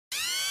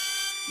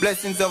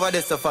Blessings over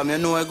this stuff, fam. You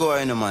know I go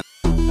in, man.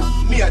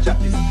 Me a drop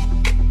this.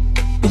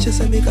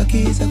 Bitches I make a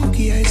keys, a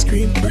cookie ice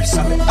cream.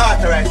 Brysco.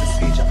 Authorize this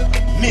feature.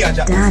 Me a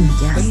drop this.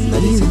 Under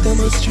the sit on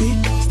my street.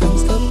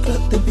 Stamp,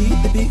 clap the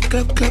beat,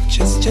 clap,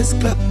 just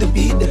clap the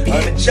beat, I'm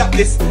a drop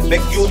this. Make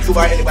YouTube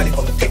or anybody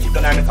come take it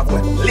down and make a boy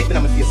lick me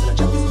on my face and a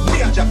drop this.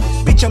 Me a drop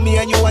this. Picture me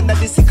and you under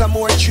the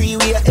sycamore tree.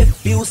 We are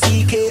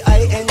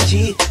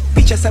F-U-C-K-I-N-G.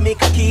 Bitches I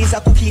make a keys,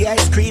 a cookie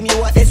ice cream.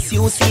 You are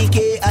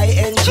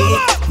S-U-C-K-I-N-G.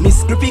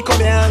 Miss Grippy, come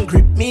here and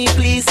grip me,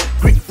 please.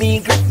 Grip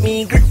me,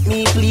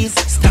 please.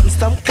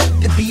 Stamp, clap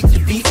the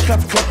beat,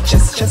 clap,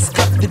 just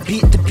clap the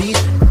beat,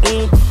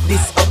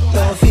 This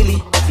uptown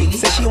Philly,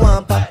 say she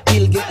want pop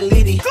pill, get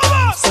litty.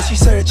 So she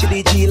search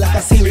the G like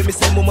a Siri. Me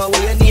say, mama,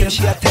 where your name?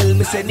 She a tell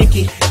me, say,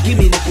 Nikki,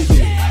 gimme Nikki,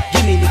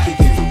 gimme Nikki.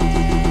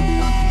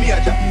 Me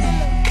a drop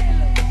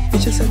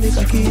this. Bitches I make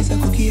a keys, a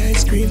cookie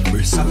ice cream.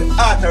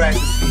 Authorize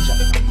this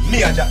feature.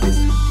 Me a drop this.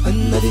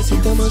 Under the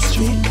sit on my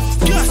street.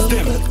 Stamp,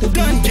 clap the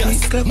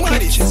beat, clap,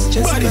 just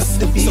clap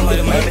the beat. I'm a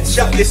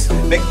drop this.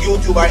 Make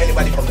YouTube or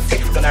anybody come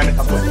take it down and make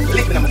a boy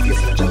lick me on my face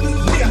and a drop this.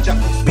 Me a drop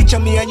this. Picture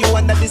me and you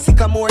under the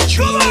sycamore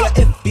tree. We are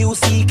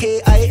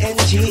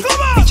F-U-C-K-I-N-G.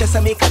 Bitches I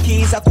make a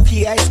keys, a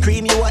cookie ice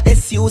cream. You are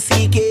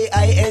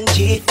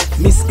S-U-C-K-I-N-G.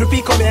 Miss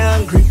Grippy, come here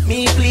and grip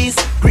me, please.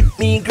 Grip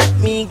me,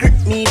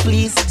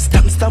 please.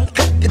 Stamp,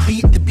 clap the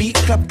beat,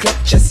 clap,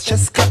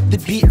 just clap the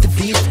beat,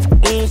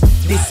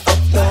 This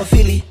uptown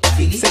Philly,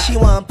 say she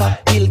want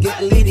pop pill,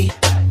 get litty.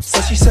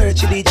 So she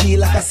search the G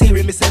like a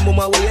Siri. Me say,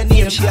 mama, where your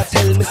name? She a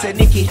tell me, say,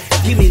 Nikki,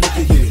 gimme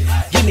Nikki,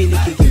 gimme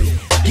Nikki,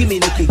 gimme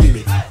Nikki,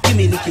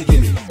 gimme Nikki,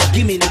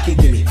 gimme Nikki,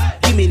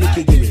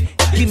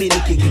 gimme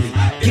Nikki,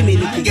 gimme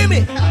Nikki,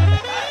 gimme.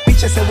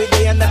 Bitches say we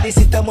dey under the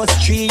sit on my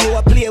tree. You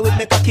a play with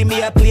me cocky,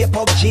 me a play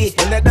PUBG.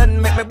 When I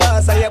done make me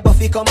boss, I a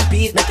Buffy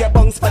compete. Make your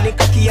bungs for the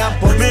cocky and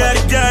punch. Me a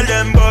the girl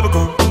them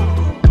bubblegum.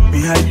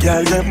 Me a the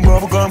girl them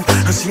bubblegum.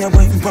 And she a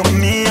waiting for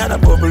me and a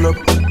bubble up.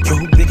 Yo,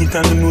 big it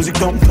and the music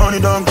don't turn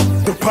it down.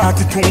 The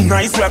party too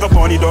nice, we a go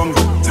burn it down.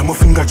 Tell my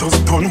finger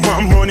just turn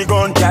one money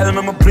gun. Girl,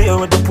 me play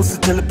with the pussy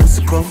till the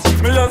pussy comes.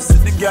 Me love see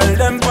the girl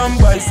them on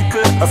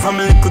bicycle. A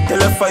family could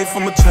tell a fight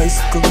from a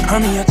tricycle.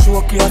 And me a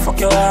choke you, a fuck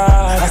your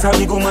heart. As a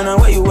big woman, and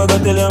where you a go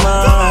tell your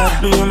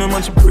man. The only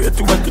man she pray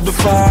to God to the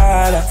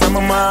Father. From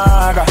a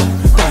mother.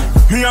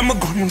 Me and my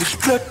gun, the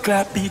blood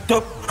clap beat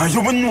up. And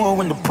you will know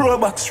when the pro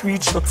box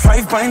reach up.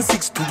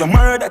 5.6 to your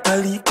murder that a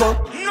leak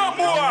up. No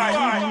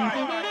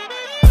boy.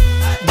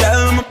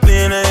 Girl, I'm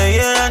playing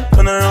and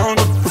turn around.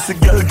 Pussy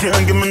girl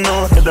can't give me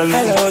no head.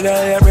 Hello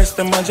girl, your breast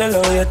and my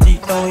jello. Your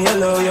teeth down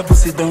yellow, your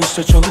pussy don't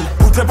stretch out.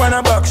 Put up on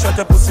a box, shut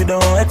your pussy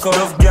down echo.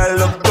 Love girl,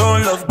 look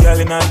down, love girl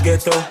in a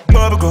ghetto.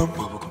 Bubblegum.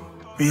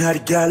 We had a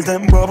girl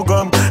them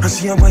bubblegum. And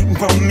she a waiting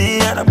for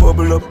me and a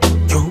bubble up.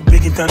 Yo,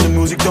 big it and the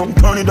music don't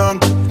turn it down.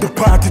 The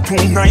party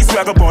too nice, we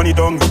a go burn it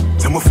down.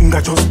 Tell my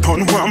finger just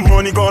turn one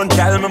money gun.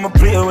 Girl, me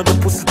play with the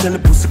pussy till the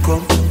pussy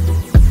come.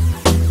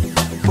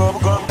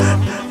 Bubblegum.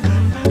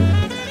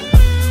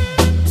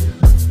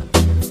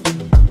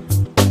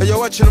 Hey, you're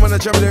watching the man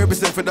that travel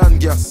represent for Dan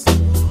Gas.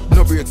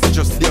 No breaks, it's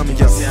just damn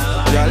gas.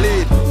 Yeah,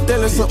 lead.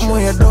 Tell her something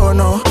when you don't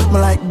know. Me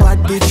like bad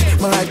bitch,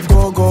 me like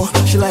go-go.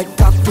 She like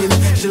tapping,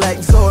 she like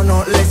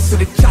zono. Let's do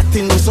the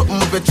chatting, do something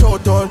with your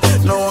throat all.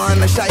 No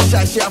one a shy,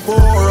 she have a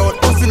whore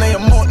out. Pussy in your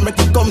mouth, make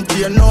it come to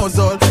your nose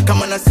all.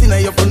 Come on, I see now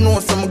you for know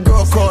some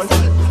girl call.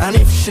 And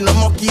if she no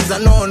monkeys, I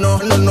no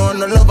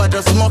love her,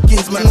 just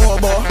monkeys, me know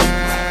about.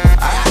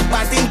 I act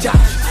bad in charge,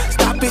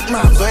 stop it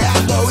man, so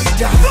I go with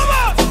Jack.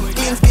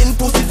 Clean skin,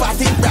 pussy,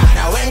 fatty,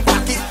 brother. When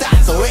pack it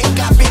tight, so when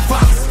cap it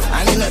fast.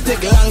 And it no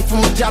take long for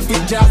me drop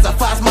it jazz. I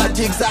fast my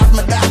jigs off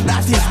my dark,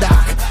 that is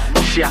dark.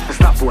 She have to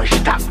stop when she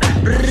tap.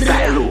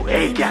 Style,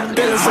 hey girl.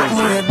 Tell her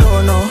something you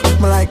don't know.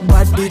 Me like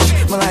bad bitch,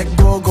 me like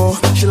go-go.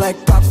 She like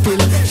popping,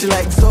 she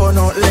like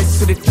zono. Let's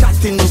do the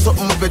chatting, do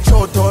something with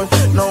your throat all.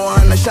 No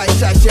one a shy,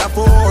 she have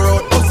a whore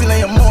out. Pussy in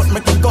your mouth,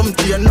 make it come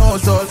to your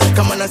nose all.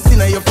 Come on, I see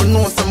now you for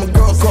know some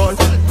girl call.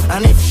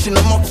 And if she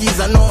no monkeys,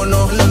 I no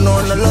love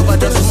her,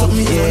 just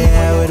something.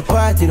 Yeah, with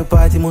the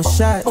party Muss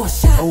Sh. I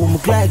want my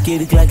Glock,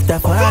 get it like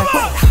that for hot.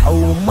 I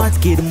want my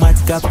mat, get the mat,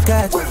 cap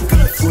cat.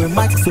 For a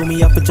mat, so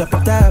me up a drop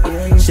it up.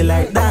 She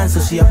like dance, so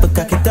she up a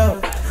cock it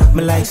up.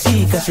 Me like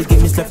she, cause she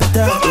give me slap it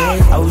up.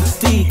 I would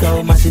stick, I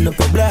would mashing up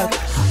a block.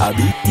 I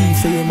be thief,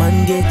 so your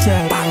man get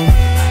chopped. Bang,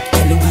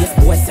 tell the waist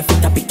boy, say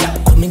fit up it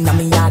up. Come in,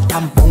 me yard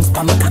and bounce,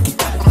 come and cock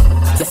it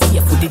up. Just see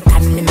for the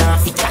tan, me nah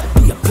fit chat.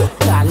 Be a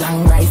blood,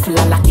 long rifle,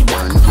 I lock it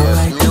down. I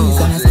like these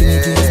and a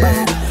skinny jeans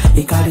bag.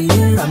 He carry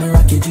hair and me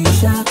rocky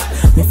G-Shock.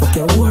 Me fuck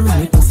your war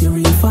and me pussy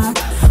real fat.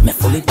 Me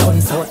fully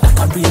turns out like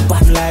a real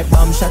bad. Like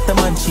bomb shot a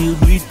man, she'll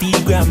do it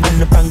T-gram.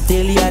 And the prank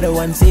tell the other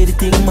one, say the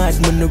thing mad.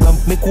 When the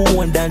ramp me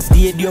cool and dance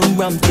stadium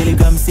ramp.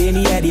 Telegram say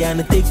the idea and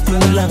it take too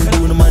long.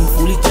 Do the man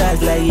fully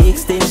charged like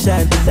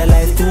extension. The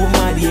life too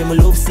mad, yeah, me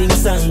love sing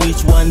song.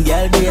 Which one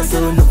girl there,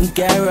 so nothing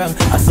can wrong.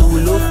 I saw we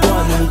love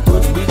one and we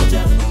touch big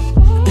jam.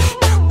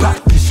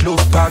 Bad bitch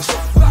love bags.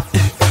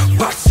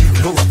 Bad seat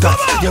love that.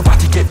 Your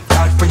body get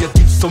bad for your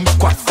did some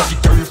squats. That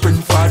your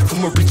girlfriend bad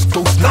from a rich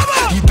close now.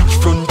 He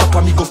bitch front up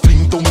and me go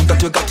fling down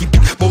that you got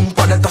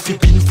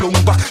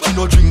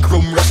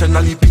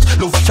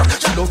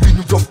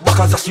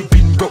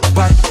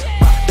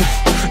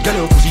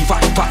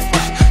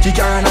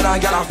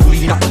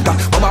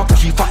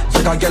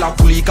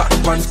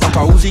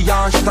a Uzi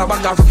and she's a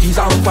bag of rookies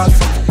and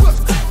fans.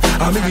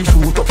 I mean we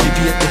shoot up the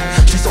gate.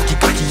 She suck the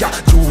cocky, yeah,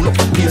 jewel up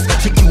the place.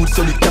 She cute,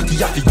 so the catty,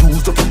 yeah, the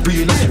use up the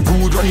brain. She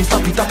rude, running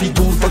tappy,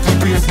 tools for the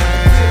brains. I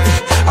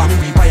mean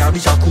we buy a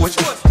bitch a coach.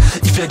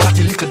 If you got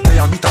a little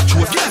diameter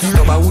choke, you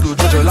know my wood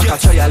judge you like a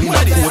child in a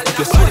coat. If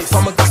you slip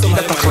from a cocky,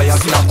 that a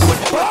flyers in a coat.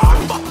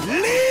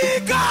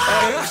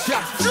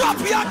 Drop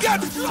you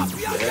again.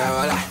 Yeah,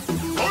 voilà.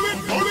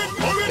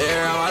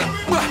 Yeah, voilà.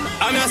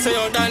 I'm gonna say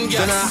you're done,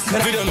 gas.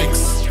 Video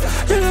mix.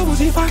 Get a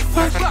pussy fat.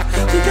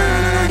 The girl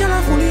and I get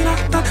a fully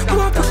locked up. I'm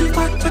a pussy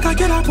fat, like I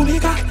get a fully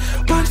got.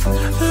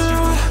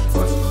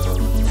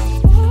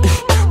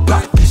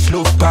 Black bitch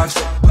love bags.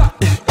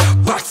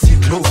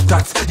 Backseat love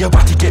tats. Your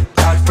body get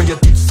bad for you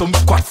did some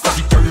squats.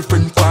 She carry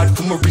friend bad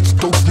from a rich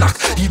dog snack.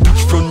 The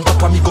bitch front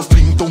up and me go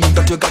fling down.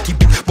 That you got the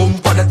big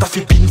bumper that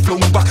she been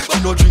flung back. She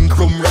no drink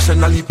rum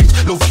rationally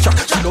bitch love shot.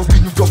 She no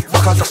been rough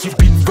back as she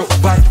been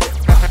rough bad.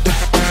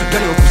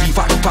 Get a pussy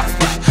fat.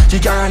 She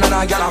can't and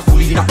I get a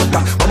fully knocked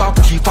up. Mama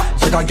pushy fat,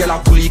 she can get a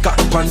fully cut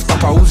pants.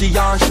 Papa Uzi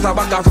and she's a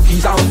bag of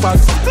rookies and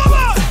fans.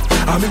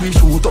 I mean we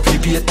shoot up the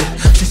bait.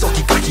 She suck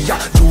the cocky,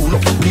 yeah, jewel up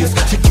the place.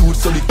 She cute,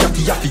 so the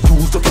catty, yeah, the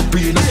use up the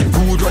brain. She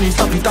rude, running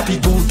tappy,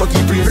 tools for the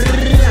brain.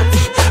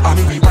 I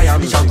mean we buy a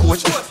bitch a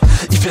coach.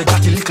 If you got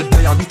a little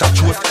diameter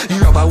choke,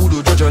 you rubber would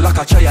judge you like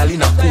a child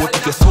in a coat.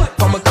 If you suck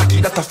from a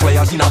cocky, that a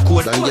flyers in a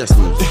coat.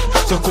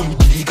 So come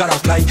kitty, gotta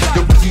fly.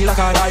 You pretty like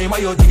a rhyme,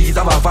 your titties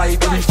have a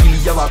vibe. Every feel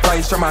you have a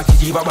price from a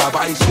kitty, baba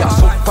buy. She a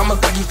suck from a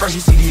cocky, fresh, she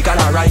see the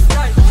gotta ride.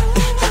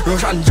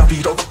 Rush and jump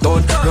it up,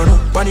 done. Run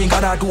up, and he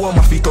gotta do a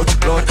muffy touch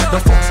blood. The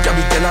fox can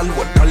be tell a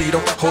load, Cali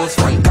down. Horse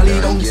Frank, Cali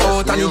down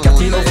south, and he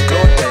catty love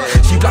cloud.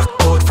 She black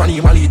out,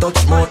 Franny Malie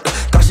Dutch mouth.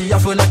 Cause she a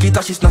feel like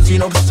it, she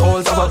snatching up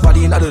souls. Have a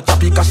body in the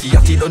topic, cause she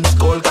hat it on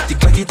skull. Got the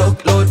clack it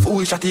out loud, fool,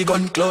 shotty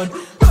gun clown.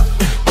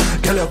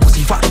 Girl a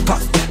pussy fat.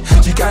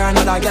 She carry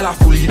another girl a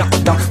fully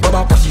knocked up.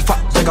 Baba pussy fat,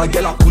 she got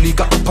girl a fully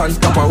got pants.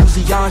 Papa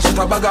Uzi and she's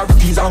a bag of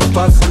rookies and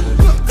fans.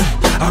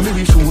 I mean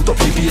we shoot up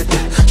the bait.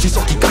 She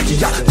suck the cocky,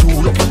 yeah,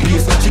 jewel up the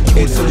place. She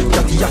cute, so the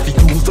catty, yeah, the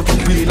use up the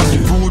brain. She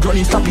rude,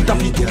 running tappy,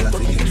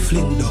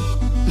 fling down.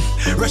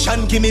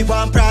 Russian give me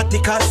one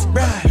practicals.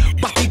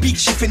 Body big,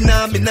 she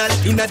phenomenal.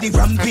 Inna the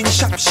ramping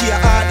shop, she a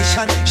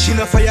audition. She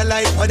no fire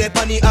like for the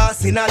panny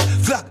arsenal.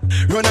 Flag,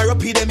 run her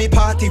up in me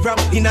party ram.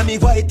 Inna me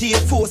white Air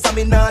Force and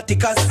me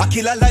nauticals. I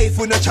kill a life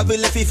when I travel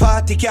left for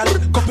 40 cal.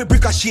 Couple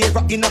brick a share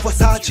rock in a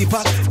Versace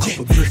bag.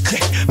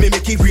 Me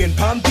make it rain,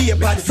 palm be a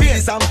bad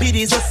fears and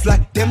biddies. Just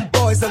like them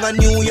boys in a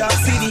New York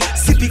City.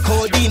 Sippy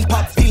codeine,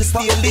 pop pills,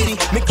 stay litty.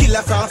 Me kill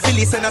her from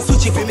Phillies and I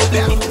switch it for me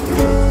belly.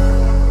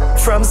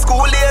 From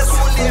school days,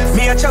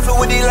 me a travel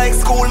with it like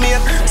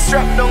schoolmate.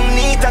 Strap down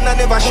neat and I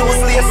never show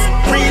lace.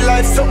 Real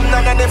life something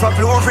and I never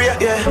blow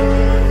rate, yeah.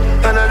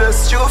 And I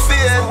just show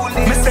fear.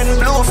 Me send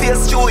blue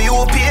face to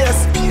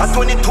UPS. At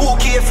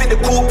 22K for the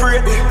coupe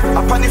rate.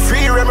 Up on the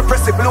free rate, me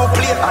press the blue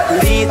plate.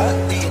 At lead,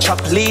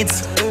 chop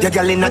leads. Your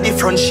girl in the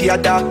front, she a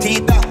dark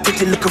teeth.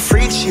 Pretty little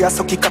freak, she a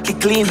sucky cocky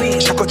clean.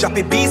 She go drop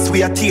a beast,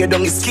 we a tear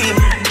down the scheme.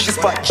 She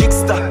spot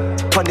jigster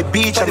on the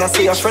beach and I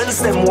say her friends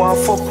them want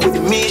fuck with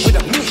me.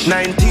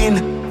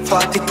 19,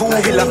 42,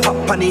 Hilla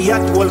pop on the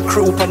yacht, whole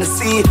crew on the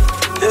sea.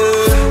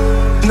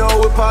 Now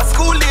we pass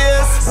school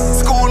days.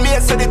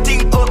 Schoolmates say the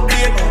thing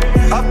upgrade.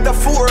 After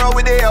 4 hours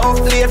we there off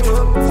late.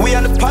 We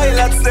are the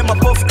pilots, them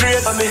above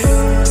grade. I mean,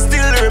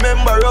 still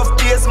remember rough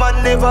days,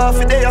 man. Never off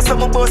a day,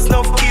 some bust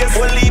enough case.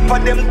 One leap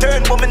of them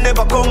turn, but me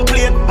never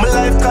complain. My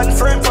life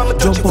confirmed from a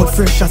touch. Jump out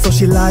fresh, so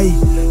she lie.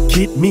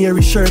 Kid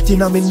Mary shirt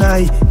in a me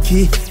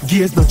Nike.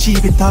 Gears no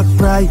cheap, it top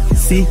price.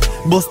 See,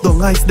 bust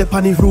down ice, step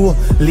on the row.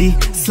 Lee,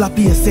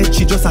 Slappy said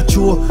she just a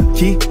choke.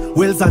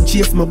 Wells and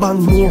chase my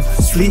bang more.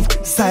 Sleep,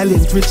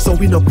 silent, rich, so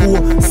we no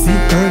poor. See,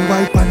 turn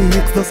white and the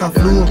next does a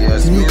flow.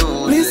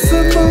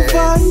 Listen my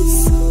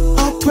voice,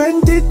 at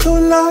 22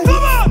 life.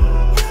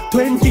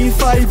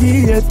 25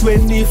 years,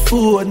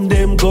 24 and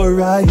them go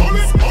rise.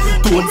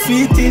 2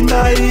 feet in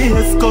the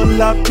ears,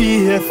 color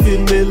PF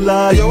in the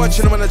life.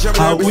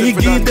 How we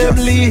give them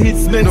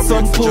leads, make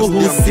some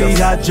pussy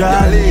a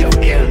jolly.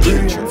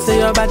 Say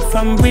you're bad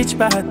from which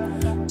part?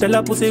 Tell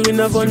a pussy we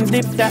no gun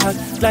dip tag.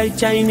 Like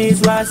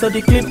Chinese war so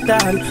the clip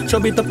tag.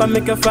 Show it up and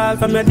make you fall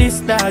from your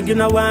disc tag. You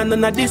know one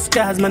on a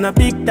disguise, man a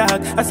big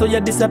tag. I saw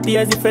you disappear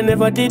as if I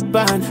never did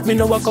ban. Me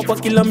no walk up a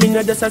kilo, me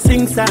no just a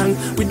sing song.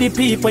 With the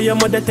people your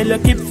mother tell you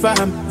keep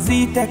fam.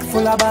 Z-Tech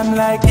full of bam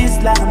like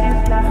Islam.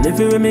 And if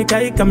you make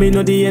I come, me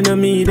know the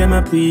enemy. Them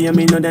a pray and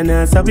me know they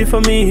not sorry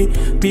for me.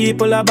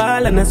 People a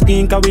ball and a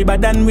skin, cause we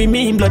bad than we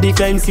mean. Bloody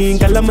crime scene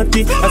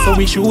calamity. I saw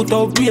we shoot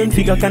out brain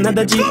figure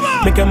Canada G.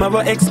 Make them have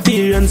a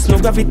experience, no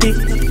gravity. Tell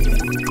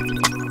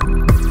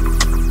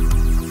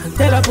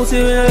a pussy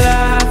we no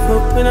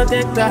laugh, we no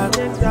take that.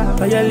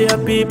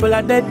 Violate people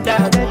are dead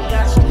dog.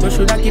 No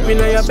should I keep in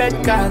your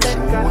bed card.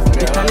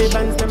 The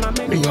Talibans them a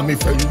make. Me and me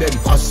friend them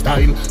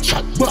hostile.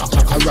 Shot back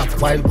like a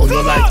rock wild, but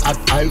you like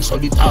hot pile.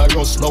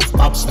 Solitarius love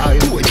pop style.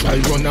 Boy, try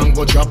run and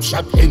go drop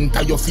shot,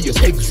 enter your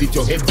face, exit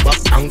your head back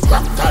and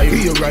crack tile.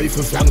 Be a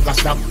rifle flank a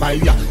stack by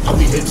ya, and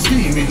we head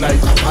steamy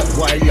like a hot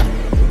wire.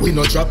 We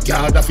no drop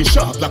guard, if you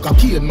sharp like a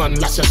cane man,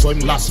 last year so him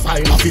last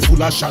file. If you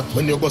full of shot,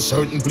 when you go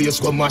certain place,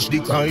 go mash the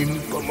crime.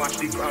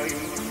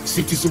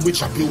 Cities which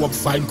chop you up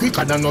fine,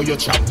 quicker than how you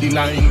chop the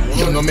line.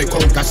 You know make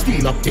out a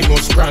steal up thing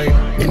us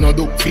prime. You know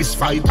do fist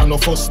fight and no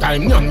first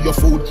time. None your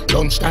food,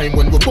 lunchtime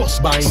when we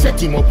bust by.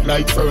 Set him up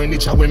like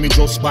furniture when we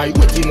just buy.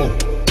 Wet him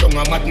up. Young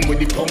a madden with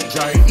the tongue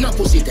dry. No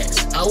pussy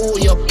text, I owe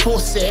your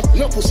pussy.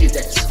 No pussy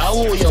text, I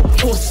owe your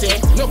pussy.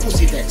 No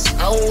pussy text,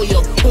 I owe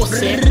your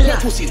pussy. No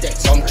pussy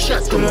text, some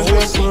shot to my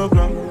pussy.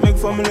 Make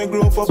family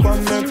grow up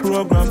and make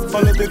program.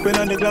 Politics when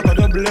I the Glock a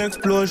double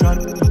explosion.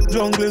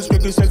 Jungle is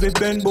tricky, sexy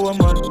bend boy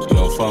man.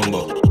 Yo,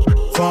 Fambo.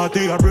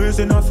 40 a brace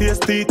in a face,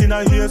 teeth in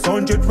a ears.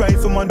 100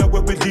 rifle man that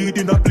work with teeth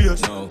in a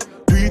place.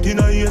 Tweet in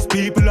a ears,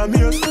 people a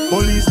maze.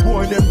 Police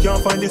boy, them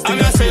can't find this thing.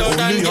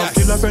 Only a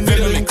killer friend,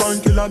 them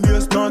Lincoln killer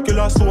base. Not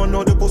killer son,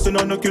 now the pussy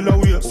not no killer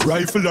waist.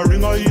 Rifle a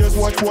ring a ears,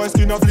 watch twice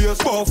in a blaze.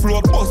 Power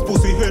floor, bust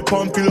pussy head,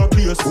 pump killer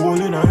case. Hole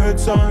in a head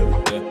sign.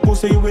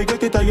 Pussy you will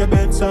get it at your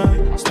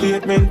bedside.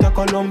 Statement a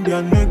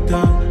Colombian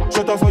nectar.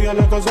 Shut up for your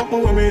like a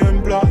something when we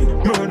employ.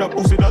 Murder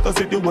pussy that a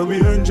city where we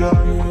enjoy.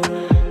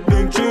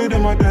 Them three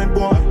them a dead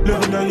boy.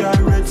 Living a yard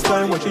red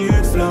sky, watch your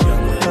head fly.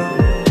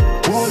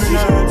 Hole in a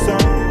head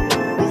sign.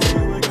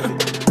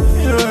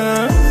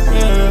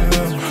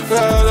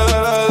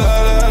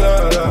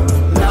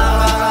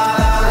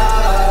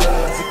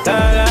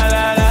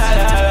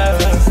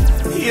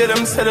 Hear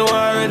them say the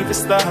war ready to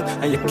start,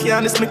 and you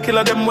can't miss me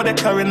killer them with the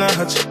carry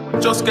notch.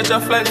 Just get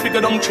your flight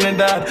figure down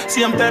Trinidad.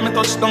 Same time I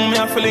touch down, me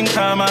a feeling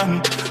calm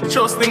man.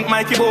 Just think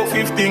Mikey about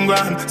 15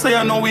 grand. So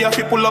you know we have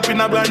to pull up in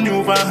a brand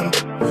new van.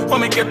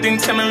 When me get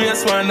things, say me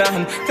race one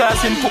down.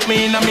 Cause him put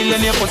me in a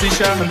millionaire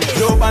position.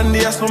 Yo bandy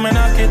so me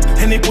knock it.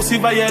 Any pussy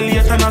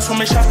violate and so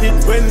me shot it.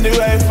 When the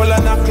rifle a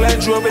knock like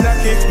Joe with a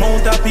kick.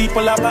 Mount of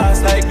people a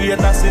pass like great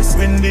assist.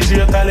 When the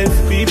Jota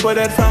left people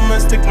dead from a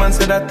stick man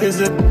say that is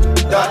it.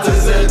 That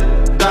is it.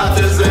 That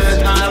is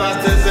it. Nah,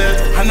 that is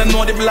it. And I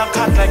know the black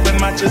hat like when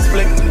matches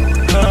flick.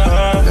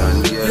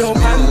 Yo,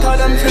 Panther,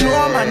 them fin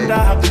woman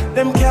dog.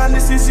 Them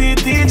can't see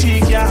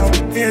CTG, yeah.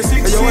 Here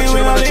 16 we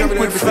a link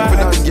with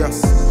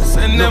facts.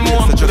 Send them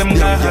home to them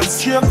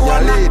guys. Shake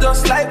one up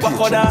just like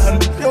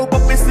Wakodan. Yo,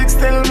 Puppy 6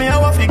 tell me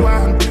how I figure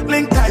one.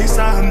 Link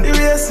Tyson, the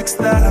way 6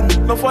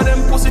 stand. No for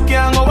them pussy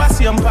can't go a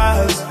same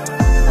pass.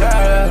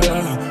 La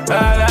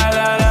la la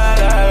la la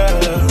la.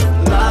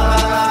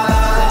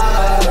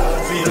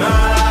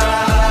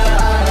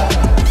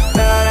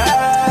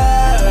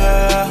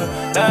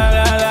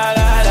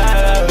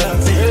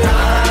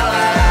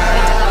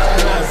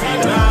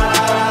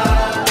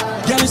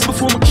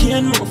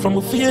 From a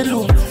fade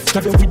low,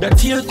 have you with that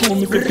tail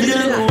comb, if you play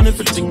alone,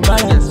 everything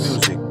balance.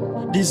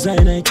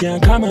 Design I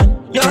can't come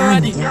on, you're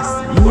ready.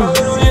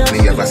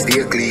 Me ever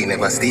stay clean,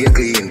 never stay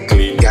clean.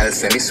 Girl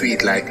say me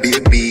sweet like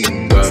baked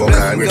bean. Fuck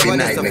her every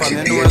night, make she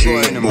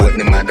daydream. Both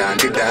the mother and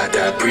the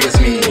daughter praise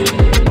me.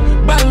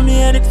 Ball me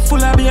head it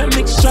full of beer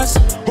mixtures.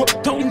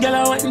 Uptown girl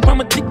I waiting for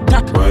my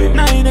TikTok.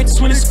 9X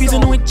when it's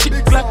squeezing with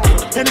chick black.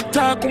 And the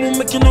talk come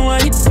make you know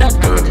I hit that.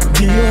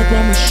 The up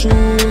on my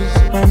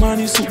shoes, my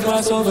money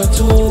super over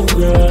too,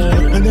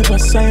 girl. I never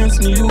science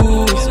me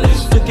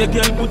use. Take a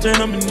girl put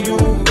her on me new.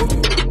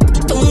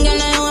 Don't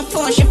girl I want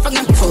phone, she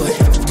fucking fool.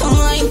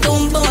 Don't I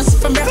don't boss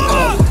from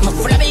Brysco. My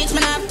full of beats,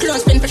 man I have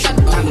close spin for shot.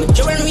 I'm a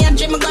jewelry, we a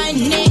gym, I go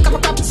in neck up a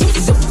cup.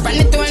 So from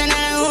the tool and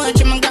I watch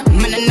him, I got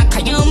man and knock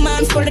a young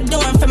man for the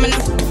door for me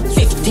now.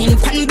 15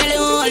 pan belly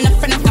hole,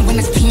 nothing up. I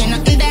wanna spin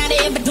nothing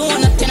daddy, but do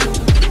nothing up.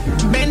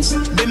 Bench,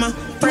 bimmer,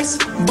 press,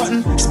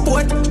 button,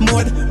 sport,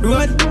 mode,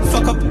 road,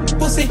 fuck up,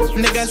 pussy,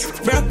 niggas,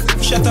 rock,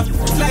 shut up.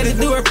 Slide the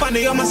door,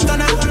 funny, you're my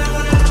stunner.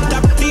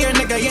 Top tier,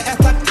 nigga, yeah,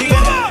 top tier.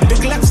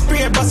 Big lock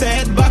spray, bust a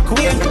head back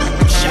way.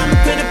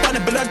 Champagne upon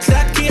the blood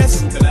clot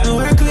case. No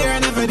work clear, I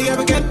never did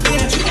ever get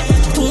paid.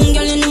 Two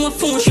girl, you know my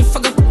phone, she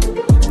fuck up.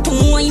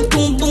 Two wine,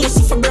 two boom,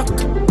 for broke.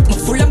 I'm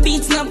full of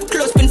beats, now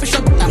close pin for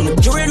shot. I'm a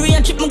jewelry,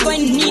 and chip, I'm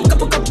going need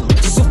cup of cup.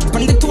 So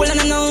from the tool, and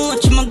I know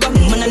what you my gun.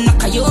 Man, I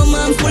knock a yo,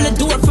 man, full of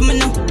door for me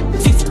now.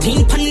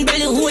 15 pan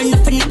belly hole,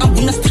 nothing, I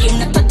wanna stay,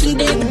 not touching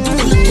there, but do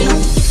nothing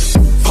now.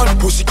 Hot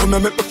pussy come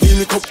and make me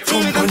feel it up.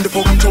 Jump on the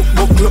fucking truck,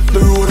 buckle up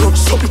the road up.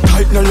 Something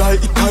tight, no lie,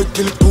 it tight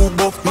till it too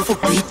buff. Me for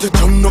beat the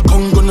drum, no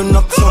come gonna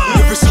knock up.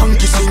 Every song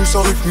he sings,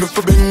 so if me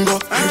for bingo.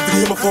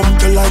 Every day my fuck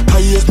till like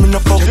tires, me no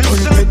fuck.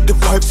 Don't get the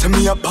vibes, send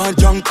me a band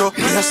junker.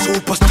 Me a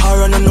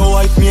superstar and I know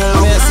I me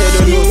alone. Me a say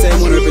don't know, say I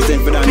wanna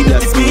represent for that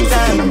niggas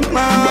music.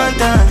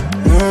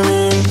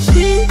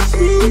 She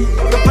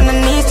up on the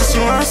knees to she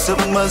wants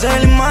something, but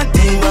early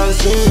morning, but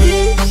she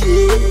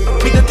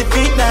we got the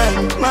feet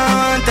down,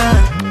 my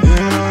time.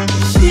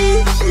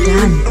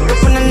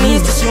 Up on the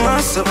knees to she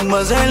massa,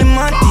 bazel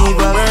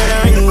mativa,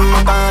 ring,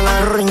 makala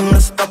ring,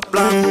 stop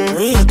plan.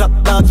 Real top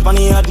dogs,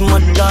 funny at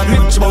mud dog.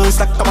 Bitch bones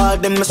like a ball,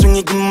 them swing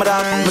it, give me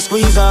that. Me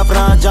squeeze up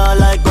Raja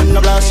like when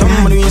the blast.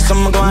 Somebody with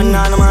some going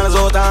on, I'm all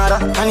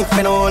zotara. And if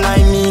you don't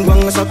like me, go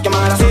and suck your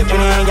mother. Say to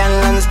me,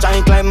 girl, and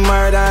strike like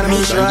murder.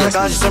 Me sure I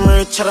got you some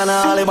richer than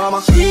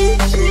Alabama. She,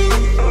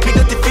 me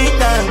got the feet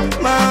down,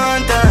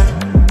 mountain.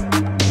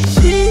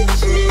 She,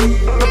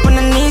 up on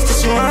the knees to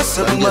show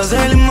myself, was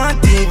early my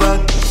diva.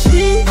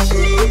 She,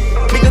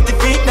 me got the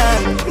feet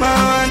down,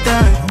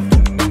 mountain.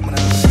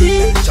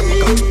 She,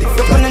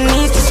 up on the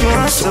knees to show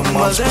myself,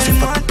 was early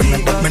my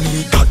diva. Me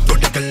need hot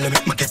body, girl,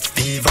 make me get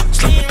fever.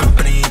 Slam it up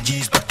in the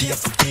G's, but the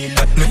have to feel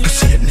that. Make me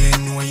see it,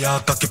 New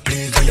York, cocky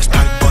please. I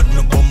style bad,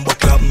 no bumbo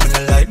club, man, I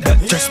like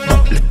that. Just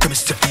back, let me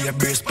see for your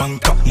brace,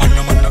 punk up. Man,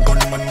 a gun,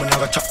 man, I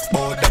got chop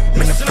about that.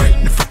 Man, I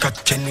frightened if I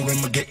catch anyway,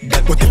 me get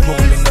that. What it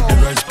rolling up the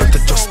rice, but I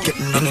just get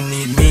none. I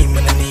need me,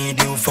 man, I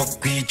need you.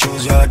 Fuck, we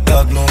choose your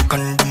dog, no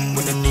condom.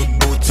 When I need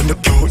boots, and the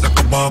cute like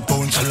a bar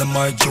bones. All of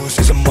my juice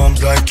is a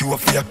mom's like you, I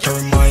feel I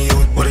carry my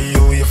youth. What are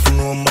you, if you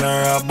know, man,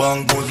 I rob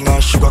and goes. Now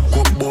sugar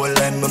coat bowl,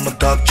 and when I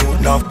talk to you.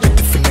 Now get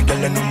the finna,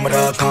 girl, and I'm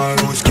a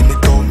can't lose. Give me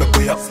down, make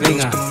way up.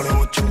 Slinger,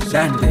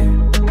 Dante,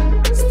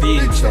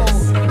 Steel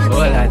Chest,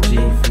 Hola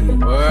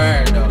GF,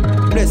 Word up.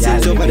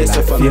 Blessings over the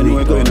stuff and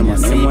we're going to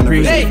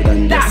man. Hey,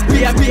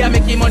 that beer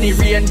making money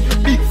rain.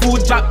 Big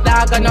food drop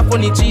dog and a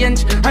funny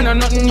change. And a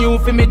nothing new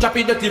for me drop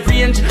it dirty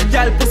range.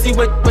 Girl pussy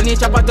wet when you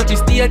drop a dirty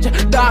stage.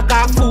 Dark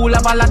a fool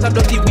of a lot of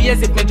dirty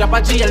ways. If me drop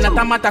a jail,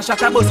 not a matter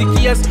shot a bossy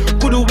case.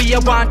 Could do we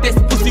want this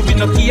pussy with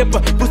no cape.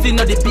 Pussy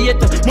no debate.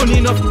 Money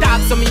enough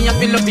talk so me a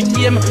fill up the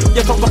game.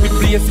 You fuck up the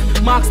place.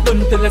 Marks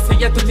done tell us say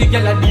you to the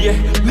girl a day.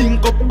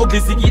 Link up ugly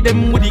ziggy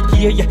them with the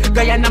key.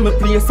 Guyana me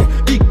place.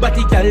 Big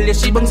body girl,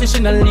 she bounce she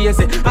no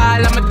lazy. All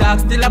of my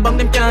dogs still a bang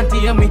them can't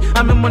hear me.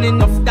 And my money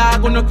enough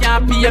dog on no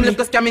can't pay me.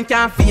 Cause scamming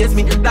can't face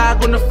me.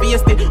 Dog on no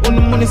face it. On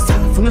the money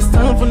sound for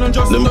no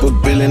just. Them put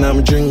pill in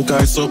I'm drink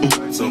or something.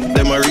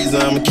 Them a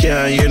reason I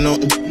can't hear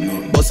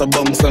nothing. Bust a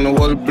bounce and the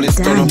whole place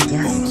turn up.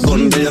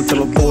 Gun there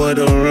till the boy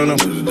don't run up.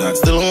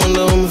 Still I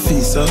wonder how my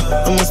feet so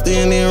I must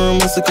stay in here and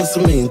must have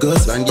Casamigo.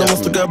 I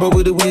must have grab her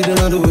with the weed and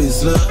other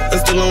ways. And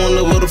still I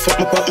wonder what the fuck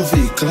my pop my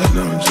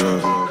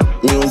feet.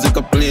 Music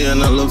I play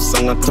and I love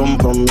song I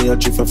thump on me. I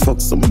chief I fuck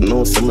some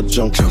know some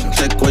junk.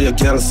 Check what your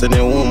girl send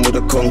you home with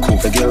a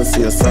concours. The girl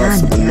see a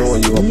sauce, so I know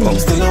you a punk.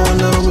 Still I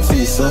wonder how my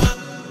feet so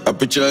I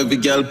picture every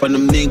girl pan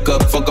them link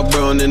up. Fuck a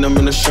brown and I'm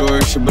in a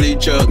shore, she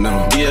bleach up.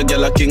 Be a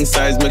girl a king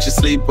size, make she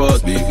sleep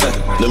out.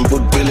 Them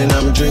put pill in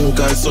I'm drink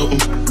or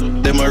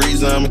something. Them a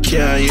reason I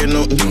can't hear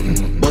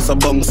nothing. Bust a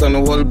bounce and the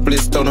whole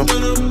place turn up.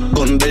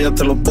 Gun there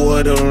till the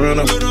boy don't run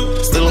up.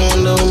 Still I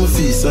wonder how my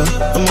feet so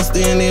I must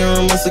stay in here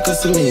and must have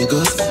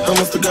Casamigo. I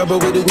must have grab her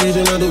with the weed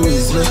and other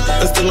ways.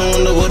 I still I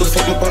wonder what the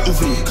fuck my pop my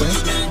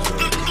feet.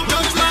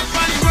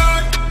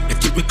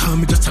 We call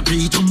me just a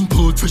beat, jump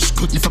out, fresh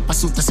cut, lift up a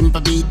suit, a simple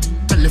beat.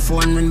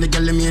 Telephone ring, the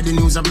girl made the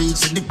news a reach.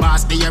 Said the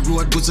boss, they a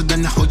road, goes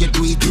than how you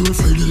do it. You're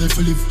afraid of life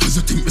I live, cause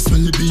I think me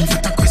smell the beef.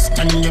 Got a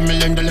question, yeah, me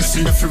learn the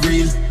lesson that for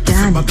real.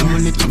 Every bag of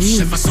money, top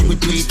chef, so we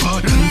play.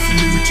 Part time for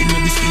the rich in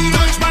the scheme.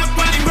 Touch back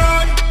on the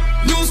road,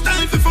 new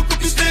style for fuck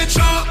up the stage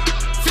show.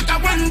 Fit a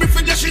one brief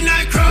for dash in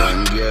I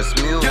crowd. Girl,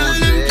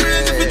 them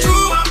crazy for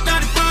true. After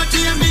the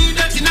party, I mean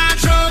that in our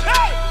show.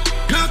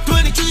 Glock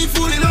 23,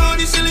 fooling all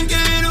the selling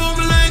game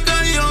over like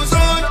a young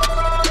son.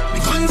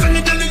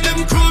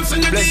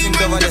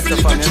 Blessings over the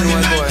stuff and you know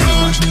what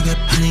Watch me get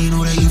honey, you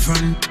know that you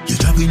front. You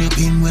drop in your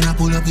pin when I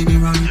pull up, baby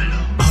run.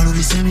 All of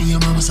the same, your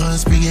mama saw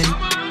us spaghetti.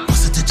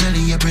 Bust it to jelly,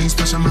 your brain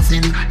splash on my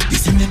fin.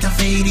 This thing that I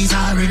fade is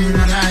already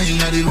not high.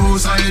 At the whole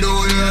side,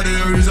 oh yeah,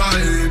 there is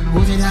I.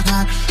 Move it like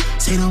that,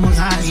 say no more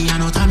high. I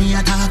know Tommy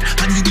attack,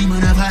 and the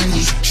demon of high.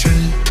 Shell,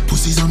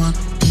 pussies on my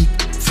dick,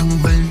 from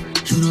when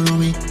you don't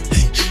know me.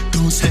 Hey,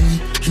 don't say,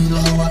 you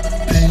know how I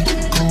play,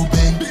 go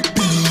pay.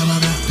 Baby, I'm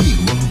a big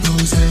one,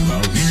 don't say,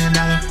 $1 million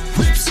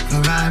whips,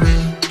 Ferrari,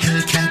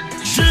 Hellcat,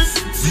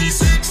 just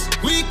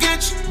V6. We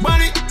catch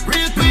money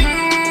real quick.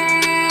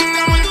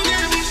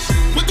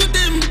 What do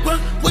them?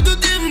 What do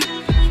them?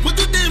 What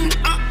do them?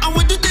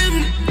 What do them? What do them?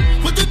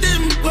 What do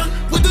them?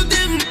 What do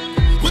them?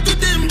 What do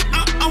them?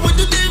 What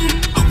do them?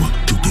 What do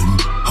them?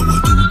 What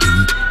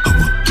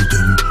do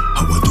them?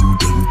 What do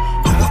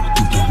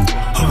them?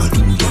 What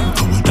do them?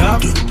 What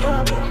do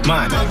them?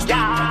 Man.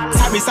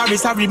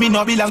 Sorry, me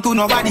no belong to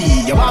nobody.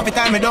 You want to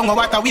time me down,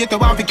 what a weight you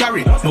want to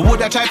carry. Me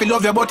woulda try to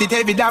love you, but it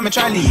heavy damn me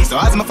Charlie. So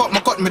as me fuck, me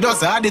cut me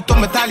dust, I add it to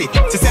me tally.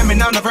 She send me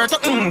down the verse,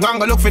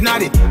 go look for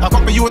naughty. A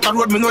couple youth on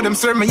road, me know them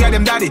serve me, yeah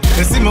them daddy.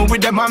 They see me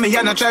with them mommy,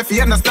 and I try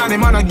to understand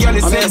him. And a girl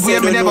is said,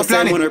 we never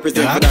plan it. Girl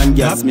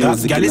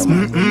is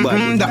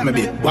that me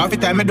be. Want to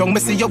time me down, me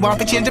see you want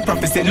to change the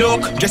prophecy.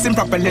 Look, dressing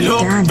properly,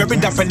 look, very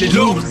dapperly,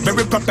 look,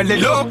 very properly,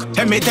 look.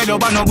 Let me tell you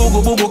about no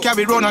boo boo,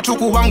 carry run a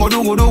chuku, wango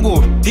do.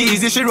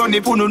 Easy she run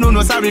the punu,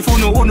 no sorry for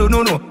no,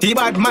 no. The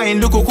bad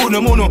mind look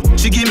no mono.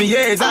 She give me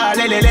yes,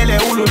 lele,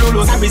 ulu,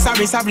 lulu.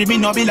 Sorry, me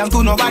no belong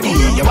to nobody.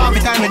 You want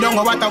me time, me don't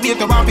know what I wait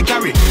to want to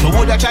carry. No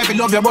would I try to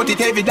love you, but it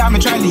heavy damn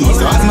try leave.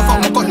 So as me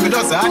come, me cut me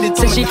dust, I did.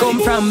 Say she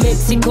come from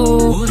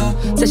Mexico.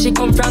 Say she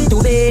come from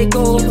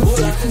Tobago.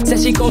 Say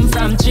she come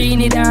from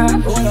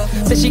Trinidad.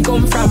 Say she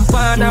come from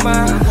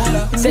Panama.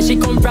 Say she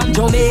come from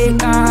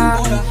Jamaica.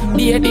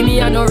 Baby, me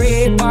a no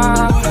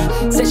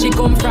raper. Say she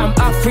come from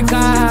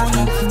Africa.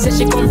 Say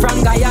she come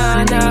from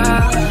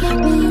Guyana.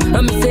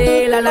 I'm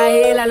say la la,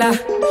 hey la la.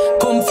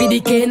 Come for the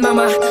cane,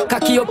 mama.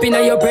 Cocky up in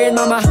your brain,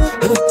 mama.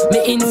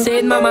 Me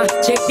insane, mama.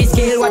 Check the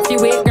scale, what's the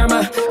weight,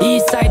 grandma?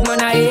 East side,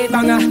 man, I hate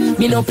banger.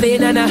 Me no play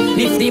nana.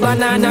 Lift the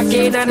banana,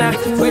 cane nana.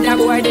 Where that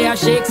boy they a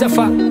shake so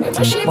far.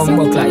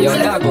 Bumbo clock, yo,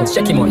 dog,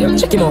 check him out, yo,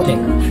 check him out,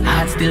 man.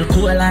 Heart still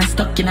cool and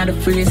stuck in the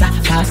freezer.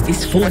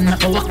 Fastest phone,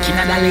 not walking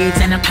at the late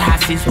and the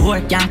classes.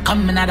 Work can't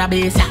come in at the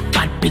base.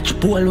 Bad bitch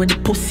pool with the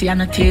pussy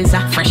and the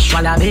taser. Fresh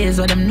walla base,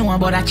 what them know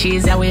about a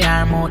cheese. We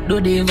are out, do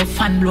they go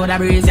fan blow the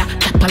brazier.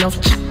 Tap a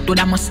love chat, do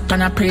the must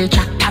turn a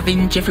preacher.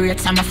 Having Jeffrey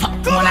Rex, I'm a fuck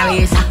Mona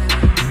Lisa.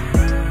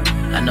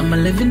 And I'm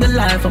living the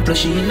life, I'm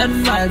plushing that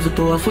vibes. The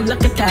powerful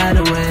like a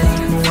tidal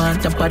wave. Me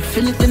want a bad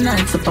feel it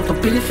tonight, so pop a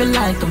pill if you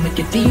like. To make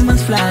your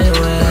demons fly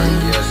away.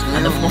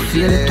 And if I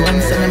feel it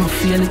once, and then I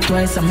feel it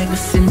twice, I make it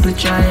simply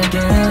try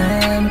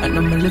again. And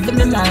I'm living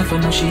the life,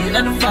 I'm plushing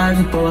that vibes.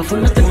 The powerful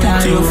like a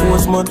tidal wave.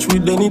 Force match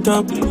with any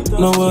top.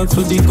 No works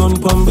with the gun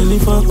pump belly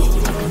fuck.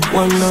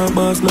 One now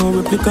boss, no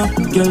replica.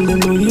 Girl, them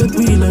no hate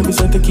we like me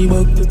start to keep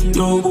up.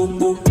 Yo,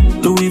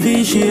 Louis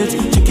V shit,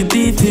 check your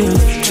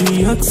details.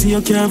 3 axes,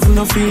 you can't feel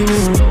no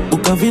female.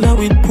 Book a villa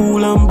with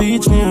pool and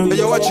beach near.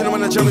 You're watching them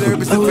on the channel, they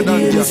represent for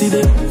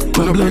that.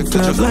 My blood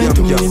clot blind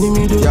to me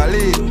enemy do.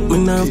 Me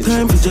now have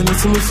time for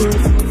jealousy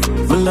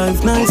myself. My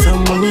life nice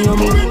and money on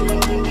me.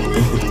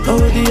 How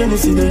the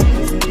NC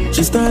there?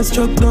 She starts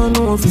struck down,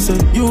 no officer.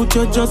 You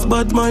just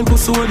bad mind,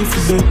 pussy what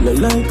if you dead.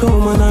 Like how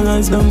man I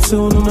rise down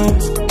so no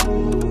nights.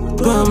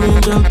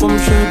 Garment and come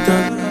straight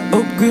up.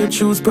 Upgrade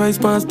shoes, price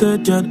past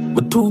 30 yard.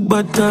 But too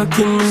bad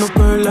talking, me no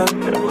pearl up.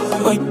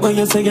 Why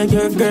you say you're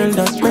a girl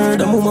that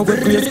murder? Mama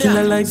with brave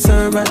killer like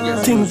servant.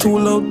 Think too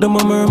loud, them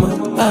a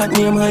murmur. Heart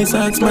name high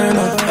socks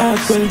murder.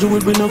 Heart well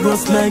jeweled with no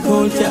rust like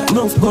old cat.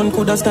 No gun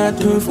coulda start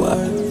turf war.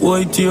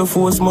 White tear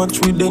force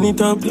match with any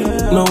top.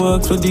 No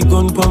works for the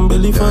gun pan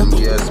belly fat.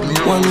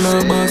 One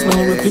now boss,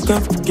 now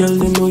replica. Girl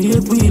them no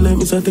hate we like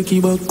me start to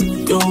keep up.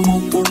 Yo,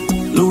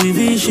 Louis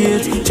V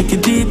shit, check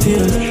your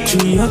details.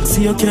 3 axes,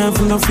 you can't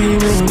feel no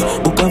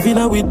female. Book a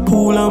villa with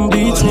pool and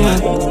beach near.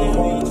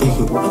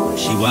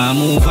 She want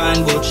move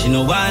on, but she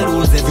no want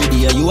lose. Every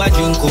day you a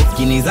drink up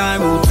Guinness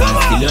and roots and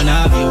still don't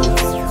have you.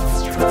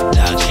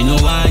 Dog, she no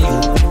want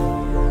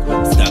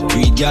you. Stop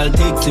breed, girl,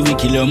 take so we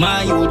kill your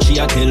man you. She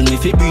a tell me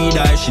fi breed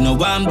her, she no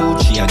want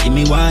boot. She a give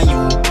me one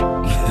you.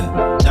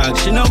 Dog,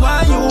 she no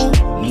want you.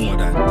 No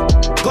that.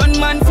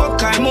 Gunman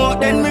fuck her more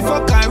than me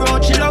fuck her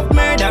out. She love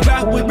murder,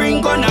 rap, we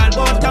bring gun all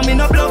but and me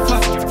no bluffer.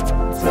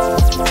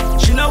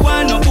 She no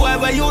want no boy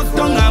where you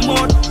tongue her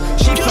mouth.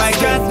 She fight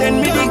gas,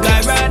 then me the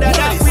guy rather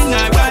that we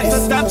not right. So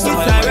stop kiss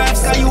her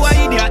ass, cause you a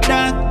idiot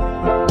dog.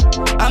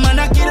 I'm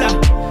a killer,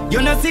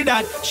 you no see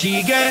that.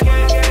 She get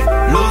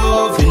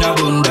love in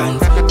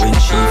abundance. When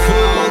she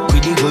fuck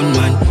with the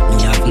gunman,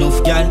 me have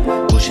enough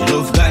gal, but she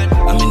love God.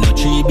 I'm in a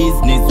tree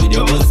business with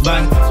your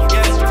husband.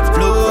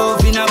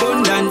 Love in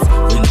abundance.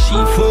 When she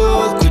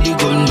fuck with the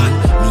gunman,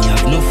 me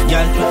have enough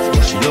gal,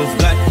 but she love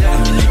God.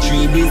 I'm in a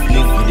tree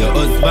business with your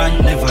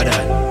husband. Never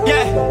that.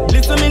 Yeah,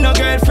 listen me no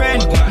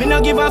girlfriend. Me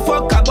no give a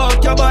fuck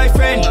about your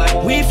boyfriend.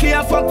 We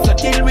fear fuck so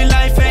till we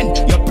life end.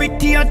 You're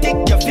pretty and thick,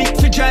 you're fit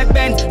for drive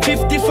Benz.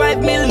 55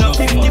 mil, no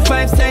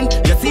 55 cents.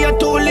 You see a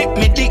two lick,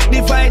 me dick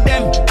divide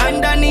them.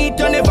 Underneath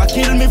you never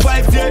kill me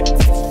vibes yet.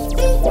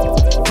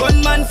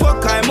 Gunman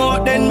fuck her more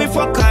than me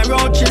fuck her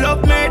out. She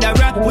love murder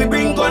rap, we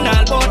bring gun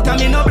all bout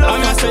and me no bluff.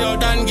 I'm say you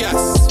done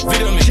gas,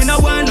 video mix. She no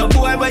want no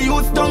boy where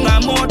you tongue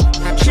her mouth.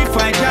 She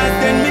fight just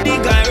then me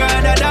the guy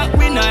rather that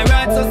we not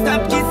right. So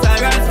stop kiss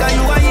her ass cause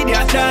you a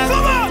idiot dog.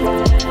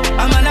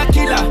 I'm a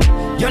killer,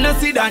 you no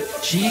see that.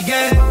 She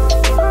get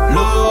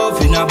love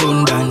in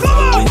abundance.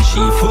 When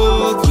she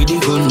fuck with the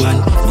gunman,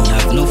 me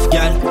have enough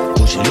gal,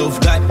 but she love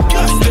God.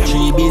 I'm in a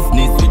tree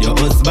business with your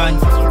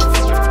husband.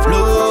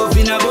 Love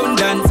in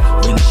abundance.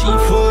 When she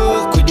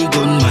fuck with the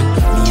gunman,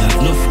 me have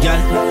enough gal,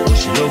 but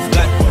she love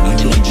God. I'm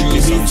in a tree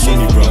business with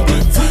your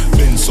husband.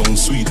 Ben sound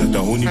sweet like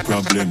the honey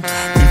problem.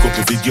 Pick up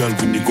every girl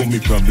with the gummy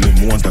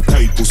problem. Want a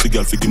tight pussy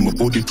girl for give my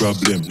body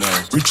problem.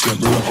 Rich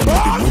like rock on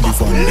the money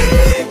from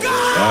them.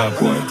 Ah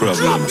boy,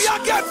 problems.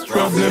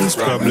 Problems,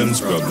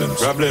 problems, problems.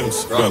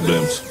 Problems,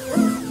 problems.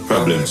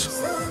 Problems.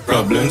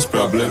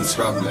 Problems.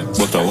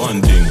 But I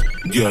one thing,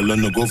 girl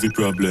and no go for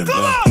problem.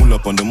 Pull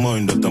up on the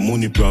mind that a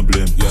money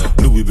problem.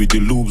 Louis with the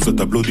loops that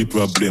a bloody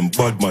problem.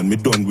 Bad man, me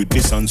done with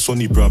this and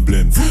sunny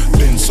problem.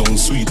 Ben sound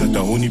sweet like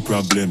a honey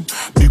problem.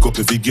 Pick up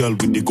every girl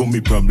with the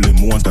gummy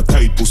problem. Want a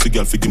tight pussy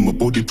girl for give my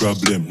body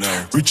problem.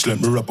 Rich like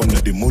me rap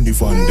under the money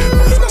van them.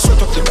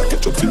 Sweat up the back,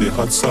 catch up to the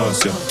hot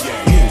sauce, yeah.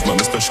 Move my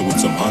mustache with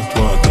some hot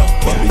water.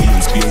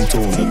 Babylon's being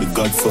told that the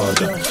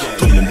Godfather.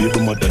 Turn them baby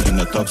mother in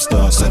a top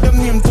star. Say them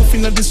name tough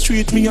in the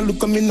street, me a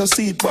look at me no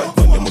seat. But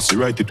you must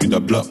write it with a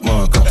black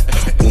marker.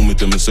 Woman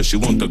tell me say she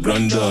want a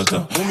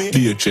granddaughter.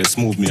 BHS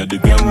move me at the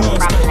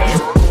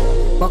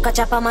grandmaster. Book a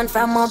chopper man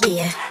from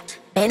Mobile.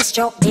 Bench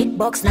truck, big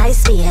box, nice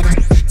speed.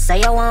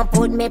 Say you want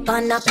put me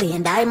on a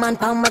plane. Diamond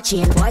pon my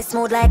chain, boy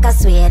smooth like a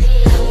suede.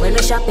 When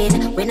we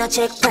shopping, we no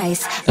check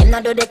price. Him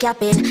no do the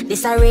capping,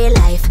 this a real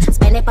life.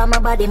 Spend it on my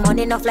body,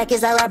 money enough like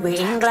it's a robbery.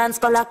 England's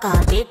color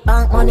car, big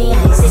bank money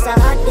ice. It's a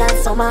hot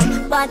girl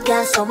summer, bad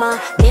girl summer.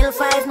 Bill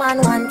 5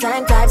 man one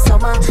time type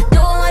summer. Do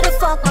what the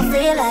fuck I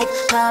feel like.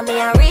 Call me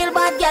a real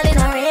bad girl in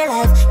a real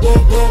life.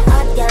 Yeah, yeah,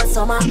 hot girl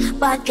summer,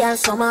 bad girl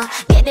summer.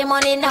 Get the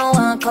money now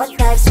and cut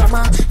type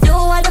summer. Do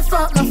what the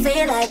fuck I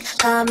feel like.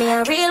 Call me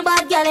a real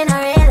bad girl in a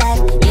real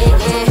life. Yeah,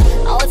 yeah.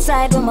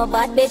 Outside with my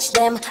bad bitch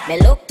them. Me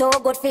look too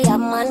good for a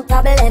man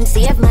problem.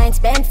 Save mine,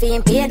 spend fee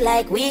and paid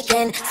like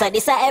weekend. So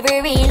this a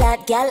every real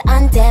hot girl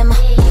anthem.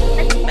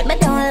 Me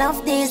don't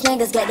love these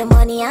niggas. Get the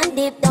money and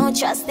deep, don't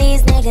trust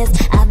these niggas.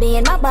 I be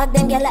in my bag,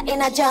 them girl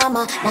in a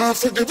drama. Now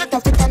if you give it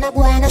up, it and a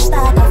boy in a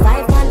stock.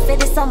 5 1 for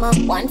the summer,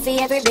 1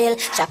 for every bill.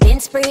 Shopping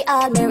spree,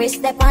 all me wrist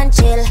step and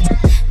chill.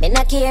 Me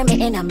not care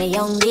me in a me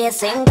young days.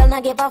 Single,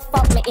 not give a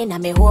fuck me in a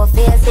me whole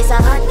face. It's a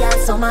hot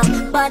girl summer,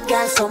 bad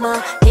girl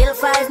summer. Bill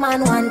 5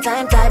 man one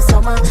time type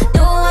summer.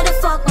 Do what the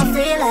fuck I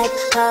feel like.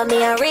 Call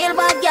me a real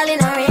bad girl in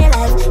a real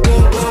life.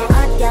 Yeah, yeah,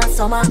 hot girl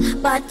summer,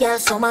 bad girl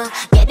summer.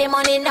 Get the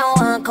money now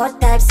and cut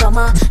type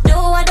summer. Do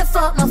what the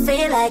fuck I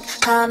feel like.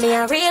 Call me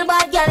a real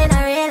bad girl in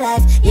a real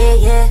life. Yeah,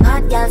 yeah,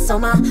 hot girl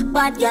summer,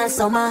 bad girl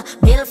summer.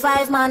 Bill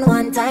 5 man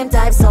one time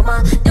type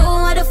summer. Do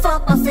what the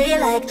fuck I feel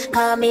like.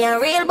 Call me a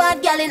real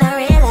bad girl in a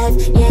real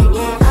life. Yeah,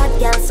 yeah, hot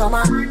girl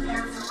summer.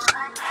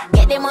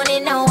 Get the money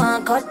now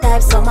and cut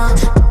type summer.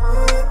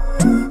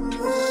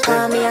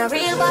 Call me a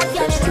real bad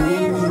girl in a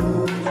real life.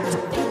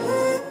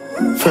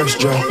 Fresh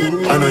drop,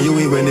 I know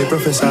you when the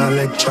professor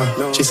lecture.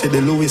 She said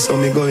the Louis so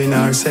me go in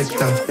our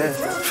sector.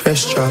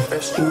 Fresh drop,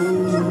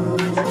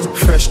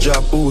 fresh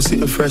drop, ooh,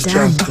 see a fresh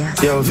drop.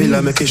 Yo,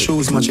 Villa make your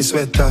shoes match your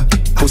sweater.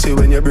 Pussy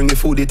when you bring the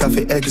food it have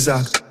it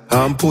exact.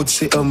 And put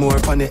sit more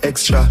upon the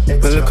extra. Me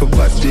look a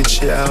bad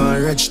bitch, yeah, I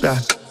want rich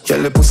that.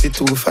 Girl, the pussy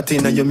too fat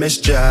in your mesh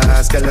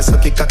jazz. Girl, I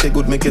suck it cocky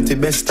good, make it the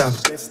best stop.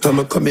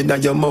 I'ma come in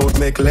your mouth,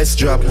 make less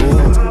drop.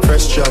 Ooh,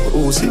 fresh drop,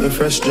 ooh, sitting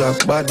fresh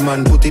drop. Bad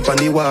man, put it on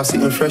the wall,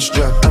 sitting fresh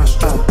drop.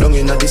 Long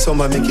in the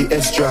summer, make it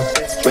S drop.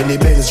 When the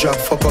Benz drop,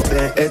 fuck up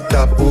their head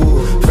top.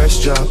 Ooh,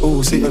 fresh drop,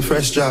 ooh, sitting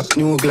fresh drop.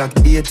 New Glock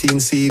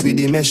 18C with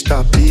the mesh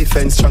top.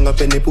 Defense strong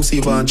up in the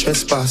pussy one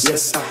trespass.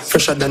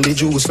 Fresher than the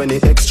juice when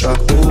it extra.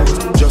 Ooh,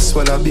 just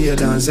swallow beer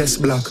than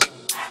zest block.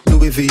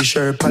 Louis V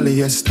shirt,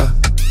 polyester.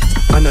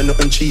 And I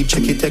nothing cheap,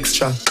 check it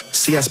extra.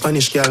 See a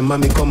Spanish girl,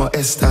 mommy come a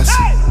Estas.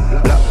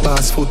 Black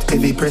bass foot,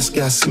 heavy press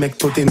gas. Make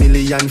 30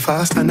 million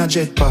fast and a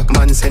jetpack.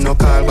 Man say no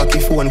call back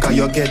if phone cause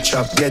you get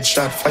chopped. Get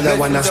shot, fire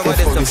one a step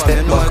for the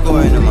step back.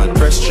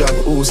 Fresh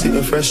drop, ooh,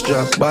 sitting fresh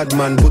drop. Bad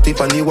man, put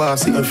it on the wall,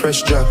 sitting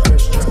fresh drop.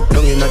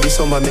 Long in the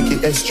summer, make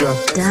it S drop.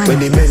 When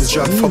the men's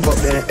drop, fuck up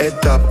their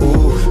head top.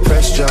 Ooh,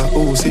 fresh drop,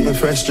 ooh, sitting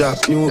fresh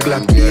drop. New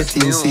Glock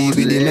 18C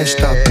with the mesh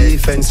top.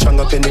 Defense strong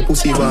up in the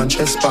pussy one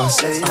trespass.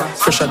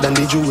 Fresher than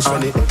the juice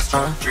when it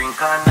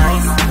drink all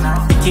night.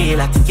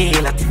 Tequila,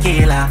 tequila,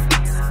 tequila.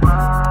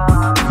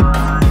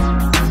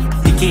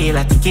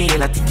 Tequila,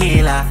 tequila,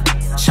 tequila.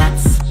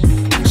 Shots,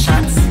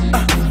 shots.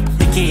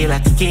 Tequila,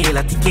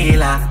 tequila,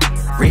 tequila.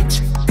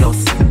 Rich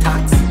plus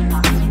tax.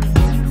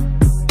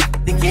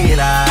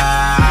 Tequila.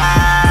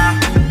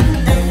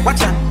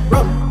 Watch out,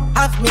 bro.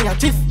 Have me a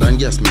tiff. Don't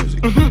guess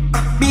music.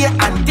 Beer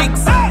and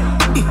dicks.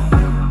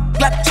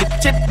 Glad chip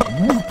chip.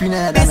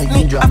 This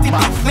me, I feel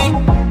pick me.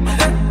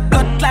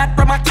 Blood clot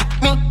from a kick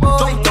me.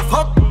 Jump the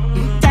fuck,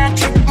 can't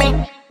trick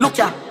me. Look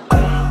ya.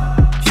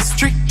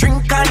 History,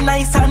 drink all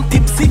nice and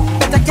tipsy.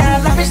 Better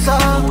can't love it so.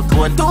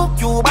 2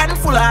 Cuban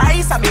full of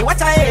ice. I mean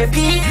what a AP.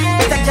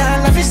 Better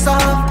can't love it so.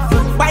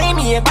 Buy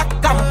me a back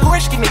and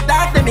push, give me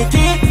that, let me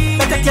keep.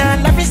 Better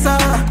can't love it so.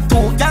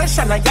 2 girls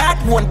and a yacht,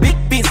 one big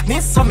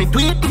business, so me do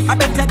it. I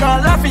better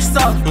can't love it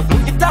so.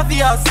 It's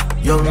obvious.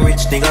 Young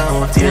rich nigga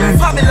out here.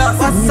 Fabulous.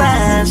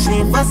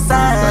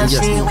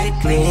 Versace, we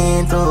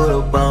clean to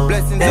the bone.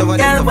 Them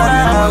girl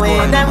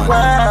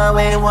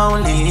Huawei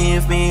won't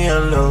leave me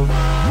alone.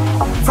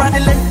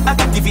 Fraudulent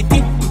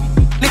activity,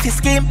 live your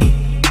scheme,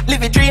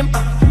 live your dream.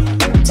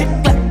 Chick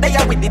like they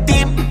are with the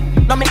team.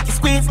 Now make you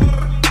squeeze,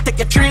 take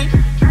your tree.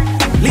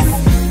 Live,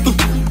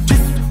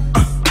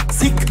 drift,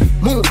 sick,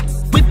 move,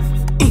 whip,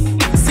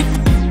 sick,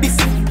 this,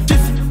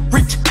 drift,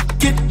 rich,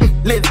 kid,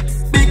 live,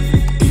 big.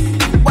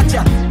 Watch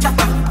ya,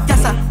 chopper,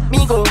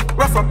 Casamigo,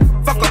 rough up,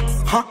 fuck up,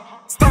 huh?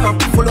 Stir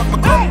up, full up my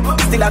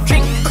cup, still a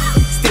drink,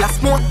 still a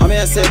smoke. I mean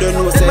I say don't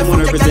know, say I'm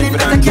gonna represent for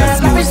that gas.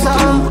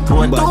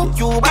 2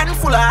 Cuban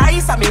full of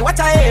ice, I mean what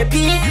a AP.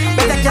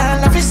 Better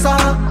can't love it so.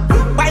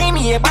 Buy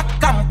me a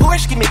back and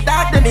push, give me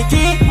that, let me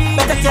keep.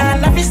 Better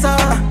can't love it so.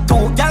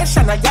 2 girls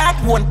and a yacht,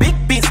 one big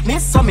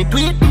business, so me do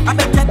it. I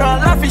bet you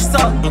don't love it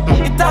so.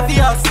 It's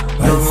obvious.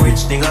 Young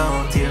rich nigga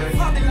out here.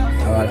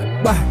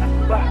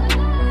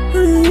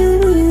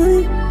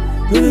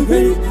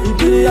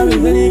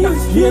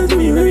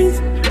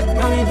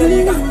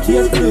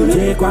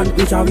 Take one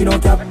picture, we no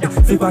cap.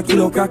 Flip a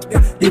kilo crack.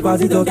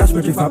 Deposit your cash,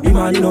 but if I be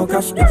money, no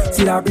cash.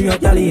 See that bring up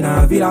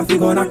Yalina, Villa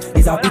Figo knock.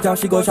 It's a picture,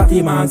 she go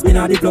shotty man, spin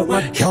a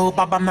diplomat man. Yo,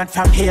 Baba man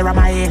from here, I'm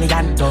a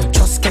alien.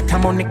 Just get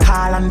them on the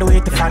call and do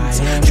it to fans.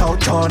 Yo,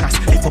 Jonas,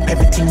 lift up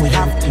everything we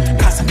have.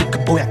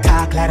 Casamigo boy,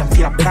 talk like them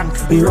feel a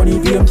prank. We run the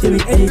game till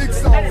we edit.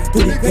 To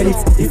the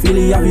credits, the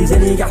Philly have his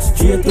any gas.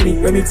 Straight to the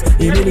remix,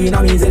 the million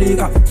of his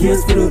Eliga.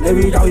 Case full of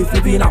every day we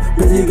flipping up.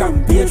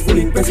 President, page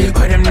fully pressing.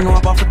 Heard them know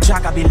about for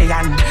Jagga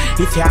billion.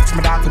 If you ask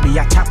me that to be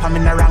a chap, I'm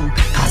in the wrong.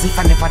 Cause if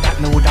I never that,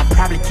 me would have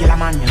probably kill a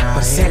man.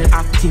 But sell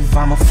active,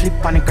 I'm a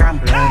flip on the gram.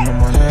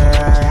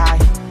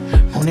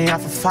 Only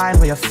have to find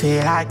where you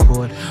feel like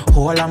good.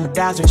 Hola, my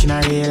dogs rich in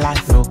a real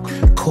life. Look,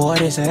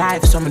 code is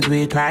life, so me do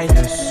it right.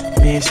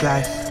 This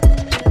life.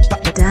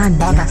 Done,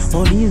 yes.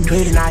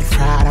 Trading I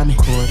fraud on me.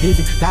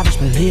 Living lavish,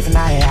 me living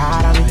I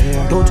hard on me.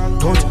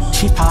 Don't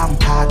cheat, I'm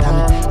part of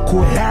me.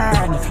 Cool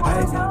learn.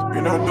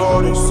 Been a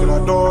do this till I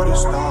do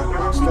this now.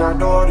 Been a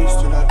do this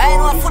till I do this. I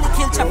know I fully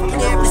kill chap in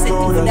here, representing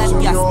for that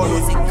gas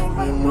music.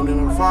 I'm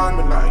gonna find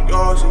me like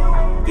Yossi.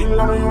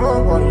 Still I'm in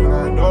your body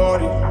like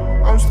Dotty.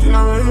 I'm still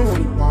on you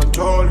when you want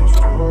dollars.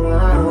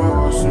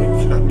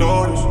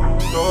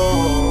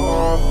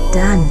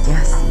 Done,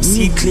 yes.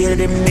 See clear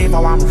them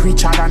never want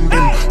richer than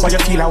them. But you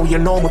feel how you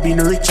know me being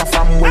richer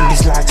from when.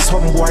 It's like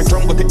some boy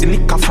drunk go take the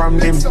liquor from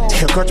them.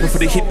 You got me for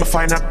the hit to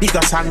find a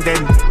bigger song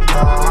than.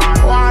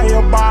 Why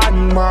you bad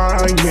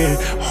mind me?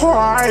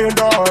 Why you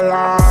don't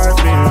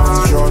like me?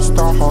 I'm just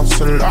a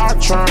hustler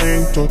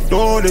trying to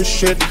do this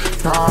shit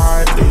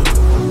nightly.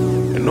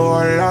 You know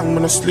how long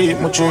man I sleep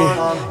my G.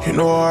 You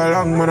know how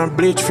long man I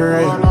bleach for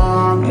it.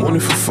 Money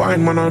for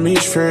fine man I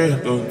meet for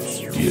it.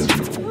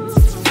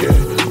 Yeah,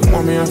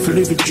 mommy I feel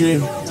live a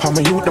dream. How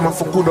my youth them I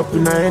for good up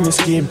in any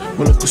scheme.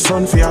 My look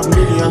son for have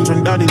millions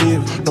when daddy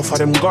live. No for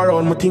them go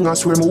around my thing I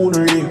swear me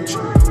wouldn't reach.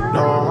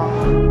 No.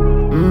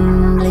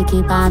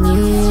 Licky pa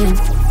me.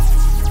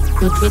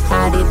 Quick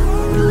retarded.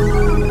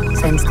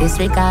 Sense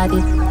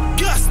disregarded.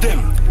 Gas them,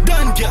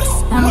 done gas.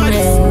 I'm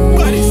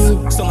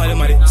ready. Some of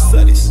them are the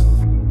studies.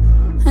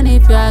 And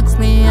if you ask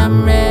me,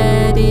 I'm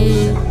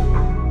ready.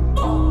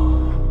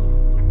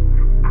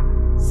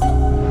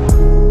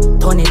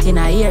 Turn it in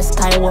a ear,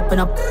 sky open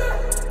up.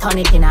 Turn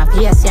it in a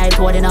face, yeah, it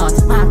holding out.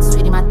 Max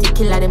with him, I take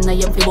killer them, now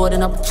you feel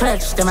boarding up.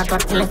 Church, them I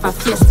got to left a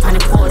face on the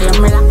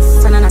podium.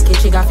 Relax, and I knock it,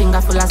 trigger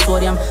finger full of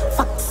sodium.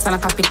 Facts, and I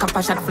can pick up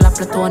a shot full of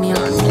plutonium.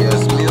 Full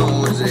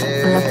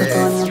of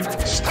plutonium.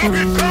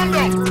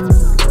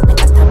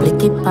 Make a tablet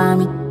keep on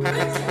me.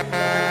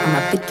 I'm a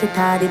bit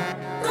retarded.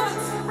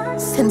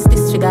 Sense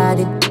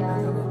disregarded.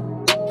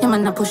 Yeah,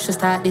 man, I push to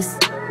start this.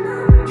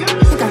 You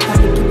got a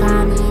bit keep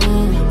on me.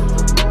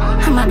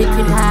 I'm a bit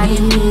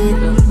retarded.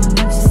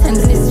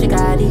 Sense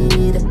disregarded.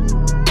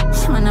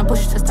 Yeah, man, I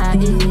push to start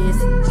this.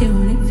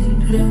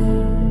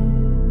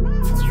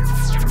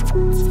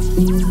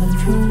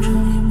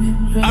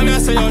 I'm gonna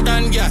say you're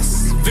done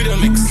gas. Video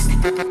mix.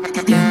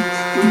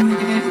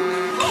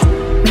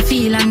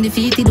 Feel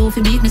undefeated, though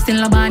fi beat me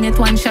still a ban yet.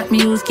 One shot me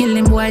use kill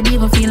him, boy I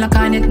never feel like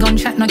on it.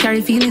 Gunshot no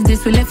carry feelings,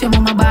 this will left your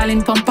mama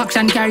ballin'. Pump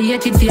action carry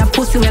it for your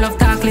pussy, well of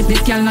talk let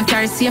this girl no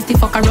carry safety.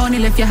 Fuck around, he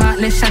left your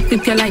heartless shot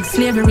whip you like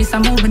slavery. So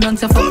moving don't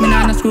so fuck me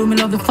nah no screw me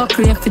love the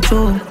fuckery up for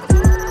true.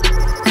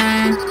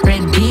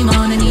 Red beam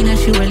on and Nina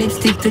shoe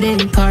lipstick today.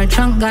 Car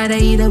trunk got a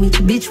either which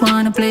bitch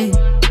wanna play.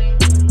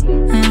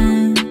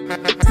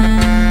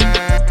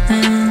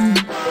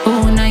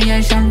 Oh now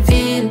you shall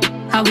feel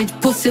how it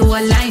pussy will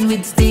align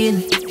with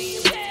steel.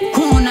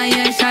 Who now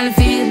you shall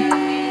feel?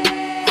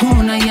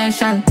 Who now you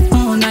shall?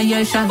 Who now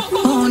you shall?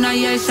 Who now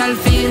you shall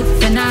feel?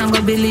 Then I'm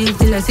gonna believe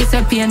till I see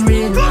the pain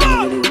real.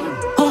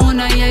 Who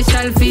now you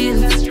shall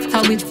feel?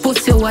 How it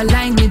pussy will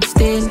align with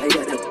steel.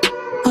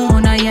 Who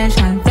now you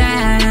shall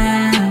feel?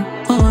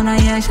 Who now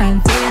you shall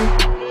feel?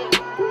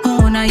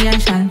 Who now you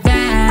shall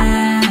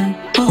feel?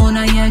 Who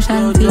now you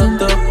shall feel?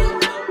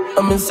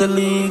 I'm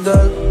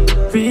illegal,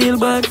 real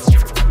bad.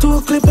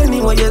 Two clip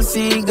anyway you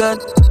see God.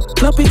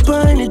 Clap it for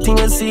anything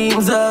that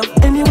seems up.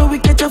 Anyway we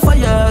catch a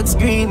fire,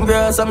 green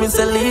grass, I'm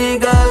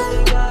illegal.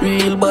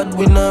 Real bad,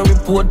 we no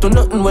report to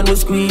nothing when we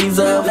squeeze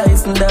up.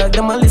 License dog,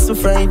 them a listen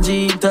fried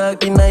G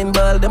talk. In 9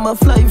 ball, them a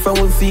fly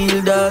from we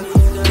field dog.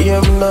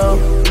 Hear me now,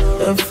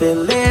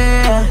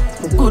 FLA.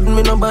 Good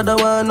me no bother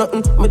want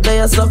nothing. Me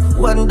die so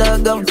one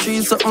dog have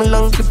 3 something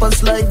long clip and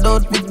slide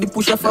out with the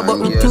push off a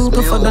button. Too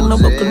tougher than a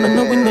buckle. And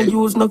now we no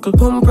use knuckle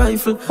pump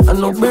rifle. And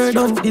no bird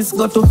on this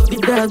got to the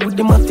dog with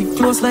the matic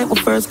close like my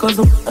first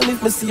cousin. And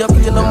if me see a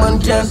play no man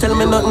can't tell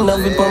me nothing.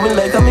 Have it for me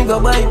like a me go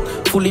buy.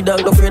 Fully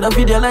dog no afraid of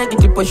video like the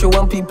clip. I show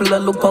one people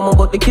that look for me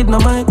but the kid no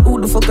mind. Who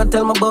the fuck I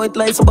tell me about it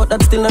lies but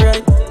that's still not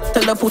right.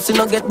 Tell the pussy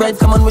no get bright.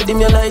 Come on with him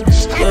you like.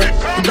 Yeah,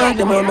 the dog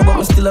them around me but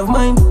me still have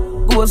mine.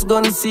 Ghost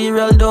gun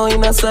cereal down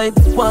in a sight.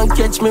 One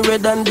catch me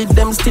red and did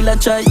them still a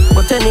try.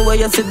 But anyway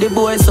you see the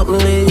boy something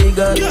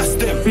legal.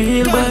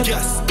 Real bad.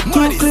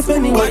 Two clip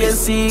anyway you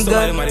see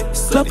God.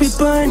 Slap it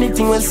for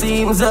anything when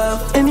seems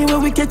off. Anyway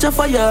we catch a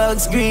fire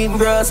axe, green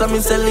grass and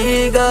it's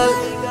illegal.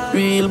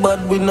 Real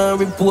bad, we not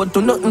report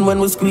to nothing when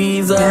we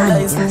squeeze our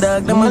license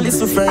dog. Them a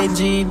listen fried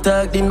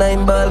G-Tag, the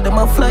 9 ball, them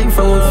a fly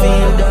from a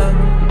field dog.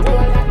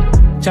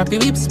 Choppy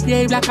whip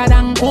spray blacker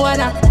than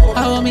Kodak.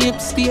 How me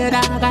hip spear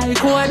dog, I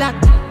Kodak.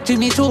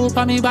 Jimmy Choo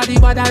for me body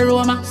but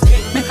aroma.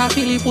 Make a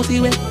feel pussy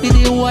wet with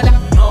the water.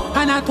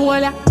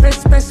 Anatolia,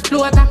 press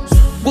floater.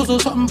 Go to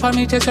something for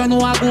me chest, you know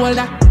a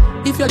golder.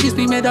 If you just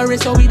be made a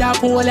race with a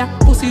polar,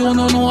 pussy you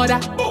no know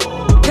that.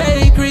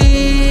 Take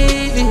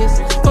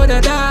risks for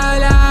the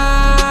dollar.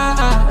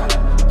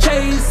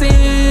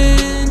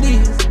 Chasing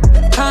these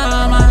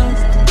commas,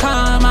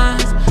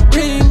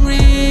 ring,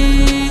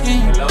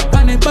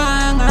 pan it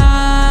bang,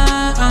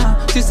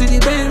 she see the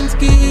Benz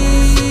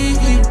key,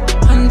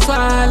 and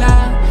swallow.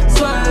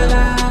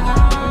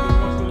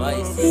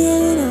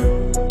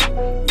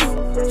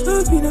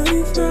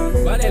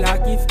 Vanilla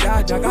gift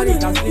card,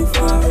 Jacarita slip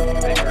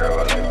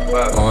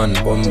fast. On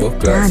bumbo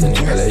class, and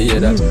you hear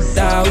that?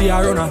 That we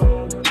are runner.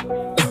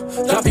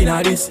 Drop in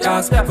a this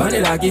ass,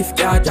 vanilla gift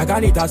card,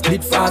 Jacarita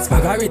split fast,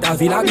 Margarita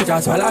villa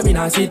bitches, swallow me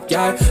na sit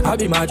car. I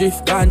be my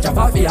drift gun, chop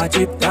off a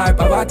chip car.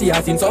 Poverty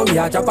a sin, so we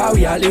a chop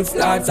we a live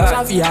flat.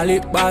 Safi a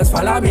lip bars,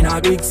 follow me na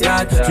big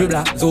yard.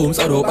 Dribbler, zoom,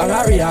 so dope,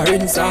 and we a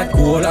rinse out.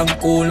 Cool and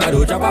cool, na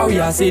do chop we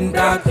a sin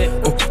that.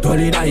 Oh,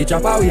 dolly na he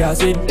chop we a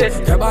sin.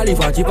 Kebali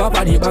for chip up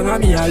and he bang a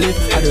me a lip.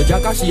 I do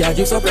jacka, she a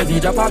gyps up, he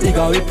chop a big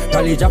a whip.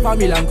 Dolly chop a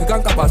milan, quick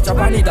and capas, chop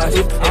a nit a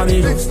shit. I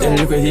mean, still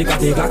look he can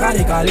take a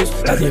canical.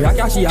 That he rock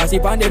a she a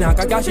sip and then a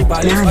cash she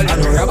polish. I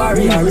know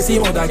robbery, I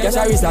receive more than cash,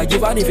 I risk, I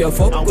give and if you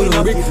fuck, go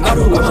to brick. I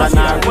do what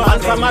I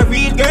want from a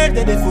real girl,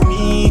 did it for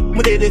me,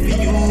 me did it for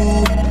you.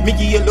 Me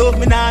give you love,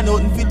 me nah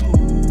nothing for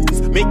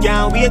lose. Me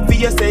can't wait for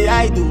you say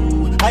I do,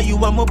 how you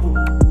want my boo.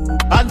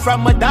 And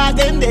from my dog,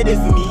 them did it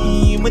for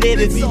me did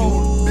it for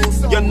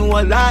you. You know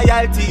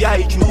loyalty,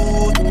 I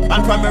truth.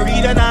 And from a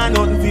reader, nah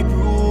nothing for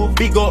prove.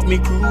 Big up me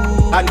crew.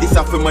 And this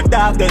a for my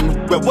dog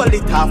then. We wall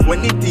it off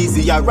when it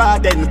easy a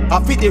rod then.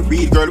 I fit the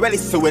real girl, well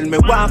it's so when me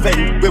want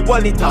vent. We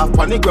wall it off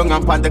on the ground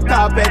and on the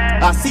carpet.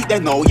 I see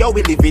them now, yo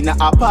we live in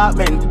an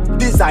apartment.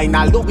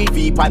 Designer Louis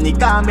V on the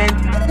garment.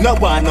 No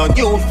one no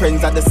new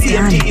friends are the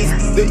same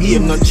G's. The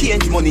aim no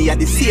change, money at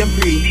the same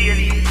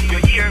breed.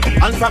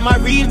 And from a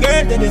real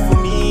girl, did it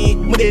for me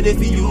did it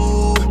for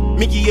you.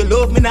 Me give you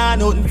love, me nah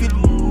nothing for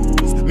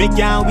lose. Me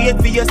can't wait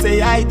for you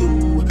say I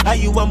do, how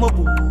you want my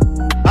boo.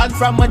 And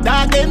from my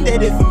dog, them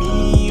did it for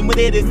me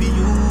did it for you.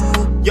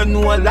 You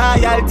know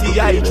loyalty,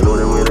 I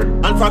true.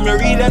 And from your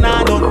real and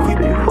I don't feel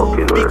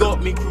big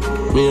up me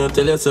crew. Me a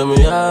tell you say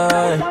me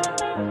high.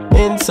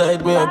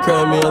 Inside me a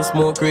cry, me a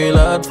smoke real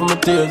hard for my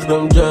tears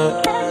them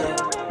dry.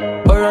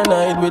 Or a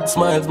night with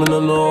smiles, me no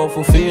know how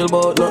to feel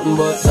about nothing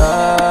but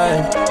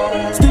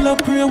I. Still a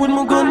pray with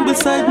my gun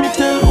beside me,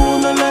 tell who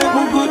no like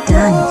my good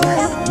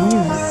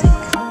music.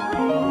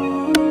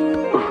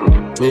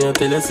 Me a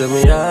tell you say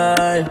me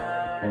high.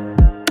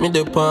 Me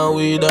dey pan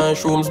weed and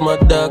shrooms, my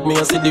dog. Me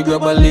a see the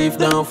grab a leaf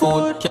down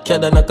food.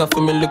 Cada knock off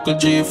for me little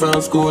G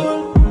from school.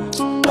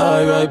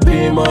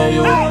 R.I.P. my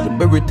youth. The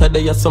berry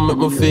today ya some make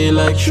me feel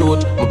like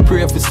shoot. Me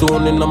pray for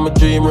soon and I'm a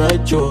dream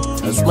right through.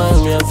 I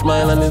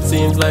smile and it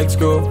seems like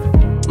screw.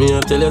 Me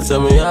a tell you say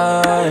me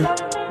high.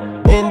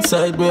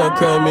 Inside me a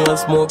cry, me a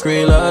smoke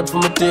real hard for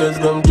my tears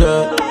them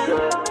dry.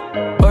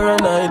 Or a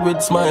night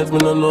with smiles, me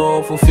no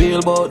know how to feel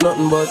about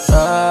nothing but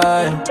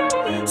I.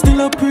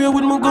 Still a pray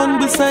with my gun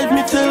beside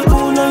me, tell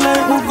who no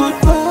like my good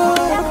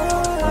vibe.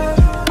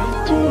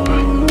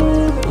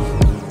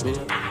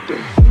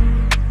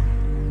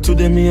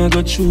 Today me I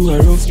got through a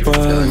rough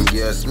part.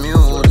 Yes,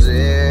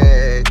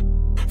 music.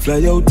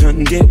 Fly out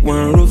and get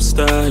one rough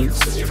style.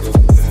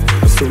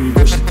 Some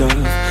brush it off.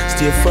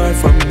 Stay far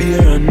from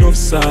beer and enough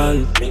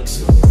salt.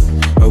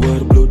 I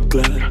wear blood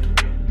clot.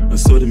 I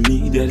saw the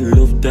media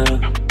love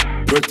that.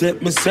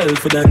 Protect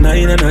myself with a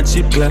 9 and a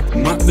chip clock.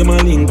 Mark them a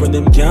link when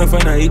them can't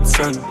find a hit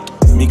song.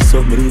 Mix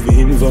up me live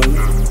involved.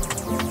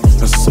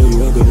 I saw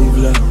you a go live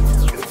life.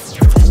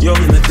 You're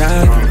in the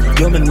dark,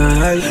 you're in the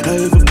high. I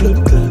have a blood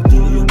clot,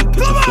 you catch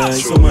a fly.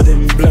 Some of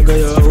them black are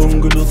your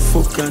hungry, no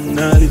fuck and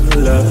not live no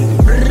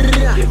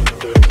life.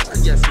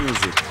 Just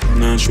music.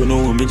 Nah, show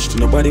no homage to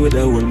nobody with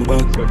that hold me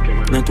back.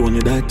 Not only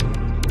that.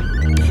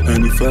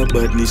 And if I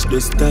badness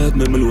just start,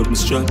 me load my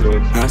strap.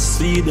 I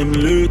see them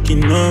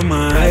lurking on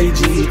my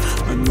IG.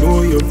 I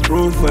know your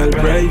profile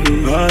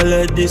private. All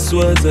of this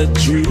was a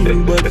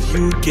dream, but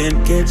you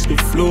can't catch the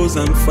flows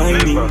I'm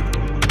finding.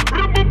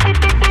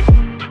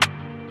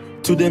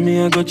 Today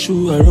me I got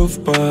through a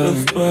rough part.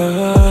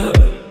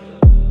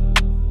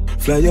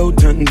 Fly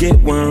out and get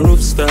one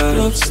rough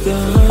start.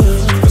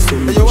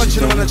 Hey, you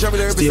watching on the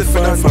Jahvillani stay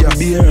far from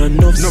beer and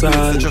enough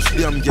salt. Just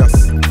damn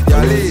gas.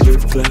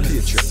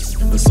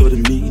 I saw the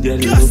media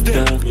love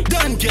that.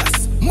 Done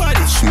gas,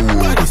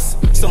 modest,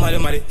 some of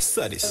them are the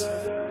saddest.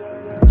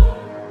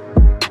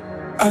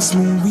 As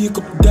me wake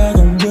up, dog,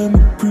 and when me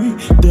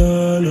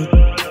pre-dollar.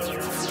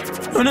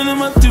 Running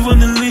them active on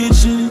the lead,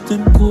 shit,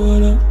 them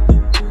cold up.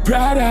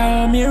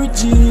 Prada, Mary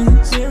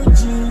jeans,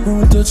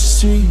 don't touch the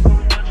street.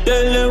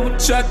 They let me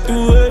chat to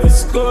every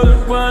skull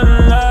up on the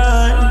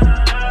line.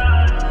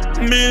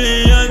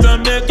 Millions, I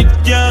make it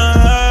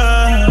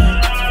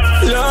count.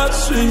 Lord,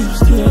 sweet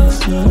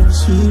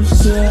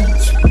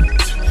steps.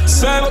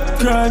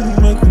 Cybercrime,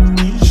 make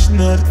me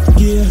not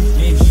get.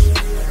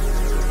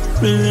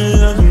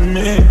 Millions, I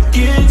make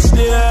it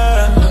stay.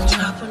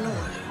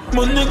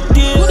 Money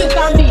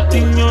get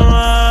in your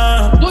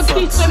hand. Much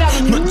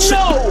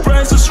the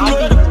prices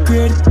roll the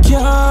credit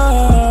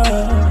card.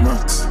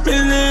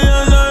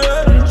 Millions are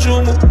ready to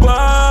move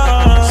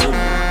back.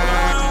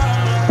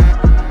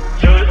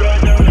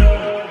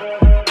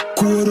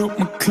 Caught up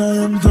my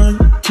client and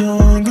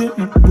can't get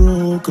me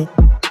broke up.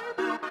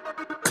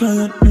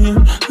 Client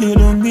name, they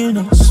don't mean a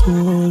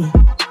soul.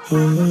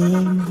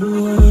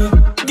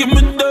 Give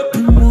me the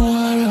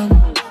more.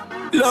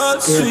 Lord,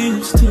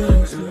 sweet.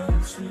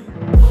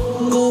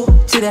 Go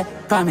to the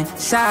family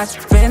shots,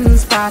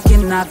 friends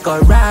parking in a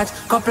garage,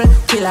 couple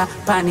killer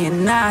panny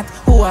knot,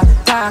 who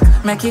attack,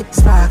 make it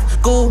spark.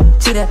 Go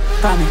to the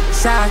family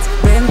shots,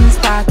 friends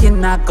parking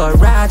in a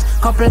garage,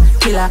 couple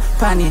killer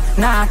panny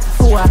knot,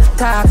 who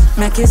attack,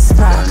 make it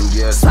spark.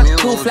 Spark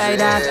proof like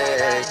that.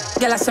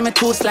 Girl, I say me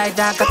toast like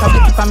that. Got a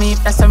blicky for me,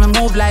 that's why me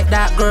move like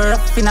that. Girl,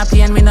 finna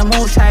pain, we no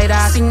move shy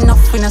that. Sing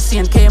enough, we no see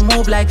and can't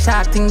move like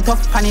shark. Think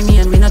tough panny me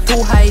and we no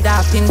too high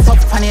that. Think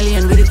tough panny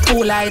lane with it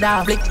too light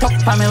that. Flick tuck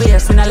pa me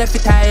waist, we no left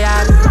it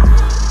tired.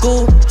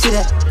 Go to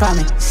the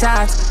family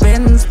shots,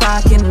 friends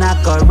parking in a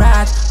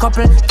garage,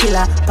 couple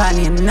killer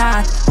panny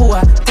knot, who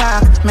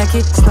attack, make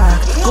it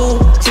spark. Go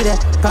to the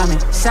family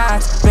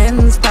shots,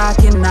 friends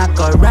parking in a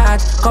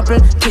garage, couple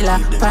killer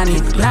panny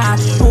knot,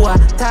 who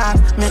attack,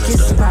 make it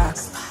spark.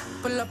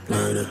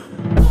 Murder.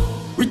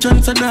 Rich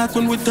and so dark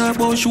when we talk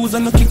about shoes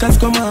and the kickers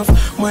come off.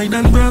 My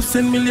dan brav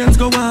send millions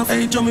go off.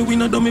 Hey Jummy, we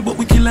no dummy but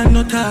we kill and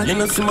no talk. You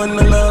know see man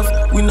no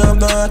laugh. We no have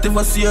no heart,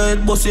 ever see a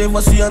head boss,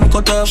 ever see and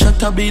cut off.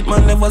 Shut a beat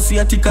man, never see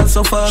a Thickaz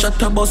so far.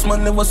 Shut a boss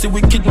man, never see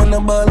wicked man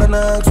a ball and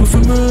ask me for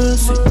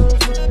mercy.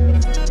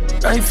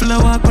 Rifle a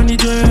walk on the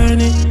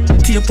journey.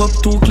 Tape up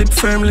 2 clip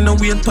firmly, no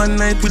wait pan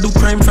night. We do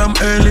crime from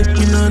early.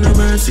 We no no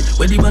mercy.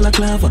 Where the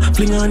balaclava,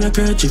 fling on your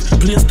kerchief.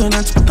 Place turn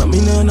and spot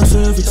me no no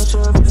service.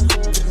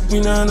 We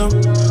no no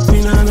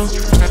mercy.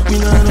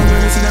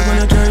 That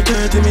gonna carry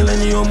 30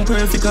 millennium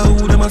perfect.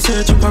 Who them a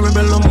search up a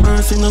rebel on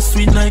mercy. No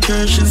sweet like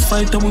Hershey's.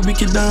 Fight with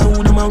wicked down,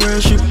 who them a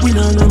worship. We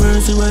no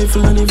mercy.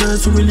 Rifle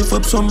anniversary. We lift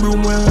up some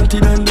room where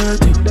haunted and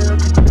dirty.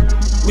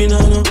 We no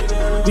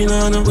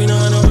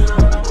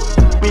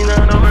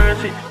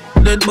mercy.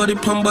 Dead body,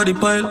 palm body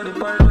pile.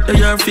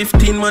 They are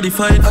 15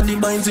 modified. At the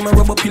binds in my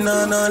rub up in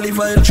an olive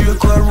oil. 3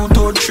 o'clock route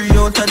out 3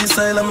 out of the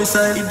side of my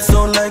side. It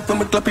sound like when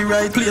me clap it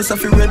right. Place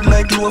of it red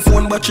like low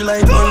phone battery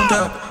light. On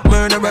top,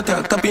 murder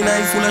attack. Tapping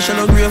knife full of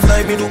shallow grave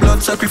like me do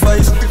blood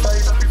sacrifice.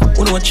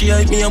 You know what she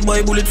hype me a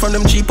buy bullet from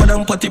them cheaper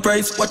than patty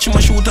price. Watch him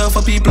a shoot off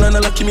for people and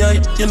a lock him eye.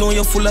 You know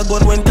you're full of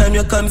gun when time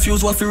you're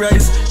confused what fi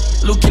rise.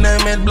 Looking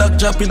at med black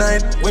dropping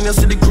night. When you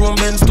see the chrome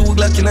Benz 2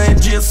 Glock in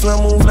night.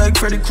 Jason move like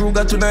Freddy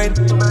Krueger tonight.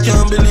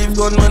 Can't believe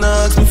gunman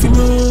ask me for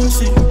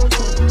mercy.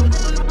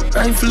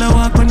 Rifle a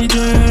walk on the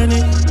journey.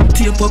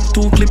 Tape up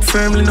 2 clip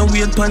firmly, no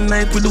wait pan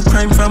night. We do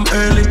crime from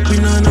early. We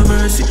no no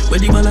mercy.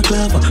 Where the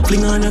balaclava,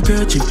 fling on your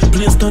kerchief.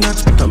 Place turn at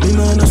spot, me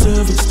no no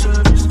service.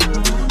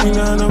 We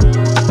no no.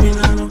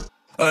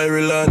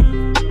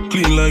 Ireland,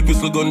 clean like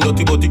whistle gun,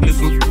 dirty but it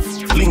listen.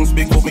 Links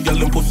big but me girl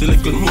them pussy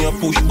little. Me a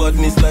push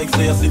badness like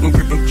say I sit and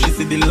cripple. She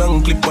see the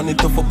long clip on it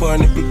tough up her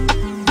nipple.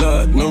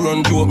 God, no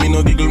run joke, me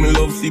no giggle. Me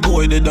love see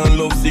boy, they don't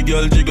love see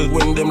girl jiggle.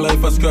 When them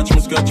life a scratch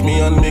me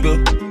and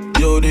miggle.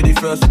 Yo, they the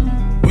first.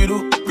 We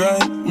do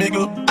grind,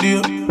 miggle,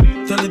 deal.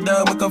 Tell the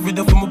dog make a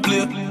video for my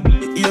play.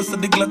 Yes,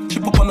 the Glock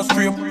chip up on the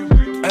stream.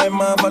 I'm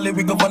a Valley,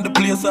 we go on the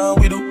place and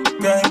we do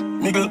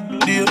grind, miggle,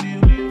 deal.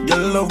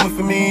 Girl love me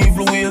for me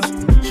evil ways.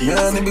 She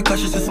on it because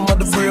she says some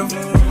other brave.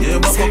 Yeah,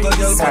 but fuck a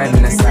girl for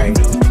them.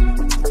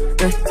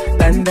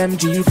 Then them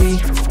GV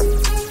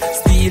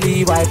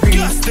Steely white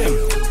breeze.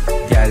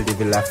 Girl, the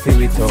villa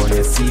fill it on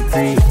your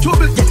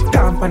C3. Get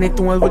down pan it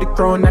all with the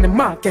crown and the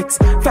markets.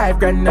 5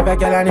 grand never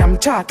girl and I'm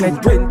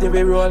chocolate. 20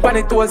 we roll pan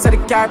it all so the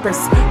car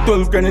press.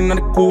 12 grand in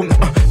the cool.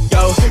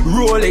 Yo,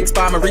 Rolex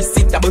by my wrist,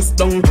 it a bust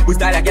down. We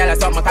style a girl, I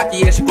saw my cocky,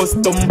 yeah, she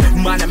custom.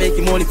 Man, I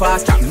making money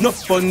fast, trap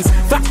enough funds.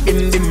 Fat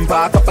bim,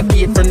 park up a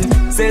gate front.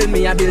 Sell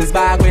me a bills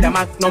bag with a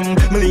magnum.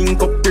 Me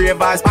link up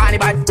ravers, party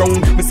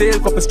background. Me sell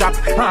couple strap,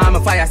 I'm a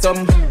fire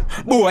some.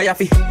 Boy, I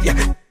feel,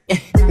 yeah.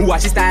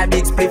 Watch his style,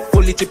 big split,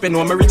 fully chipping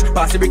on my rich.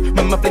 Pass the brick,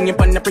 mama flinging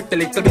pon the pretty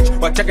little bitch.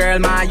 Watch a girl,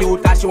 my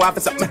youth, cause she want for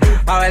something.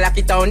 I will lock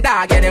it down,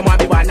 dog, yeah, them want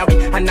me one of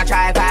it. And I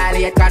try violate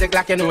yet, cause the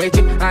Glock you know it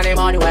chip. And the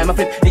money where my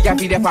flip, you can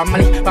feed the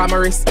family. For my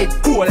wrist, it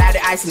cool like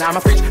the ice in my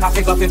fridge. I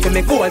pick up it for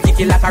me cool, kick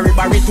it like a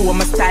ribbery too.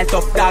 My style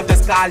tough dog,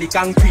 just call it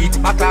concrete.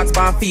 My clocks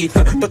on feet,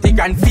 30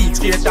 grand feet.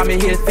 Straight on me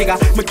heel figure,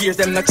 my gears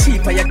them not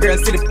cheap. And your girl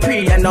see the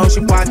pre, and now she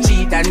want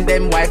cheat. And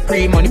them white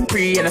pre, money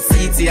pre. And a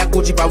seat, see a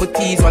Gucci power with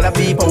keys. While I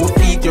beep power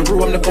feet, your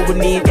room look over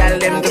need. Girl,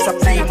 them just a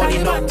free money,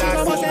 no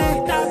dark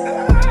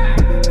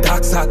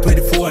side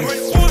 24.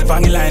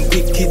 Vanilla and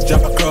big kids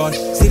drop a crown.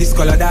 See this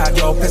color dog,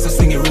 yo, press a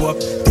swing it rope.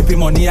 Tippy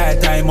money, I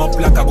time up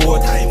like a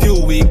boat.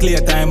 Few weeks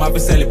later, time I be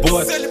sell it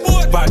boat.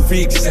 Bad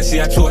freak, she said she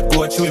a short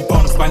coat. She will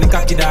bounce pan the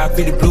cocky dog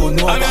for the blue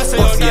note.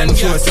 Pussy and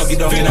short, chuck it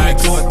down in her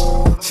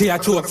coat. She a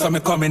choke, so me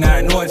come in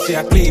her nose. She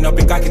a clean up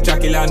the cocky,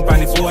 tracky land pan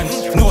the phone.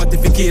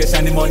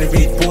 Notification, the money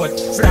read port.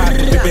 Start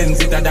with the Benz,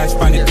 it a dash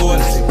pan the toll.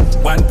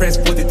 One press,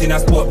 put it in a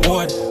sport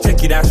mode.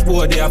 Check it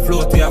dashboard, they a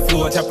float, we a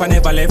float. Chopper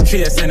never left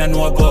trace, and I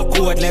know I go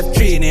code. Left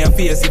tree in your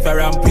face if I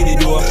ramp in the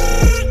door.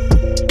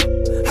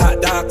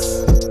 Hot dogs,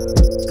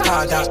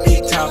 hard dog,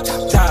 big top.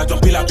 Charge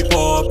up, bill up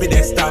before, be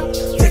there stop.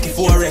 Take it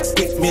 4X,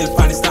 quick milk,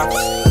 pan the stocks.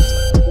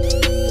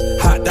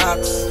 Hot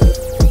dogs,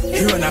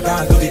 he run a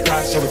gun to the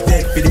cash. We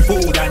take for the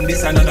food and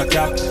this another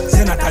cap.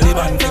 Send a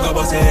Taliban, take a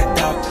bus head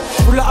top.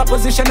 Full of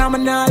opposition, I'm a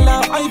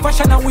nala. I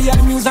fashion and we are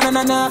the music and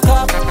a knock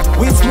up.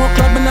 We smoke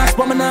club, but not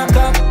but knock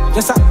up.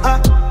 Just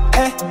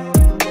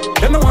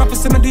Them no want to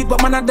see me do it,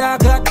 but man a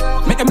dog got.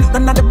 Make them look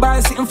down at the bar,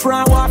 sit in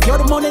front walk. You're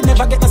the money,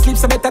 never get no sleep,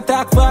 so better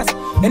talk fast.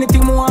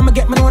 Anything more want me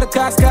get, me know the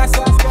cost.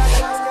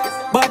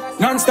 But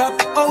non-stop,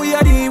 oh we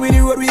are the with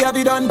the road, we have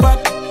it done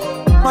but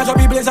match up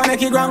people and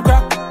make it grand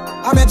crap.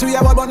 I meant to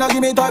hear what, but now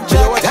give me top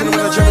check. Then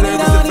no already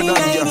down the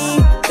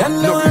tiny.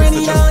 Then no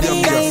already down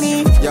the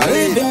tiny.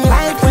 Living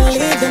life, we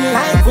living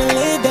life, we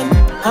living.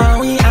 Are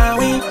we?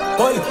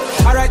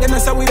 Alright, then I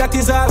say we that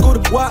is all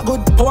good. What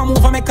good? Power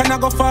move and make and I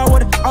go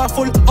forward.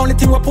 Awful. Only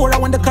thing we pour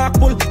out when the cock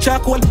pull.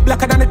 Charcoal,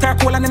 blacker than the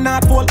charcoal and the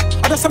North Pole.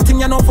 I do something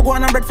you know for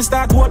going and bread for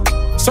start hold.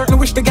 Certainly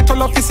wish to get your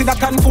love to see that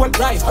can fold.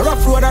 Right, a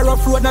rough road, now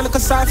look a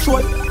soft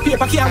road.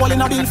 Paper can't wall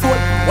in a bill fold.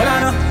 Well, I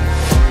know.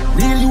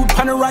 Real youth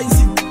pan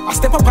rising. I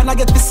step up and I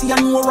get to see a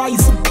new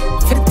rising.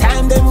 For the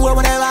time them war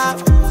when they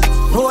laugh.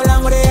 Roll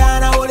on with they are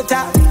now all the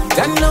time.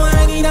 Don't know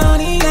already don't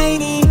need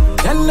any.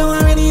 Don't know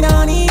already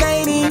don't need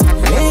any.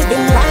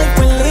 Living life,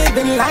 we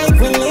living life,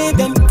 we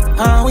living.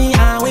 Are we?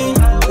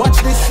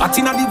 Watch this. At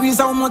 10 degrees,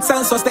 how much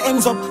census the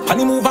ends up.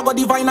 Panny move, I got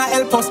divine, I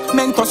help us.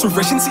 Mentos,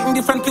 refreshing, sit in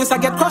different place, I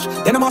get crushed.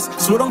 Then I must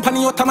slow down,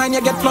 panny out, mind,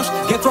 you get flush,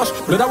 get rush.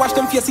 Blood, I wash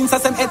them face since I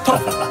send head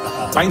top.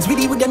 Finds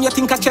with them, you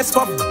think a chest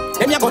cup.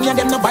 Them you gun,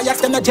 them no bias,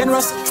 them no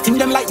generous. Sting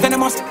them like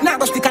venomous, now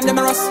go stick on them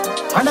a rust.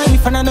 And I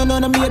if I no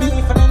maybe.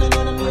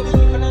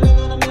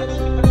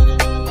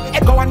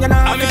 Go on, you know,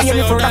 I'm going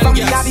to further from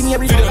the yard in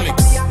every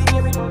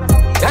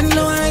don't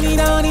know already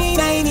don't need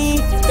any.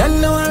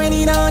 Don't know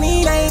already don't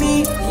need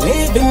any.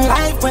 Living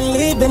life, we're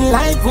living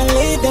life, we're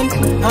living.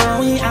 Are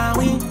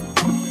we?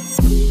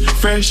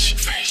 Fresh,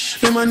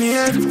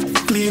 lemonade,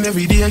 clean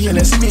every day. You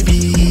know see me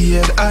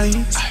beard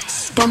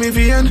eyes. For me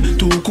vein,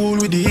 too cool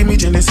with the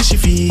image and I see she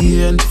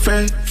feel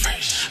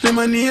fresh.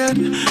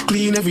 Lemonade,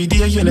 clean every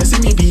day. You know see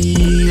me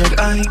beard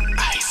eyes.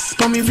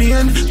 For me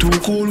vein, too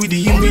cool with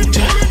the image.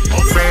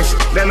 Fresh,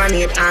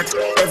 lemonade hot,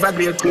 ever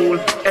be cool,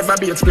 ever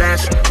be a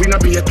splash. We no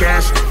be a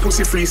cash,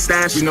 pussy free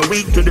stash. We no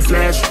weak to the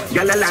flash.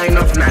 Y'all a line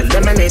up like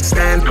lemonade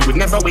stand, and we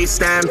never waste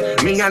time.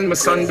 Me and my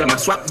son, them a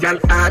swap y'all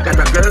hard at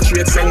a girl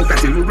trade center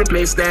till we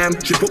replace them.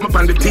 She put me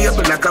on the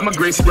table like I'm a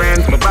Grace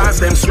brand. My bars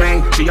them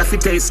strength, she have to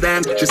taste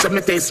them. She said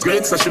me taste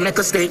great, so she make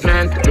a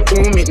statement. The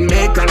whom it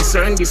may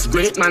concern, this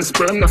great man's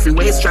sperm, nothing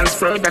waste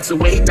transfer. That's the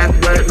way that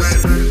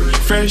works.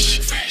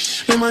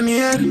 Fresh,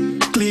 lemonade,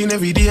 clean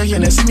every day. You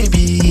know see me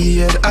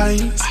beard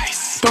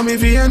eyes. For me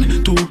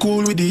vein, too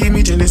cool with the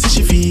image and I see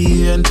she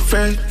feel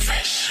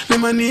fresh.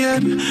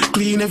 Lemonade,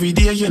 clean every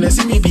day. You know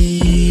see me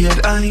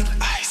beard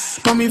eyes.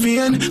 For me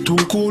vein, too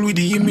cool with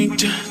the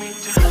image.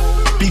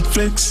 Big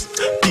flex,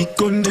 big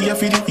gun there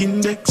for the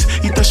index.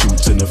 It a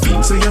shoots and a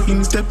fin, so you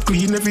in-step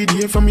clean every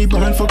day from me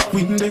ball for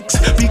Windex.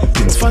 Big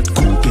pins, fat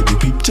coupe, the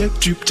pip check,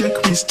 drip check,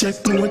 wrist check,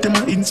 know what them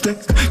a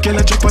inspect. Girl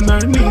a drop on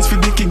her knees for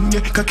the king,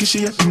 yeah. Cocky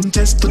she a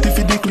ingest, 30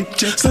 for the clip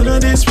check. So no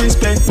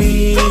disrespect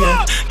me,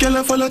 yeah. Girl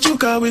a follow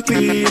chuka with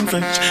clean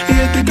French.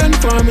 Here to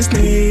confirm me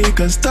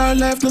sneakers. Star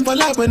life never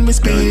lie when me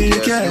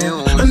speak, yeah.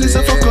 And this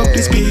a fuck up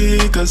the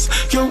speakers.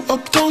 Yo,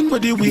 uptown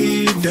with the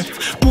weed, yeah.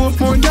 Both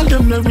more girl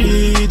them no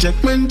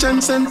reject. Mention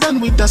and done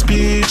with the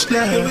speech,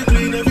 yeah. We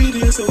clean every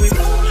day, so we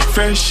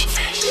fresh,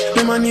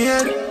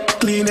 lemonade,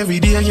 clean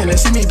every day. You know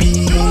see me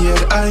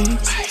beard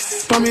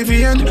eyes. For me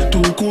vein,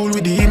 too cool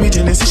with the image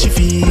and I see she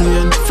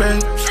feel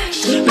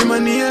fresh.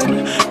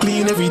 Lemonade,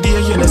 clean every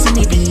day. You know see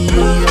me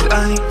beard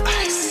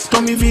eyes. For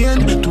me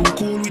vein, too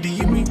cool with the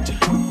image.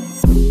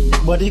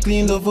 Body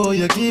clean before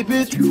you keep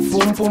it.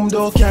 Pum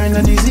don't carry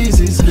no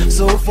diseases.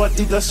 So fat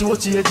it a show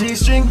to your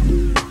G-string.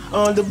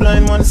 All the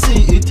blind man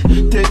see it.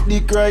 Take the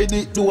ride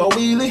it, do a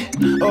wheelie.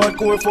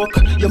 Hardcore fuck,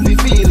 you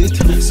feel it.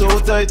 So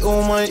tight,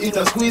 oh my, it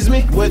a squeeze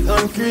me. Wet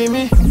and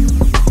creamy.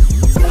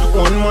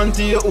 1 month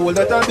to your old,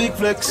 that a big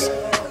flex.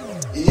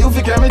 You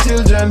fi carry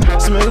children.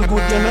 Smell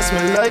good, then I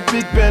smell like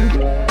Big Ben.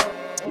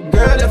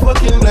 Girl, you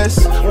fucking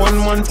blessed. 1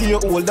 month to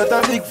your old, that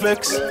a big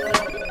flex.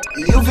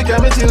 You fi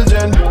carry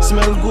children.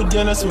 Smell good,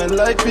 then I smell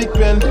like Big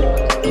Ben. Girl,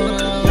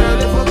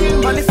 you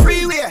fucking on the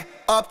freeway,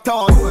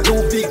 uptown.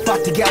 2 big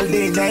party girl,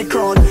 they night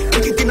crown.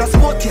 Take it in a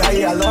smoke, yeah,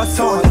 yeah, lost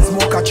son.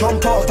 Smoke a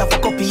jump out, have a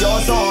copy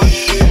yours on.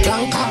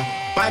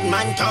 Bad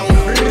man town,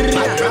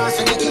 bad brass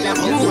and the killer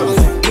home.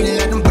 In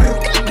London,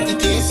 Burke, the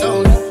case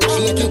sound.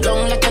 Shake it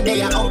down like a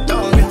day out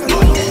town.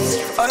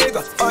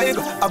 I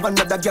go, have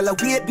another girl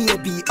wait,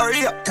 baby,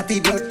 hurry up. Happy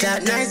birthday,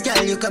 nice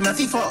girl, you come and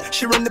FIFA.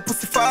 She run the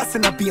pussy fast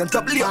and I be on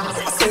W.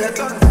 I say it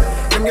done.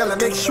 Them girl I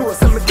make sure,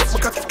 so me get my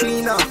cocky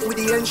clean off with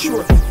the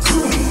ensure.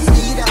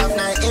 Speed off,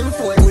 now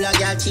M4, who la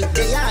girl cheap,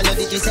 they all know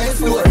that you sell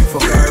for.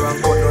 Fuck her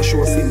and cut no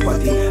show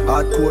sympathy.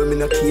 Hardcore, me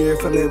no care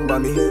if you remember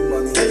me.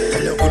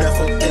 Hello, good a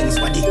fuck things,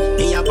 buddy.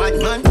 Me a bad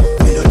man,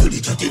 me don't do the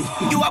chatting.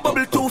 You a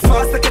bubble too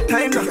fast, take your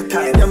time now.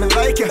 Yeah, me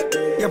like you,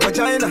 your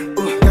vagina.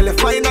 Girl, you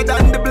finer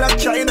than the black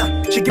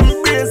China. She give me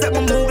brains that me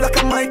move like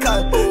a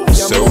Michael.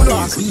 So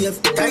we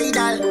have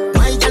Tidal,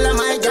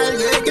 my girl,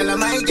 yeah, girl,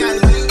 my girl.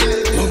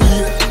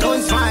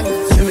 Don't fan,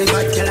 so me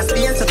got girl a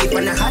Spain, so keep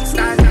on a hot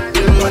stand.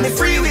 On the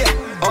freeway,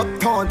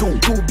 uptown,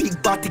 2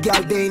 big body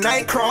girl, day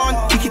night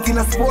crown. Kick it in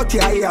a sport,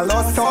 yeah, yeah,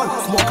 lost son.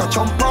 Smoke a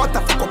jump out,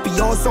 I fuck up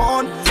your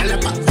zone. Tell her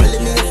back, follow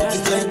me, fuck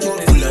it,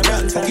 full of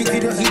rap. Fuck it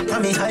with your hip,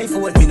 and me high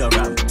forward, me no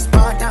ram.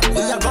 Sparta,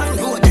 we a gun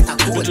road, that a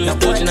code.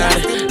 Just touching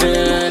out,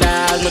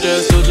 me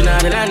just touching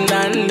out the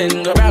London.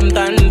 Then go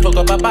Brampton, fuck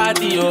up a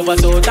party over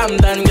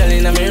Southampton. Girl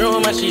in a me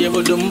room, a shave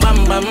with them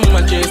bam bam.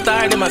 A chase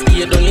star, them a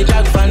skate down the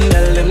jack fan.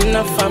 Tell them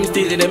enough, I'm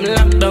still them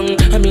locked down.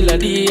 A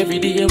melody every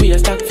day, we a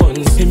stack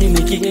funds. GIMMI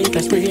NIKKI ain't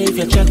a spray if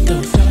you chat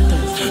tough.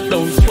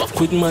 Don't fuck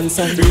with man,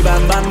 son.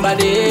 Bam bam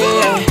body,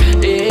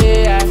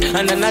 yeah.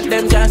 And none of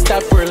them can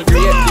stop real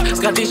great.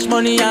 Scottish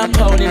money and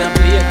pound in a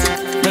plate.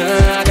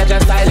 I got your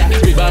style,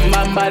 bam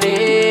bam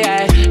body,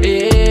 yeah.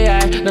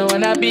 No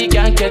one a big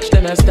can catch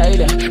them a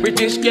style.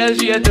 British girl,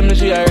 she a tell me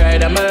she a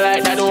ride. I'm a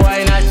like that,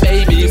 why not,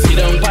 baby? Sit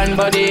down pan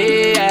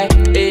body, yeah.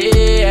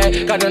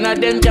 Cause none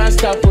of them can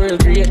stop real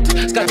great.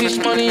 Scottish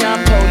money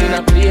and pound in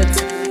a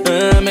plate.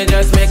 Me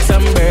just make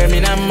some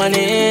Birmingham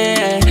money,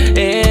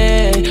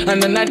 and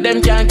none of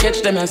them can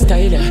catch them a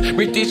style.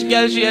 British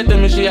girl, she a tell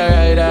me she a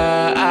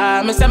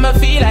rider. Me say me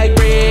feel like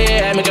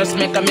Bray. Me just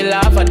make me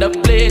laugh at the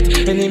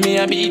plate. Enemy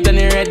a beat and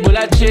the Red Bull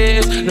a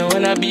chase. No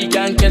one a beat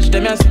can catch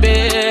them a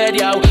spade,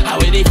 yo. How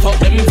will they fuck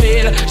them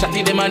fail?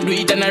 Shotty them and do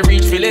it and I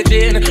reach village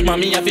in.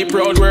 Mommy have a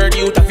proud word,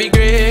 youth have a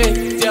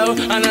great, yo.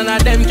 And none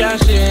of them can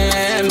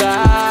shame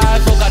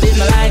that. Fuck I did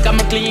my like, I'm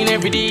a clean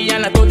every day.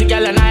 And I told the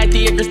girl and I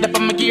take a step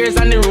on my gears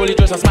and the roll it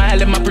just a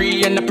smile. And my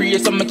pray and I pray.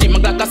 So me keep my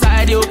Glock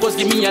aside, yo. Cause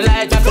give me a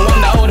light. I have to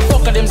wonder how the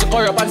fuck of them so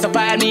corrupt and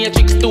survive me. A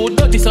chicks too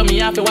dirty, so me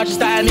have to watch the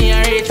style. Me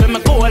a reach when my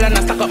goal and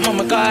I stack up on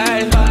my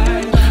kind.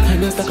 I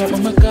just stack up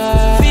on my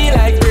car. Feel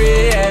like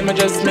rain, I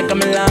just make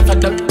me laugh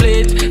at the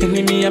plate.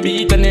 Enemy a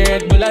beat and the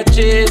Red Bull a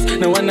chase.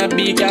 No one a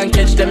beat can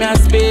catch them a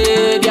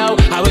spade, yo.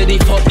 How will they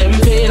fuck them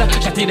fail?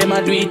 Shotty them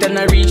a do it and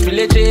I reach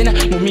village in.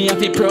 Mommy a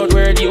fi proud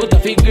word, youth a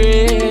fi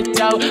great,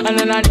 yo. And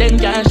none of them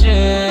can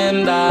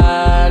shame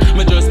that.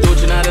 Me just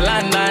touching out the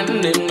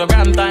London, them go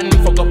Brampton.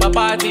 Fuck up a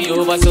party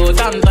over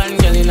Southampton.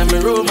 Girl in a me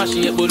room a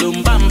shake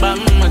boom bam bam.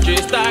 A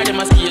chase star them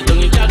a skate down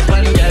the jack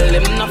fan. Girl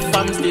them enough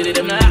fam, steady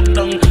them lock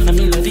down. A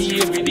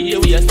melody every day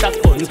we a stack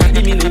funds.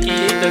 GIMMI NIKKI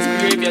haters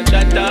grave your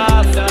chat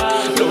off.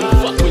 Don't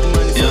fuck with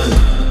man.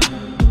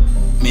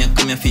 Yeah. Me a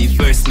come here for your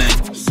first night.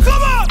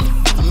 Come on!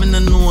 I mean I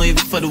know if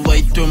for the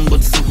white drum,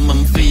 but something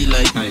I'm feel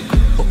like.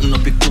 Open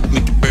up your cook,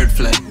 make a bird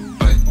fly.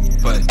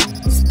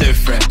 Stir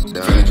fry.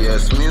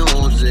 Just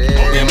music.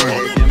 Yeah,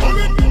 man.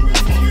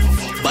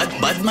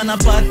 Bad man a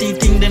party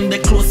thing, them they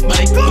close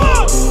by.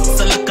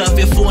 So lock off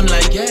your phone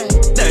like, yeah.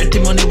 Dirty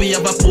money, we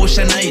have a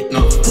portion of it,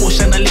 no.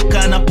 Portion of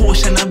liquor and a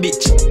portion of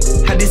bitch.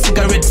 Had the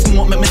cigarette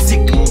smoke, make me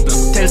sick.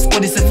 Tell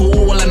Spuddy say for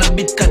all and a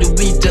bit, cause the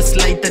weed just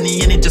light and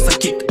the energy just a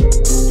kick.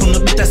 Who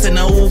no better send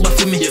a Uber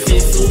for me. You feel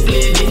so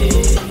play.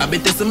 I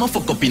bet there's some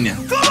fuck up in here.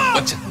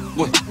 Watch it,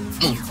 go,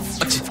 move,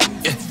 watch it,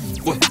 yeah,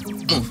 go,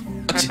 move,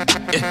 watch it,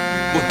 yeah,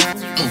 go,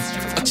 move,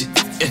 watch it,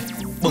 yeah,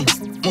 boom,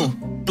 move,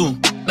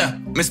 boom, da.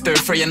 Mr.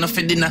 Fry enough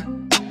for dinner.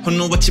 Who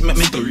know what you make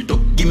me hurry up?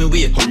 Give me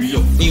weight, hurry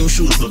up. New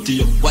shoes,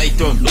 dirty up. White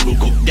rum, double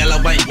cup. Gyal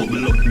a wine,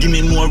 bubble up. Give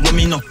me more rum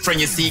enough.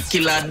 Friend you see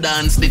killer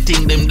dance, the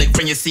thing them they.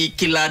 Friend you see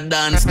killer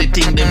dance, the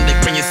thing them they.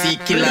 Friend you see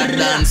killer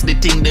dance, the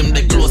thing them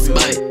they close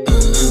by.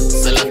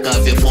 So lock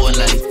off your phone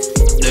light.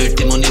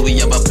 Dirty money we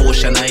have a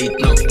portion of it.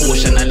 No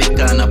portion of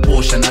liquor and a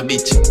portion of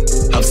bitch.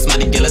 Have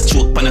smarty girl a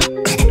choke pan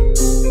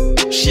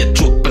a. She a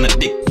choke pan a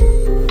dick.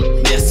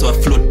 There so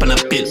I float pan a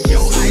pill.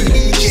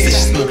 She say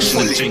she smoke, she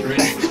don't drink.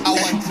 I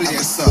want to play.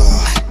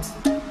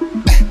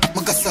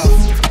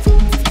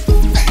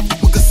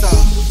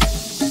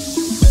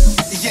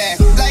 Yeah,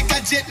 like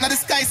a jet, now the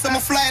sky, so I'ma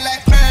fly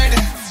like bird.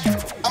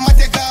 I'ma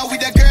take her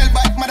with a girl,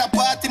 but mother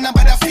party, now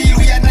but I feel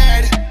we a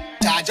nerd.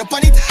 Charge up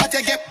on it, hot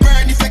you get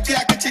burned. If you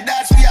can't catch it,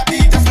 that's we a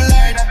beat of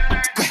learn.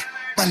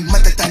 Man,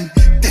 mother than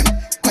them,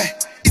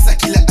 it's a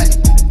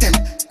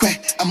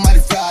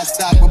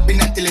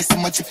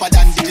cheaper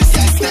than the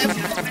side step.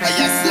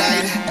 I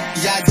slide,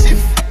 yeah chip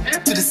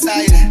to the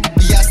side,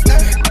 yeah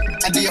step.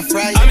 I do your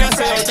fry,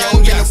 I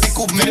don't get a pick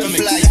up, make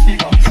me fly.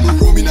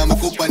 Room in my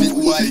cup and it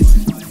white.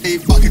 Hey,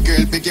 fuck a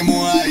girl, beg you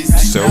more eyes.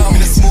 So I'm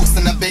in the smokes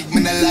and I beg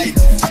me the light.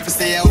 I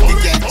say I okay,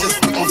 can't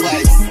just pick my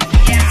vibes.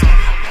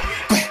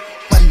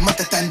 Man,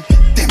 matatan,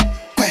 them,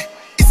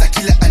 it's a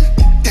killer and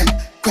them,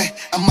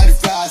 I'm mad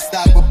fast,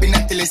 dog, but been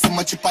until it's so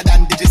much cheaper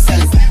than did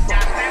yourself.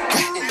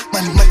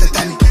 Man,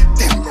 matatan,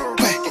 them,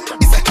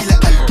 it's a killer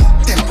and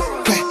them,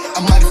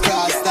 I'm mad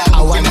fast, dog,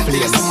 but been until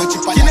it's so much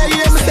cheaper than did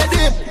yourself.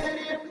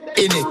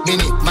 In it,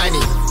 mini,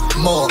 money,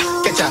 more,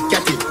 catch a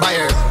catty,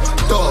 buyer,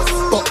 tough,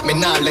 but me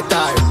now let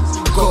her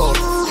go.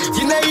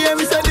 You know hear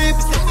me say deep.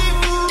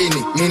 In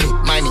it, mini,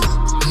 money,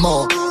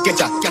 more, catch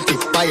a catty,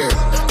 buyer,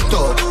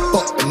 tough,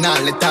 but me now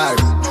let her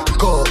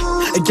go.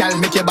 A girl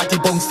make your body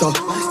bounce up.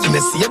 You may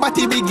see your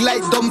body big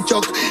like dump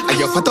truck. And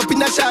you fat up in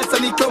the shots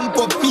and it clump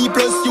up. Me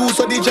plus you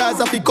so the jazz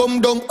have to come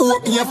down.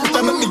 Open your foot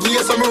and make me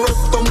gear some rough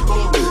thump.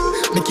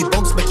 Make it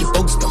bounce now.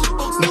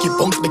 Make it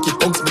bounce now.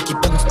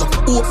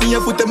 Open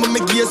your foot and make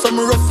me gear some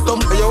rough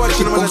thump. Are you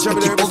watching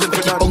them on the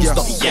channel?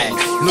 Yeah,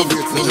 no,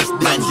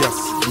 man, yes.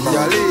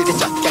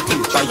 Get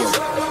your fire.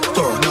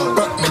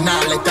 But me now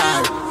let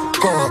her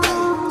go.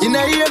 You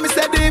know hear me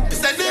say deep.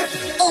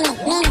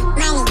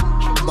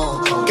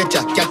 Get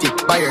your catty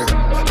fire.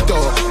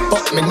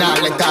 But me now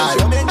let her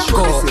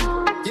go.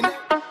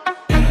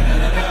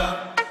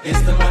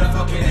 It's the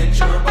motherfucking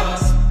intro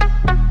boss.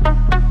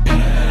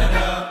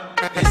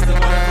 It's the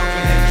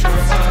motherfucking intro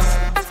boss.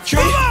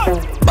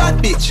 Bad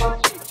bitch,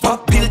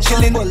 pop pill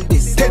chillin'.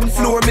 10th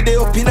floor, me dey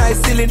up in high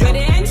ceiling.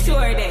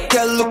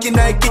 Girl looking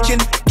in kitchen.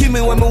 Give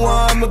me what me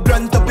want, me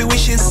grant up your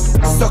wishes.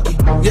 Suck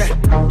it, yeah,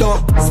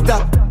 don't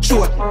stop.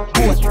 Short,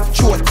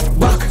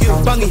 back,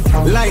 bang it,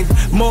 line,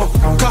 more,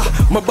 car,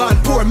 my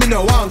band pour, me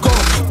no want go.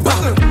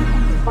 Bang,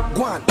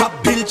 go on, pop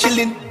pill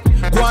chillin'.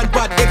 Go on,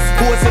 bad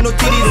expose and no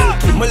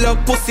kidding. My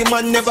love pussy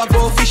man never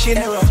go fishing.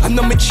 I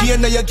know me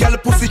chain, now your girl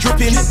pussy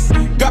dripping.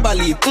 Grab a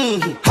leaf,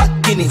 hot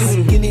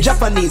Guinness.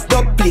 Japanese,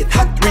 dub plate,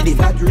 hot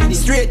Riddim.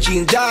 Straight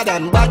jeans,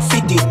 Jordan, bad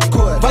fitting.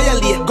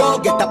 Violate, go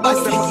get a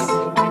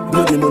basket.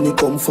 Bloody money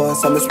come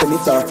fast, and I spend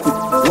it all quick.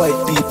 White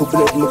people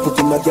blood, me put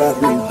in my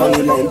gathering.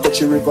 Bang line,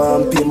 touch a river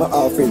and pay my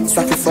offering.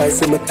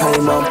 Sacrificing my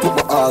time and put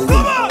my all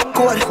in.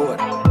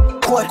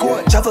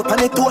 Code, travel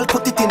pan it all,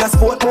 put it in a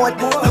sport mode.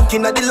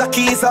 Looking at the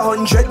lucky is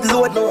 100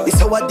 load. It's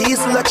how a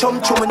diesel a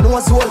chum through my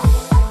nose hole.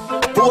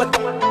 Boat,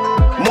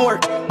 more,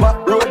 but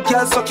road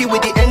girl sucky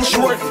with the end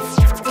short.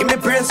 Give me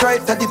brains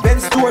right at the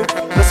Benz store.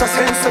 No so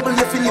sensible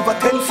if you live a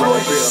 10th floor.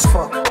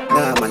 Fuck,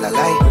 nah man I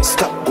lie.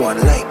 Stop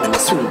going light and I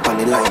swing on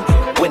the line.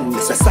 When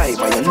it's a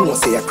cyber you know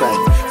say a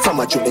crime.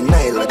 From a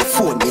juvenile or the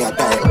phone me a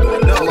dial.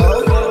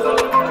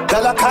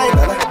 Dollar kind,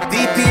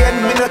 VPN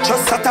me not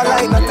trust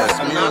satellite.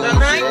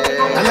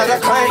 Another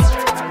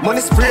kind,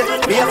 money spray,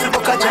 me have to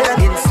book a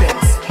giant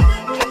incense.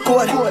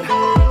 Code,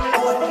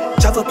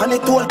 travel pan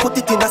it all, put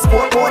it in a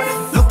sport mode.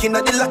 Looking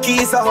at the lucky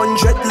is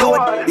 100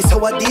 load. It's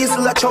how a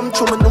diesel a chum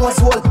through my nose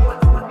hole.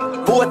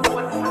 Boat,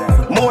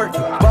 more,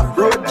 but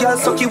road girl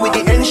sucky with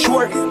the end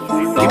short.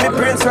 Give me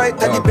brains right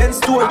at the Benz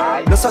store.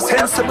 No so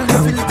sensible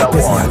if you live a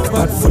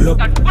war. Full up,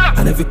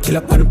 and every kill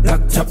up on the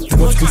black chop. Too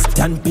much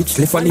Christian bitch,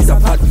 left one is a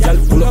hot girl.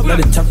 Pull up, now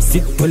the chop,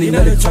 sit, pull in,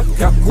 now the chop,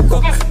 crap, hook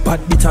up. Bad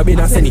bitch, I been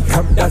a send it,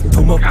 crap that,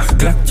 tum up.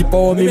 Glock chip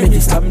over me, make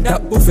it slam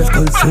that. Buffet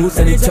skull suit,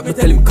 and it chop me,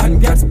 tell him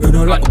congrats. Burn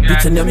all like a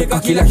bitch, and then make a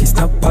kill like he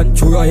snap and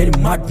throw her any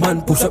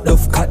madman. Push up the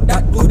cut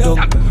that, go down.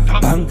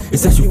 Bang, it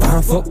says you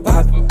can't fuck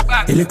bad.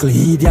 The little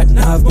idiot,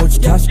 not have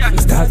much cash.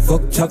 Start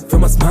fuck chop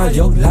from a small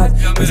young lad.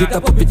 Cause it a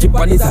puppy chip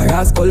on his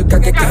ass. Call look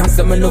at the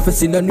cancer, man, no for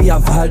sin, and we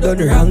have all done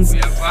wrongs.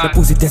 The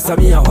pussy test on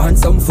me, I want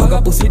some fuck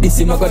a pussy, this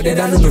him, I got dead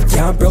and no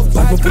can't broke.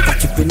 But me put a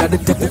chip in at the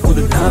tip, I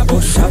couldn't have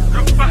a shot.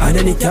 And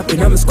then he cap in,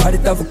 I'm a squad,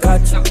 it have a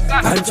catch.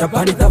 And chop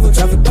on it, have a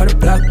traffic on the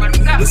block.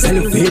 We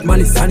celebrate, man,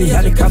 it's sunny,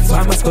 handicap,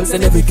 farmers, skulls,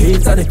 and every green,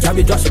 and the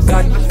cabbage, Josh, she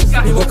got.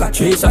 Me book a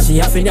trace, so she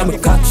have in, I'm a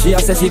cat. She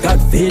has said she got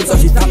failed, so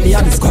she tap me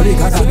on the skull, he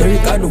got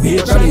American way,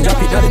 probably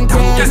drop it on the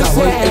tank, it's a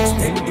whole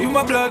extend. In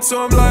my blood,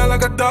 so I'm lying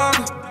like a dog.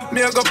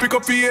 Me, I go pick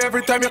up here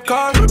every time you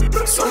call.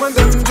 Some of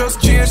them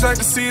just change like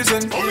the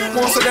season.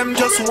 Most of them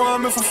just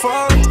want me for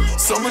fall.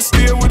 Some will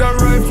stay with a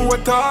rifle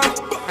at all.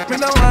 Me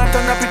no want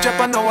a nappy chop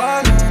on the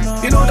wall.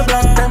 You know the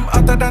black them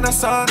hotter than a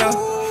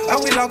sauna.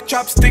 And we lock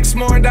chopsticks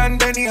more than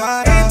Benny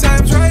Hanna. 8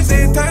 times rise,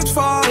 8 times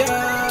fall.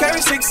 Carry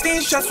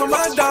 16 shots from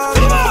my dog.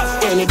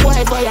 Any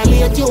boy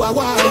violate you a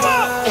wall.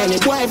 Any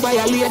boy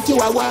violate you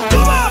a wall.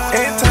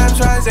 8 times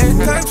rise,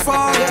 8 times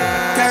fall.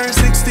 Carry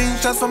 16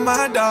 shots from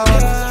my dog.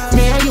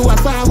 Me and you a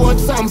forward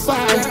from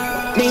far.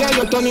 Me and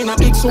you turning a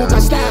big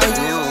superstar.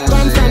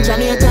 Come from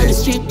Jamaica, the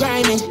street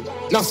grimy.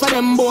 Now for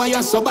them boy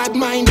you're so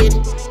bad-minded.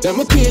 Them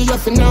will kill you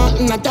for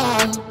nothing at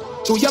all.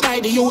 To your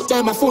body, youth,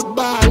 them a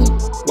football.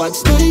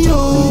 What's the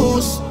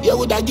use? You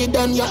woulda give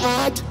them your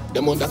heart.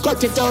 Them woulda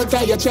cut it out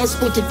of your chest,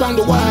 put it on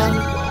the wall.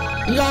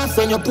 Laugh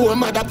when your poor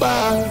mother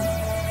ball.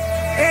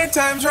 8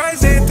 times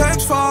rise, 8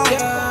 times fall.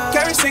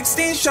 Carry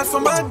 16 shots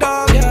from my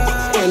dog.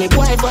 Any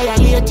boy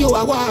violate you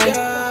a war.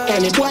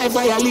 Any boy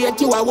violate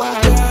you a war.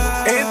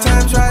 8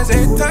 times rise,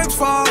 8 times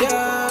fall.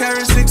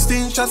 Carry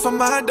 16 shots from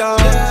my dog.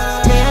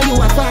 Me and you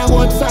a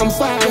forward from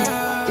far.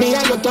 Me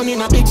and you turn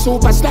in a big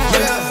superstar.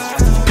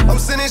 I'm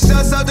sending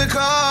shots out the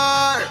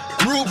car.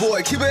 Rude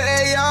boy, keep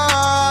it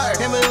AR.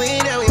 Can't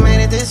believe that we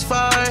made it this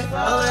far.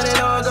 I'll let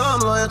it all go, I'm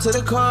loyal to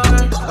the core.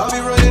 I'll be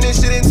running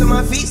this shit until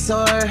my feet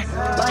sore.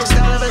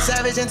 Lifestyle of a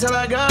savage until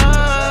I go.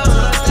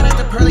 I stand at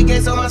the pearly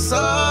gates on my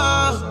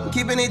soul.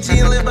 Keeping it G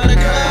and live by the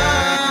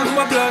gun.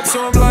 My blood,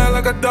 so I'm lying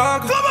like a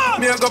dog.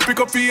 Me, I go pick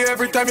up you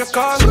every time you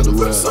call.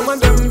 Some of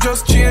them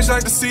just change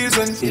like the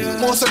season.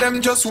 Most of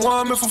them just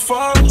want me for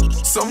fall.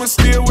 Some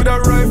stay with a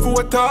rifle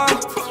at all.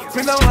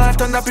 Me no want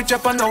turn the picture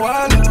on the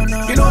wall.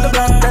 You know the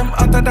black them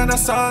hotter than a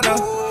sauna.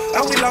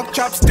 And we lock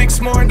chopsticks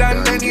more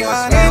than any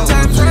other. 8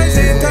 times rise,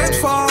 8 times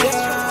fall.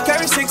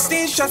 Carry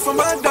 16 shots from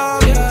my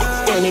dog.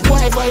 Any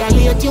boy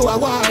violate you a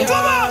war.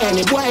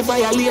 Any boy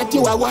violate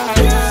you a war. 8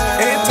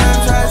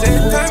 times rise,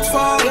 8 times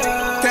fall.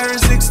 Carry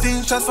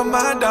 16 shots from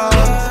my dog.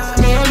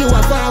 Me and you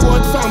a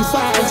forward from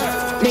far.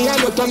 Me and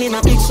you turn in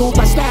a big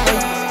superstar.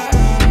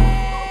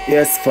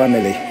 Yes,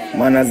 family.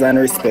 Manners and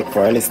respect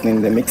for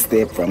listening to the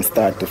mixtape from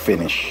start to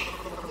finish.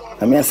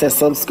 I may say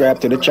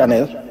subscribe to the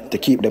channel to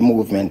keep the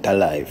movement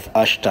alive.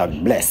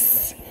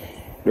 #bless.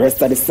 The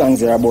rest of the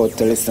songs you're about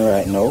to listen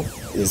right now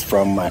is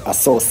from my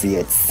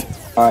associates,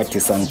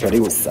 artists and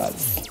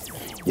producers.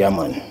 Yeah,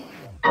 man.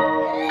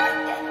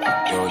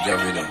 Yo,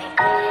 Jahvillani.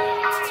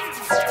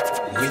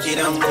 Wicked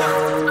and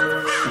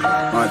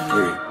mad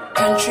free.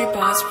 Country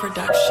Boss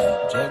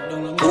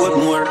Production. Good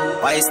more,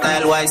 why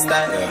style,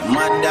 yeah.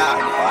 Mad dog,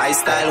 why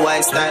style,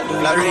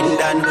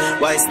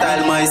 Riddim, why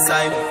style, my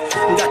side.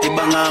 Got the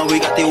banger, we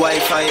got the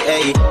Wi-Fi,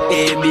 hey.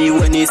 AB,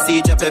 when you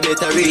see Jaffa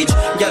better reach.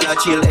 Gyal a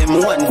chill,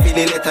 M1, feel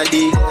the letter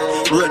D.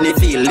 Run the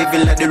field,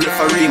 living like the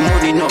referee.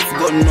 Money enough,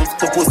 gun enough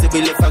to pussy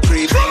be left a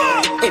creep.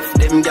 If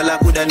them gyal a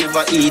coulda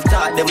never eat,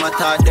 thought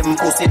them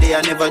pussy they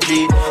a never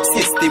G.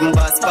 System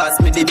boss pass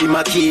me, they be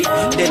my key.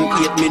 Them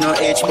hate me no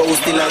H, but we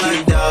still a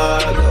good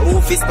dog. Who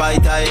fi spy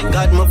tie?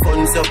 Got my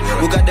funds up,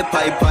 we got the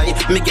pipe pie.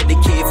 Me get the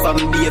key from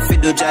B for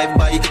the drive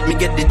by. Me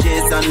get the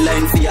J's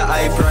online for your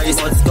high price.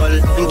 Hot skull,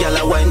 gyal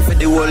a wine for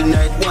the whole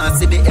night. Want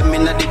see the M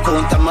in the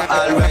counter, my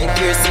alright.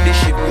 Here see the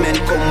shipment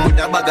come with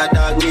a bag of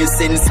dog meals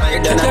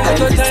inside. And a time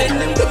to send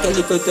them. Take a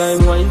little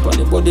time, wine pon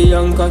the body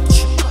and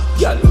catch.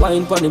 Gyal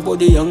wine pon the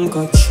body and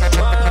catch.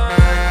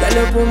 Gyal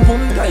your pum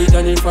pum tight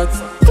and it fat.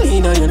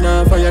 Clean and you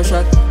not fire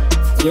shot.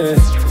 Yeah,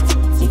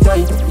 it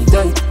tight.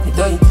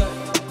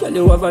 Gyal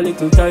you have a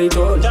little tight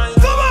all.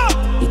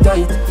 It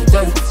tight.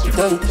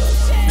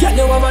 Gyal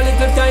you have a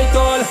little tight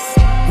all.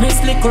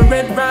 Miss Little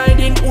Red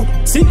Riding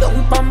Hood. Sit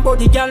down pan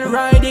body, gyal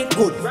riding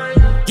good.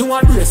 You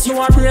want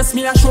brace,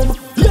 me a shove.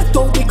 Let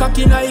out the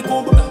cocky like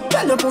hub.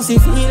 Gyal your pussy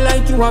feel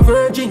like you a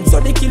virgin. So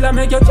the killer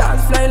make your child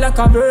fly like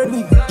a bird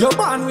wing. You're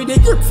born with a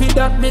grip feed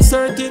that me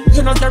certain.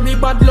 You not carry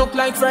bad luck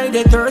like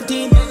Friday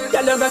 13.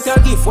 Gyal you got a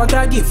gift, what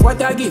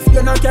a gift.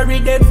 You not carry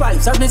dead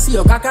vibes, as me see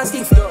your caca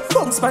stiff.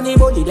 Bounce pan the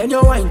body, then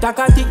you wine. Take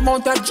a tick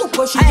mount a juke,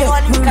 what she get.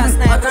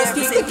 Caca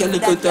stiff, take a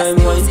little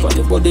time, wine pan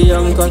the body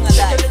and catch.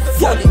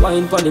 Gyal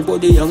wine pan the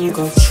body and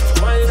catch.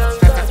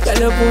 Gyal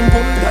your pum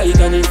pum tight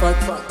and it fat.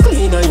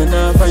 Clean and you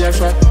not fire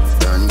shot.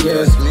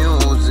 Yeah,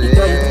 music.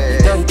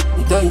 It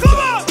tight.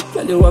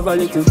 Gyal you have a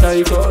little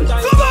tight all. It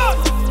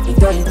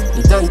tight.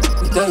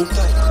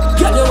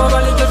 Gyal you have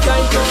a little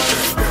tight all.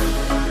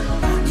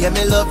 Yeah,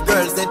 me love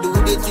girls that do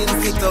the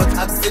things without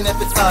asking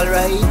if it's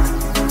alright.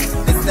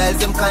 The styles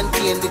them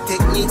contain the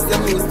techniques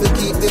them use to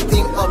keep the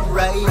thing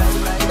upright.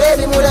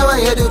 Baby, mother,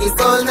 why you do this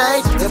all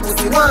night? The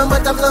pussy warm,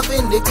 but I'm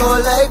loving the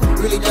cold life.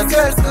 Religious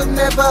girls could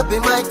never be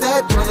my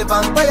type. You know the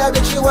vampire,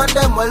 but she want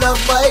them all love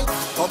fight.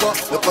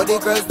 Look how the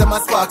girls, them a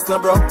sparks, no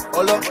bro.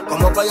 Hola,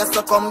 come over here,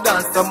 so come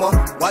dance some more.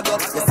 What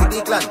up? You see the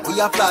clan, we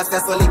are fast.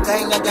 That's all the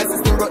kind of girls,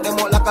 system brought them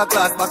out like a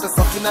glass. But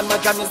sucking on my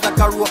jam is like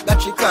a rope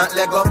that she can't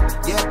let go.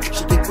 Yeah,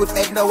 she get good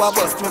head, now I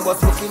bust me. But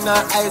looking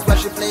her eyes while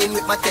she playing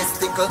with my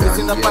testicles.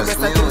 Listen up on this,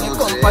 I think you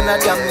come on a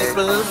damn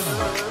nipples.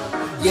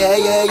 Yeah.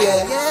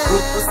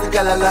 Good pussy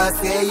gal a last,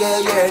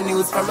 yeah.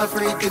 News from a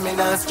freaky me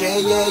not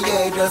stray,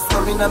 yeah. Just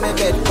come in on my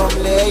bed, come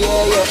lay,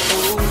 yeah.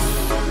 Ooh.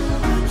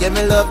 Yeah,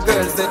 me love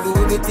girls that do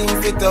the things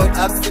without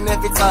asking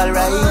if it's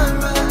alright.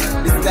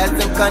 The styles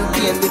them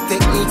contain the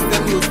techniques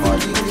them use for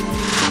the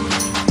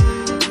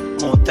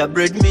Mount a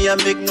bread me a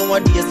make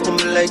nowadays. Come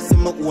like see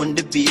me own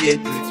the bakery.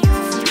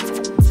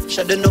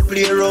 Shadow no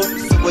play around,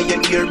 so when you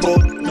hear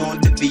about no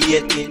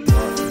debate it.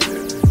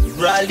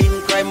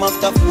 Brawling crime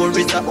after 4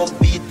 is a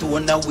upbeat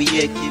tone a wake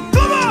it.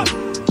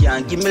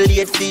 Can't give me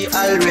late fee,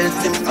 all else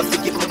them have to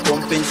keep me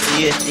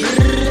compensated.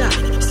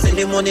 Send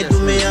the money to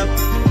me up.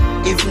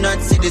 If not,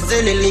 see the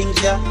Zelly link,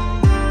 yeah.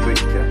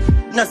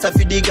 Nasa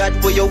for the god,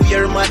 but you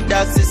wear my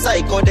dogs, the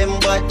psycho them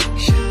bad.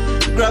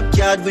 Grab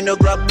card, we no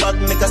grab back,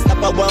 make a stop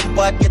at one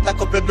part, get a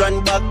couple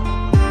grand back.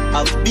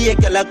 Have be a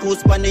girl a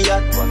cruise pan the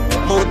yacht,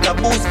 mount a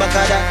boost back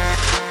at that.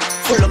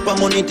 Pull up a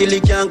money till he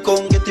can't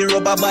come. Get the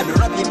rubber band,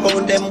 wrap it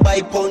pound, them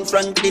buy pound.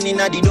 Franklin in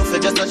a the duffel,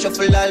 just a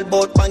shuffle all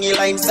bout. Pangy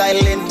line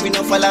silent, we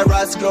no follow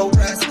Ras crowd.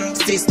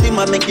 System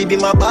a make it be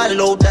my ball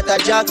out. That a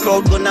jack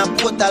crowd, gonna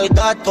portal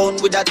God town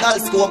with a tall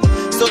scope.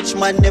 Such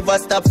man never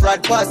stop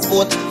fraud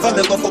passport. From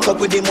me go fuck up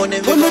with the money.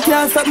 When me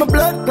can't stop my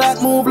blood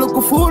clot move, look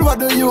a fool, what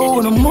do you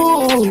wanna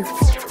move?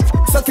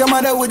 Suck your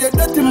mother with your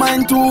dirty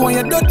mind too, and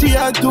your dirty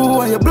heart too,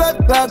 and your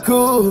blood clot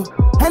cool.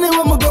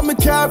 Anyone me got me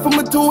car from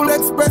my tool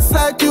express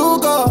like you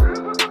go.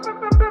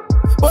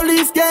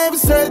 Police came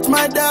search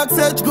my dog,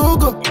 search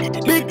Google.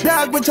 Big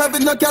dog, which have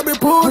it no carry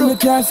pool. When me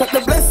can't stop the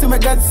blessing, me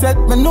God set.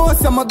 Me know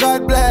some my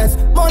God bless.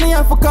 Money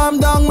have to calm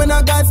down when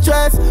I got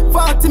stress.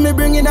 40 me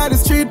bringing out the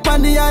street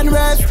pan the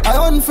unrest. I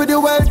hunt for the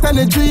wealth and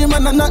the dream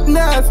and I'm nothing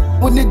else.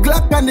 With the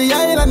Glock and the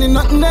island and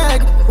nothing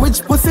egg.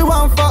 Which pussy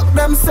want fuck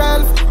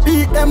themselves?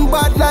 Beat them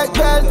bad like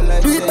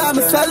belt. Beat by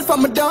myself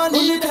and me done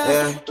eat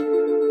it.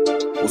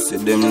 Pussy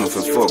them no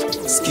for fuck.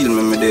 Skill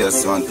me there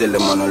so and tell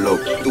them I no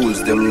love.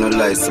 Tools them no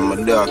lie, so my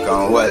dark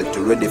and wild to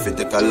ready for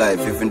take a life.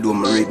 Even though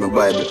me read my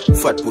Bible.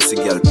 Fat pussy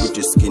girl,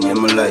 pretty skin, yeah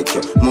me like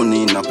you.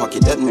 Money in her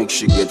pocket that makes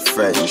she get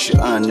frightened. She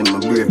hand in my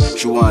brave.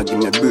 She want give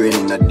me brain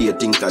in a day.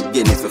 Think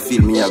again if you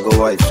feel me I go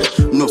wife.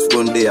 Enough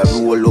gun there,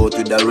 roll out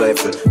with a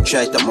rifle.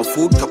 Try to my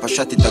food cup, a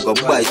shot it I go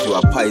bite you.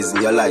 A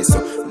poison your life.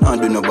 So now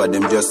do nobody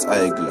them just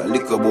idle.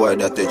 Little boy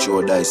that touch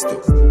your dice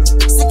too.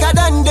 Sicker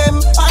than them,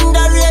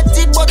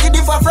 underrated but it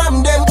differ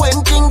from them. When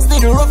things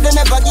did rough, they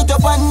never get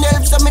up and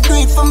help. So me do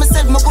it for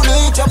myself, me could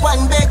reach up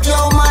and beg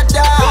your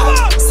mother.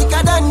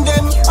 Sicker than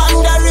them,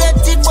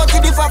 underrated but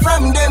it differ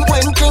from them.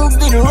 When things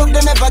did rough,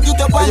 they never get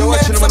up and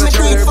help. So me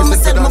do it for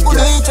myself, me could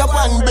reach up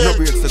and beg. No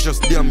breaks, it's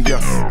just damn gas.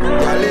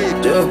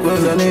 Joke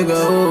was a nigga,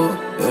 oh,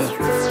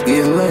 yeah.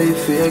 Give life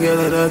for a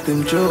girl that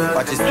him choke.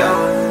 What is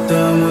that?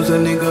 Time was a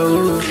nigga,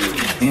 oh.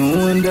 In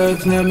one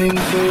dog's name him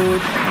food.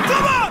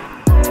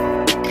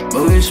 I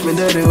wish me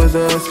daddy was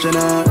an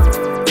astronaut.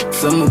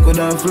 Some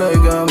couldn't fly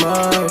on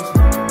Mars.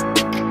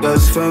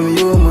 Cause from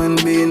human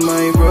being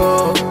my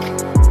bro,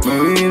 me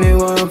really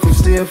want to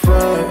stay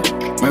far.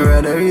 Me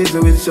rather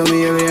reason with some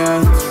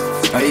aliens.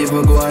 I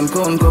even go and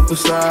count couple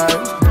stars.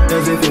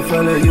 Cause if you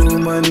follow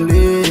human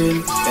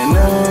being, and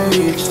I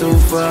reach too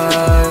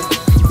far.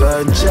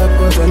 God Jack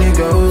was a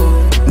nigga who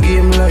give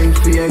him life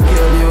for a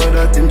girl you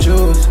that him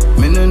chose.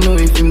 Me no know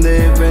if him the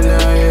heaven or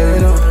hell,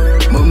 you know.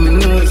 But me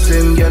know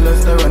same girl a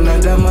star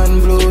another man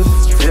blues.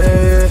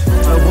 Yeah, I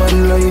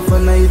one life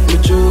and I hit me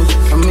choose.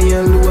 And me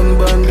alone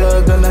band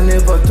dog and I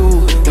never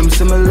two. Them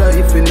see my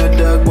life in a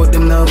dog but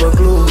them never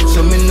clue.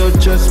 So me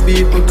not trust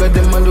people cause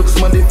them a look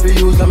smarty for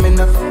use. I mean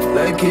not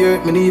like hear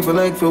it, me even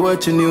like for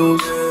watching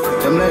news.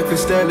 Them like for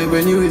style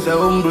when you is a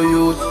humble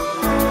youth.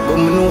 But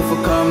me know for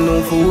calm,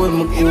 know for hold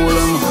me cool.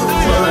 I'm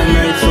all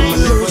night so me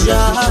never.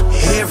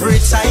 Every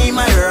time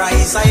I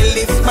rise, I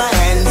lift my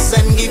hands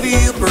and give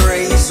you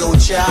praise, oh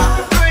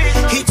Jah.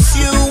 It's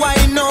you I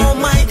know,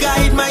 my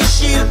guide, my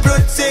shield,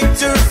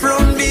 protector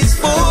from these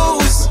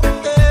foes.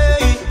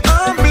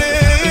 I'm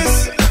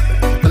blessed,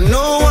 I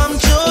know I'm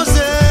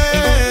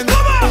chosen.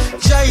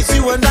 Jah, it's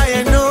you and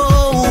I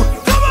know.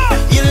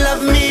 You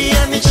love me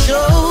and it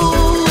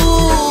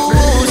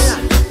shows.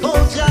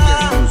 Oh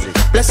Jah,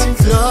 blessing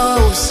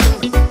flows.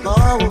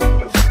 Oh,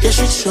 yes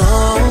it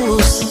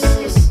shows.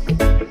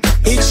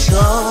 It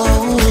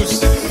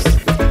shows.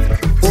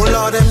 Oh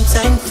Lord, I'm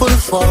thankful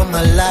for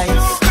my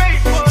life.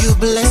 You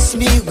bless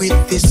me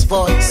with this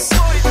voice.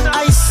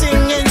 I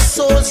sing and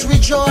souls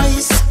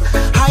rejoice.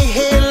 I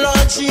hail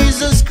Lord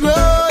Jesus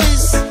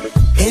Christ.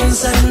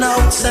 Ins and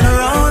outs and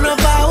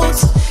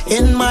roundabouts.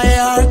 In my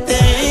heart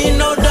there ain't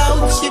no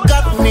doubt. You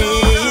got me.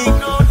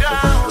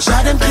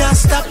 Jah, them can't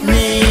stop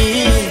me.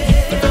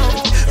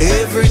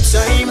 Every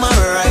time I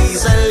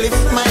rise, I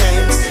lift my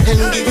hands and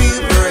give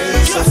you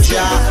praise of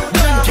Jah.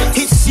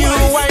 It's you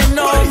I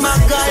know, my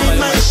guide,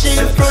 my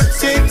shield,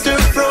 protector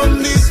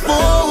from these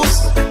foes.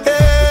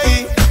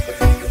 Hey,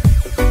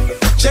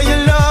 Jah, you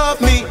love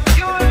me.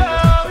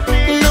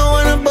 No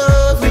one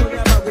above me,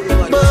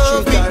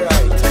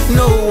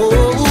 no.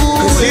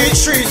 Cause he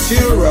treats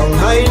you wrong,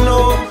 I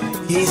know.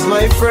 He's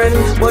my friend,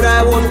 but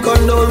I won't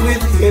condone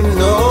with him,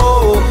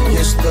 no.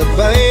 You stood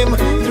by him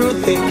through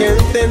thick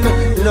and thin.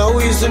 Now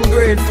he's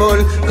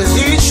ungrateful, cause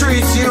he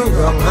treats you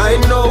wrong, I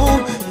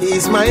know.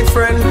 He's my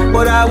friend,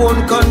 but I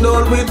won't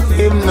condone with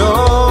him,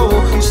 no.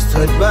 You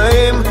stood by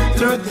him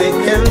through thick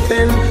and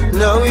thin.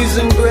 Now he's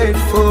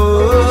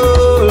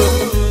ungrateful.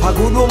 A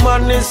good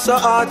woman is so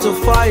hard to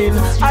find.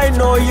 I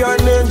know you're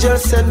an angel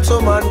sent to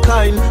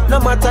mankind. No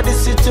matter the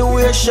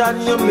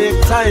situation, you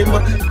make time.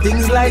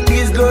 Things like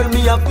this, girl,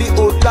 me have the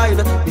outline.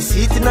 You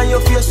see it in your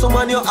face,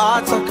 woman, your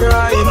heart's a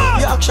crime.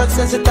 Your action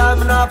says the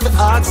time and I have to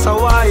ask so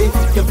why.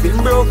 You've been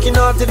broken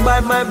hearted by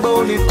my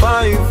bony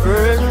fine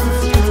friend.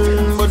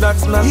 But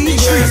that's not he the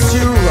treats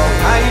you wrong,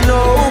 I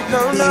know.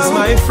 He's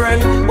my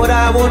friend, but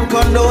I won't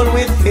condone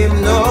with him,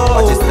 no.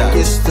 What is that?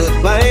 You stood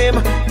by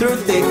him through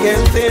thick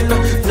and thin.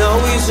 Now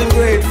he's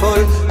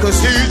ungrateful, cause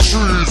he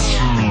treats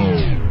you.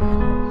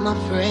 My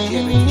friend,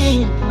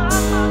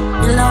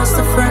 you lost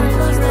a friend,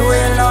 we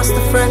lost lost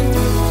a friend.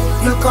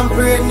 You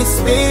comprehend this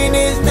pain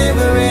is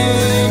never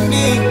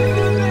ending.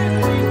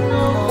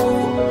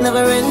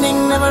 Never ending,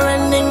 never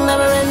ending,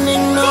 never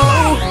ending, no.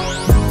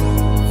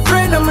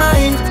 Friend of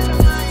mine,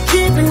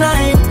 keep in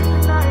mind,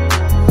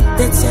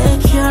 they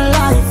take your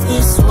life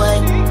this way.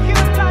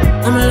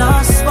 I'm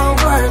lost for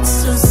words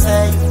to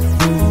say.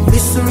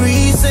 It's the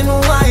reason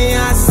why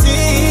I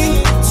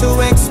sing, to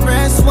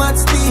express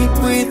what's deep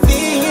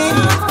within.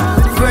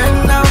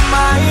 Friend of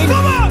mine,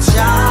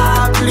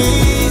 Jah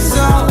please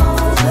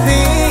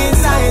open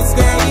Zion's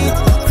gate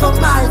for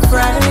my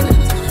friend.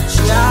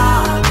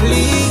 Jah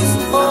please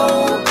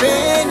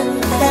open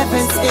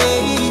heaven's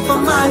gate for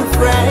my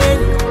friend.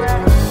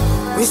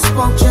 We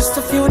spoke just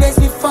a few days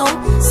before.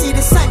 See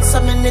the signs so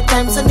many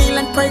times I kneel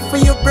and pray for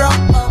you, bro.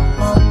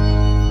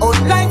 Oh,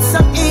 lights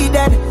of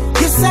Eden,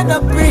 you said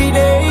up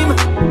Riddim.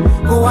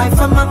 Wife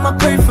and mama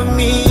pray for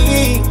me.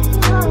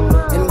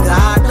 And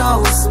God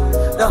knows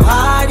the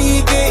heart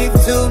he gave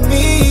to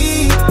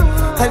me.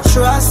 I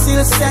trust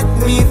he'll set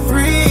me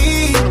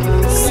free.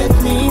 Set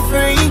me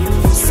free,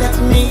 set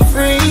me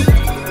free.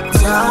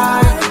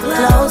 Dark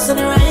clouds and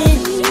rain,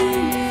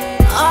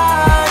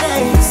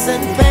 heartaches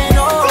and pain,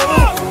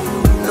 oh,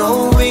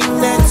 knowing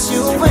that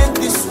you went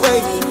this way,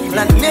 and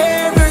I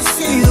never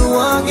see you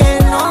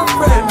again, no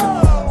friend.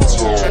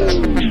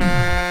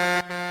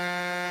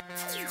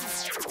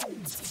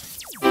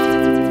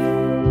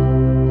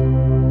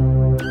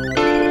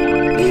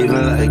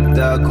 Even like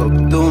dark up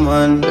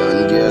Topmann,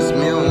 don't guess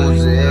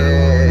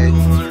music,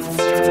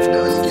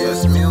 don't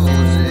guess music.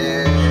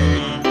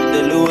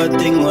 The lower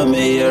thing when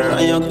me hear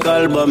and you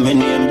call but me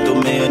name to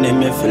me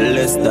enemy for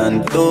less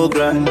than 2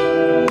 grand.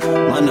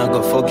 Man I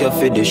go fuck you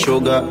for the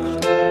sugar.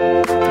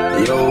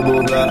 Yo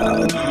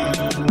booga,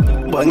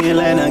 bang your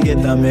line and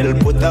get a meal.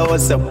 Put a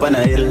house up on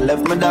a hill.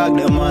 Left my dog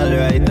them all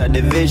right at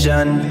the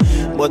vision,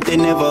 but it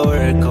never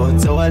work out.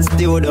 So I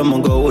still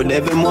them go with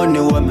every money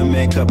when me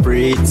make a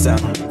preach song.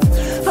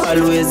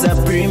 Always a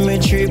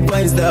premature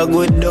points that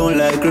go down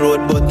like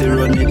road, but they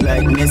run it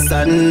like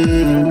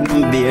Nissan.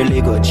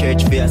 Barely go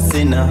church for a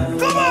sinner,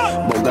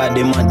 but God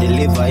them a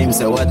deliver him.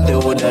 So what they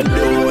woulda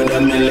do with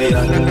a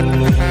million?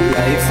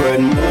 Life worth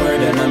more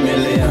than a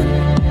million.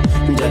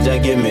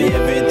 Jaja give me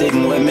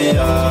everything when me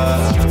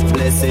are.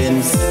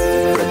 Blessings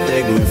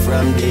protect me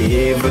from the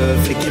evil.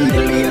 Flick a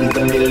million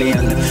to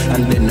million,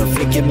 and then no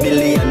flick a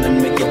billion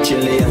and make it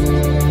chillion.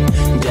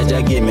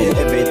 Jaja give me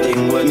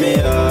everything when me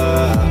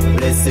are.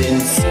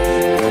 Blessings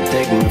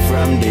protect me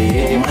from the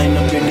evil. Mine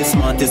up in the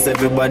smartest,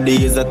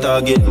 everybody is a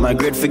target. My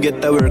great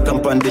forget the work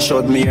and pan the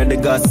shot, me hear the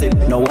gossip.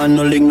 No one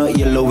no link, no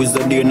yellow is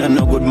the day,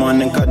 no good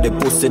morning. Cause they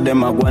pussy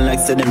them a go like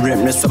say them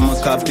rent me some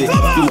copy.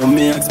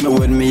 Me ask me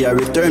when me a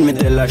return, me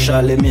tell her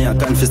Charlie me I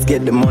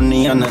confiscate the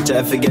money and I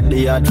try to get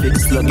the hard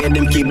fix. Look at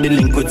them keep the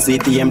link with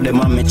CTM, them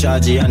and me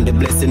charge it and the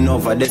blessing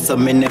over there, so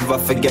me never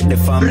forget the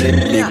family.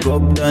 Big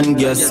up done,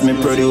 guess me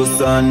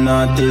producer and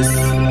artist.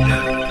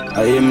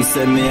 I am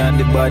send me at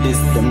the bodies.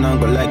 Them not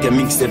go like a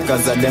mixtape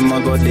cause of them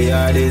I got the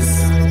hardest.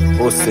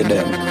 Pussy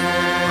them.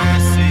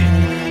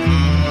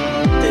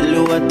 The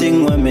lower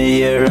thing when me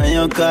hear and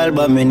you call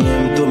but me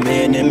name to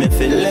me enemy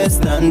for less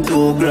than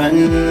 2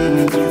 grand.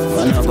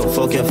 Man I go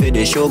fuck you for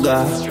the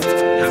sugar.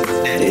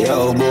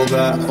 Yo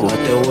booga, what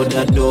they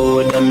woulda do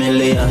with a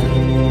million?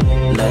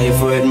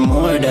 Life worth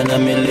more than a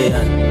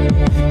million.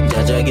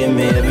 Jaja give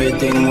me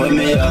everything when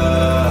me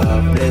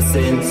have.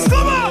 Blessings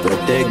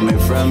protect me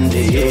from the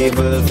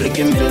evil. Flick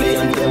a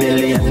million to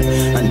billion,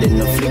 and then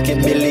no flick a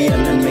billion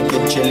and make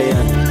it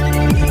chillion.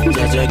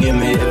 Jaja give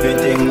me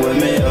everything when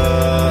me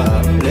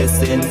have.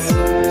 Blessings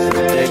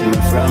protect me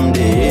from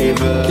the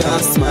evil.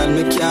 Can't smile,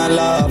 me can't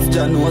laugh.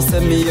 Jah know say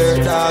me your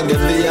dog.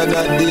 Every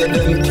other day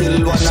them kill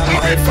one of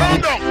my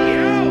family.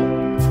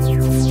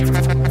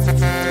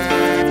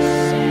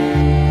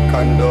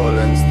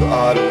 Condolence to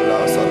all who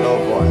lost a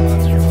loved one.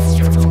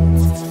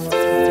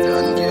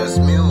 Don't guess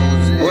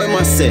music. What am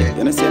I saying?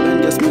 You know say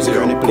don't guess music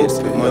on the place.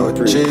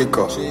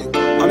 Chico.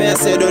 I mean I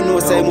say don't know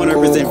say I'm gonna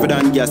represent for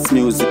don't guess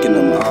music in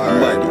the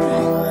body.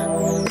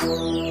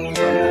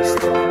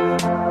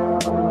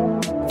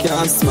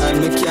 Can't smile,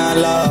 me can't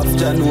laugh.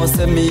 Jah know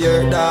say me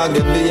your dog.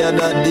 Every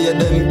other day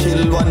them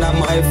kill one of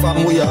my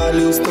fam. We all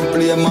used to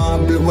play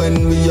marble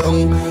when we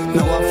young.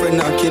 Now a friend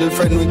a kill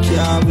friend, we can't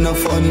have no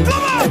fun.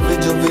 Every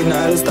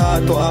juvenile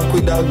start walk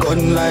with a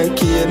gun like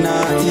Henne.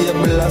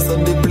 Able as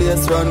of the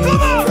place run.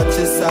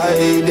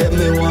 Fratricide, yeah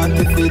me want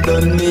if it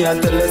done me. I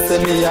tell her say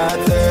me a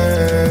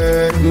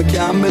third. Me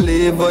can't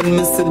believe when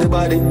me see the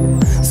body.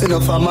 See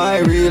enough of my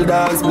real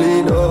dogs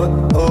bleed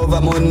out.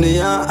 Over money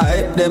and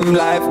hype, them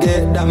life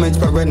get damaged.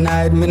 Paranoid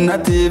night, me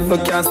not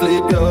even can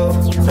sleep, yo.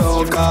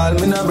 Don't call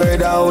me no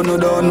brother, who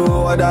don't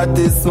know what that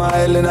is.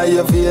 Smiling at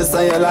your face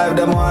and your life,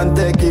 them want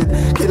take it.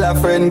 Kill a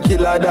friend,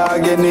 kill a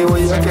dog,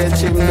 anyway you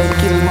catch him. Them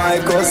kill my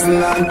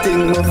cousin and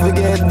think, no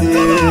forget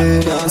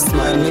it. Can't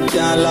smile, me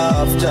can't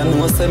laugh. John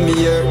was send me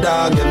your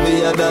dog.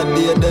 Every other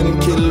day, them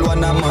kill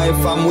one of my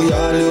fam. We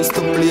all used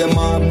to play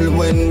marble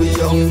when we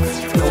young.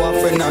 Now a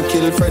friend a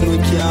kill friend, we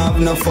can't have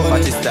no fun.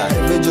 What is that?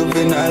 Every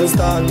juvenile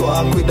start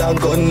walk with a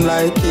gun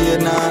like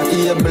Henne.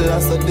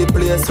 Able so the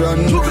place run.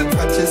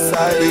 Catch his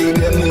side,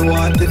 get me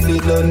want if he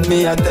done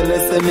me. I tell her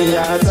say me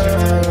as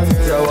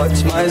you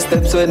watch my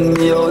steps when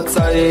me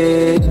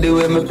outside. The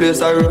way me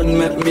place I run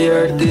make me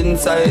hurt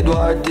inside.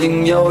 What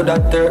thing yo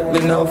that hurt me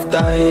enough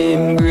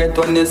time. Great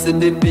when you see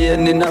the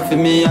pain enough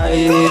in me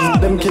eyes.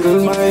 Them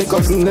kill my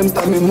cousin, them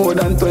tell me more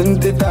than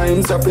 20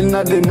 times. Trapping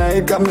at the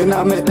night, coming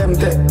and make them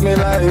take me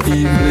life.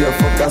 Evil you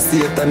fuck a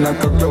Satan and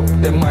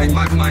corrupt them mind.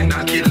 Bad mind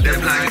and kill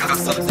them like a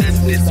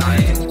sudden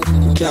design.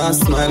 Can't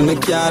smile, me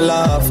can't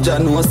laugh.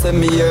 John was send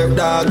me your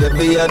dog.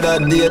 Every other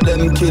day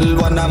them kill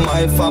one of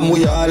my fam.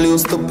 We all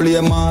used to play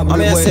marble. I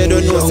mean, I say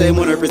don't know, say I'm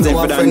represent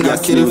for that. Now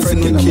kill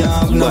friend, we can't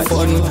have no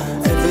fun.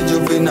 Every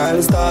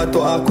juvenile start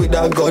walk with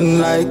a gun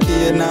like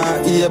Henne.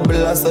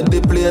 Able so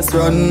the place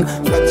run.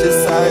 Catch his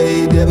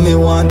side, yeah me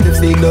want if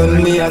he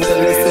done me. I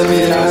tell you say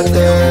me not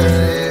there.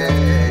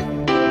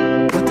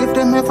 But if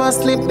them ever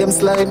slip, them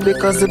slide.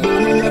 Because the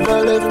burning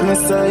never left my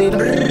side.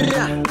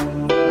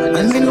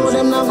 And me know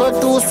them not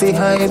got to see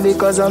high.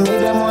 Because I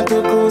made them want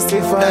to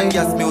crucify. That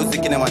gas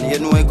music in them and you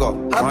know it go.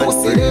 I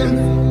pussy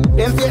them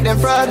fake them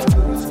fraud.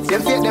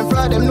 Them fake them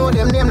fraud, them know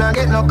them name not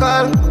get no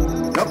call.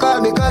 No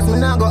call because me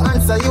not go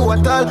answer you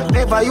at all.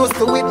 Never used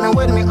to with me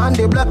when me on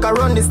the block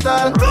around the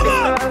stall.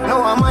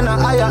 Now I'm on a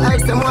higher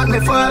heights, them want me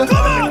fall.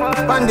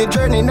 On the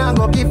journey now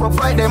go keep up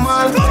fight them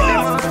all.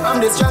 I'm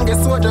the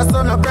strongest soldier,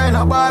 so no cry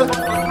no ball.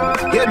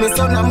 Give me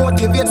some to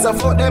motivate, so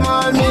fuck them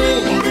all me.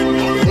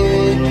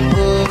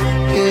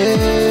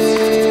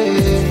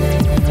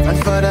 And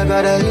Father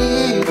gotta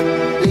lead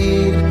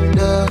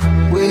the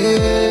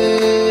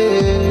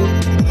way.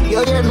 You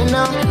hear me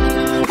now?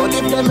 But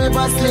if them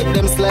ever slip,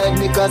 them slide.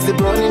 Because the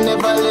brownie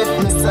never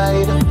left my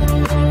side.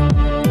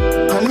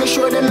 And me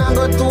sure them not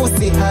go too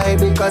see high.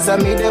 Because I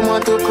made them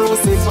want to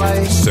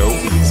crucify. So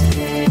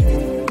easy.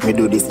 Me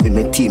do this with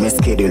my team,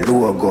 SK the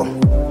logo.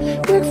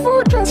 Big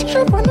foot just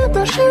trip on it,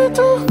 a shit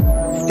too.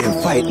 Them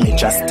fight me,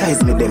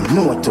 chastise me, them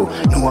know to.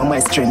 Know my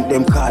strength,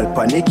 them call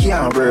panic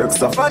can't work.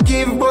 So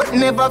forgive but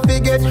never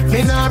forget.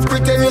 Me not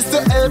pretend used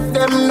to help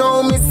them.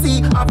 Now me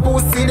see a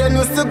pussy, then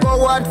used to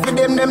go hard for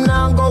them. Them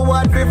now go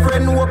hard for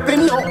friend.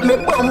 Open up me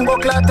bumbo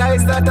clat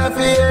eyes that I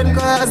fear.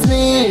 Cause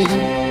me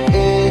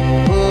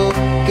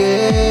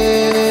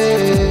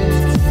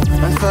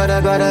and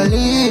Father gotta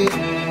lead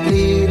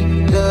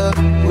the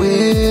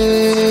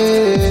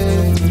way.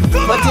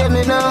 But hear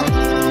me now.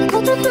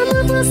 But if them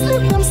ever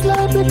slip, them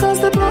slide. Because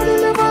the body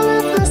never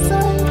left the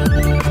side.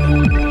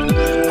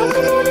 And I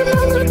know them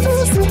not get to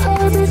see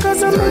high.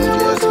 Because I'm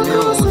not to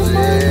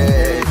crucify.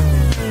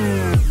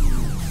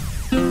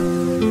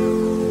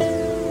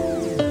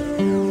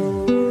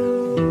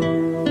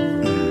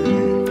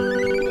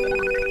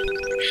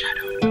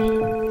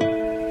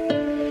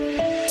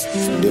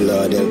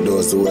 Help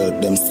those who help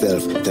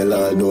themselves. Tell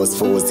all those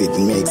foes it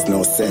makes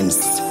no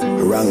sense.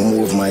 Wrong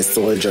move, my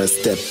soldier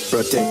step.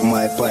 Protect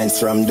my points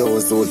from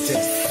those who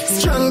test.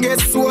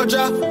 Strongest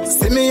soldier,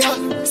 see me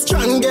ya.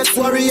 Strongest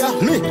warrior,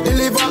 me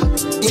deliver.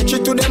 Each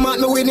to them out,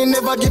 no winning,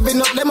 never giving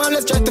up. Them all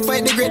let's try to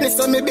fight the greatness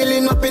of me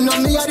building up in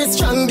on me. Are the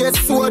strongest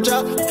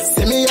soldier,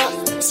 see me ya.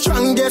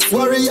 Strongest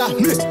warrior,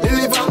 me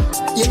deliver.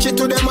 Each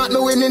to them out,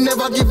 no winning,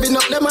 never giving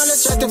up. Them all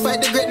let's try to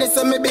fight the greatness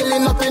of me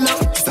building up in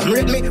up. Some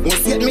rate me,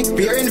 won't get me,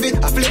 fear envy,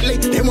 afflictly.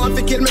 Them want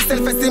to kill me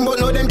self-esteem, but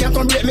no them can't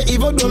come break me.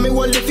 Even though me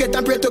hold the faith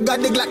and pray to God,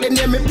 they glock them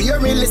name me. Fear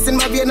me, listen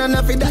my vein and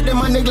after that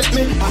them and neglect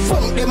me. I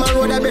funk them and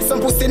road, I bet some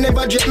pussy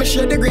never drape me.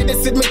 Share the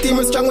greatness with me team,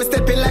 we strong, we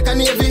stepping like a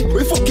navy.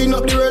 We fucking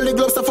up the world, the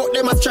gloves, so fuck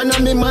them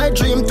astronomy. My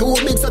dream too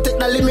big, so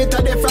take the limit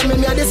of them from me.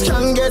 Me are the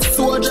strongest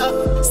soldier,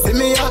 see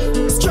me ya.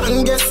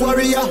 Strongest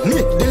warrior,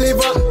 me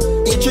deliver.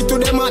 Each to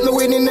them out, no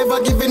winning, never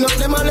giving up.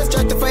 Them all let's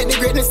try to fight the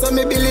greatness of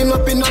me building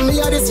up in on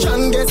me. Are the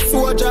strongest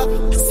soldier,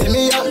 see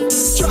me ya.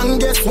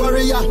 Strongest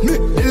warrior, me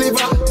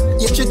deliver.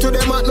 Each to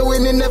them out, no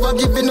winning, never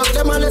giving up.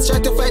 Them all let's try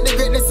to fight the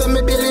greatness of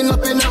me building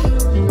up in up.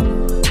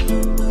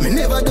 Me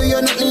never do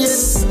you nothing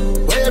yet.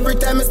 Where every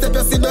time I step,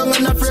 you sit down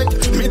and afraid.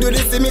 Me do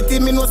this in me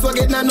team, me no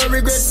forget, nah, no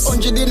regret.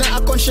 100 dinner, I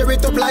can share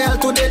it up loyal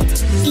to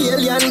death.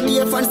 Alien,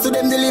 dear fans to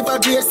them deliver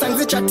great songs.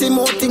 The chatty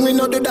more thing, we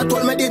know do that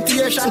all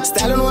meditation.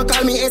 Style no one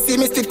call me AC,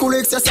 me still cool,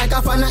 it's just like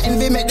a fan.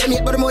 Envy make them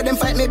hate, but the more them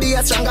fight, me be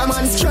a stronger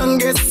man.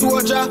 Strongest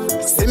soldier,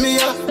 see me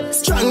ya.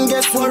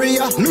 Strongest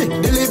warrior, me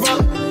deliver.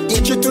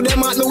 Each to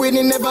them out, no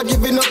winning, never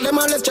giving up. Them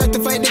all let's try to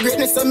fight the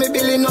greatness of me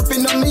building up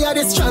in on me. Are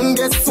the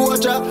strongest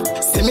soldier,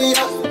 see me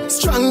ya.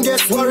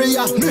 Strongest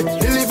warrior, me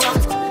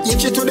deliver.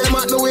 Each to them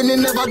out, no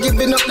winning, never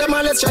giving up. Them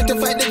all let's try to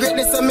fight the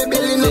greatness of me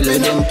building up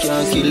in them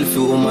can't kill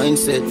through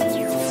mindset.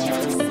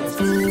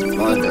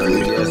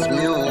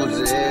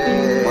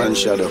 One and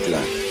shadow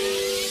clan.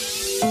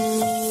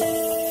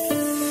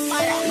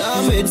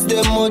 It's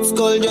them mud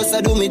skull, just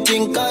I do me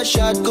think I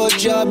shortcut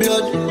jaw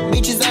blood.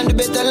 Bitches and the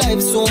better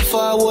life soon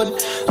forward.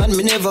 And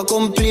me never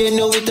complain,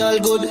 no it all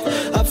good.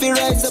 I feel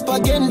rise up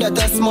again, that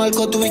a small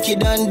cut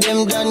wicked and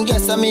them done.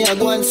 Guess I me a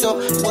go on so.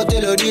 But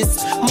tell you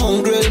this,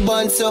 mongrel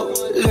band so.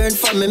 Learn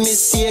from me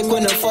mistake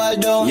when I fall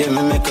down. Yeah,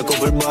 me make a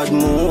couple bad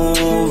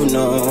move,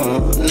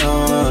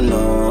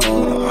 no.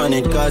 And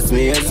it cost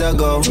me years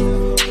ago.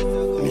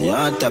 Me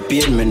heart a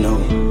pain me now.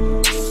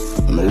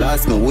 Me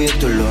lost my way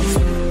to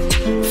love.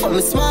 From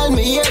me smile,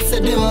 me yes,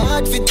 say them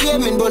hard for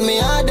taming, but me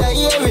hard a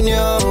hearing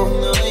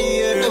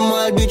you. Them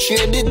all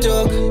betray the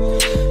talk,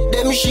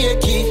 them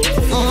shaky.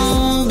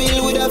 Build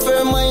with a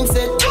firm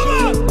mindset.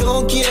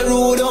 Don't care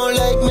who don't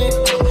like me.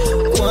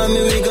 Want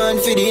me we gone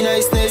for the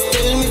niceness.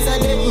 Tell me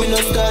Sadike, me no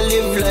start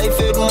live life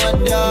with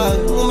my dog.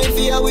 Who me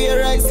fear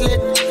wear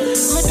icelet.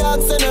 My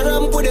dogs on a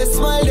ramp with a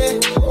smile there.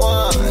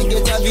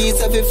 Get a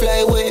visa fi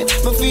fly away.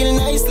 Me feel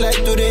nice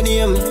like today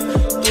name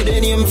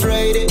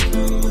Friday.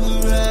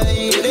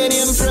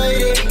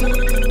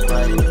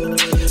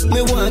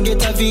 Me want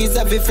get a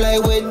visa fi fly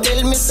away.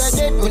 Tell me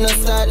Sadike, me no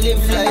start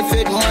live life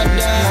with my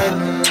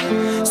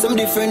dog. Some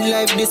different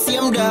life, the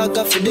same dog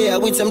after there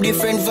with some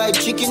different vibe.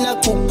 Chicken a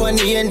cook on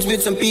the ends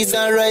with some peas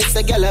and rice.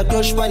 A gal a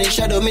crush on the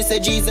shadow, me say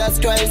Jesus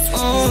Christ.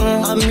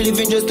 I'm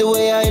living just the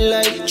way I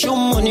like. True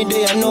money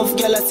there enough,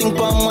 gal a sing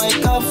pan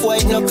mic. Half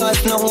white, no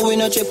cost, no we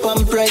no check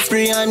on price.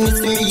 Free and miss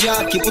me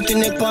Yaki, put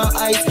in it on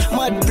ice.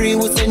 Mad pre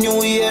was a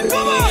new year,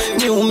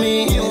 new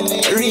me,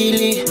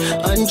 really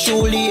and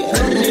truly.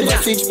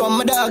 Never switch from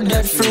my dog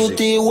that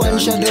fruity. One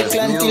shadow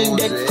clan till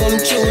death come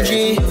true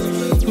G.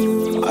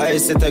 I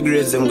set a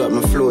grace, them got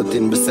me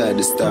floating beside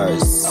the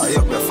stars. I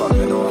up your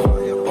family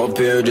now. Up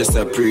here just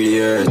a pretty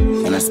earth,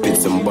 and I spit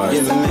some bars.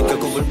 Yeah, me make a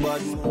couple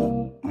bad.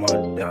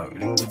 Mad dog,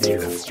 link the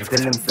dealer. You tell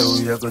them so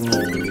we are gonna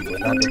need you, but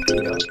not the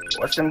killer.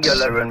 Watch them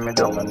gyal a run me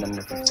down and then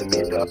the 50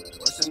 meter.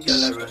 Watch them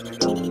gyal a run me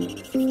down.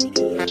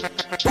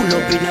 Pull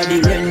up in the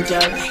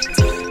rental.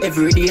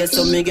 Every day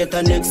so me get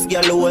a next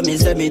gal when me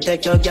say me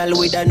take your gal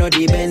with a no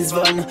the Benz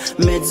van.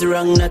 Meds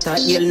wrong, not a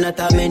ill, not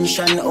a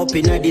mention. Up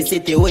in the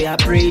city where I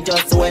pray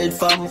just well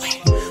from.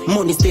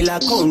 Money still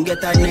a count,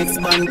 get a next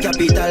band.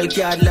 Capital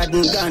card,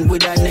 Latin gone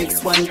with a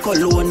next one.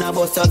 Cologne a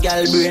bust a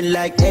gal brain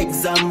like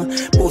exam.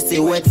 Pussy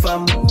wet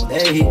fam,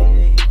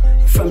 hey.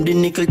 From the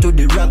nickel to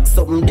the rock,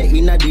 something there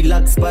in a the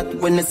lock spot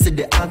when I see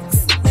the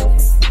axe.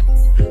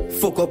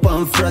 Fuck up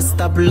and frost,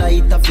 stop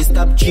light, off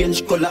stop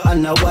change color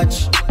and a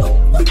watch.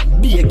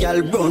 Be a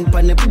gal brown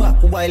pan the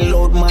back while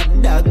loud my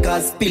dog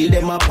cause spill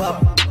them a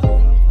pop.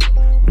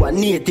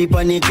 180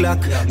 pan the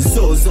clock,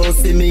 so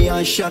see me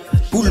and shock.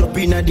 Pull up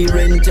in a the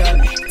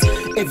rental.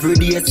 Every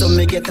day so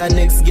me get a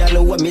next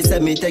gal when me say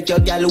me take your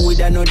gal with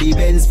a no the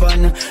Benz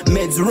van.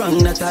 Meds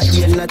wrong, not a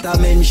ill, not a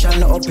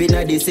mention. Up in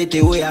a the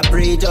city where I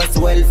pray just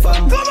well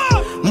fam.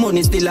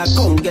 Money still a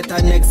count, get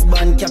a next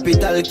band.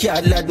 Capital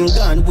card, Latin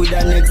gone with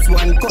a next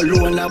one.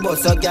 Cologne a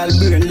bust a gal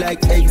burn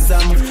like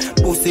exam.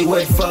 Pussy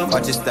wet fam.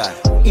 What is that?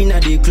 Inna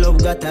the club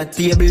got a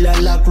table a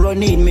lock.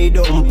 Running me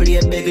down, play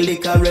beg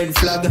lick a red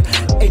flag.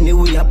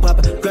 Anyway I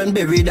pop,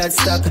 cranberry that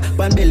stack.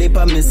 Pan belly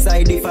pa me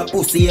side if a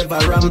pussy ever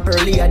ramp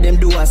early. A them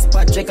do a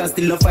spot check and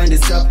still no find the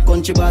strap.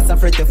 Country boss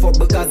afraid to fuck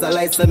because I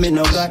like some me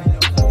no got.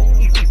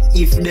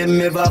 If them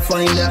ever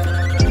find that,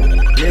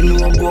 them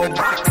no go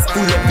back.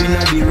 Pull up in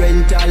a the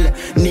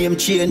rental. Name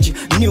change,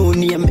 new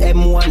name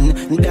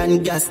M1.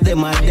 Dan gas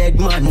them a dead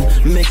man.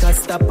 Make a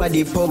stop at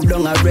the pub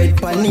down a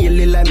red pan.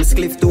 Nearly lime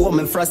cliff to home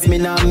and frost me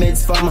now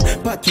meds fam.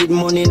 Pocket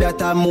money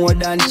that are more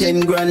than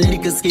 10 grand.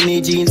 Lick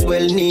skinny jeans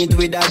well neat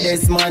with a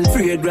desk man.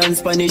 Fragrance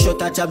Spanish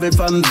shot a travel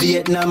from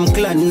Vietnam.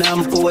 Clan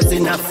nam pose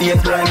in a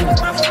fake brand.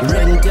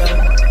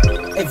 Rental.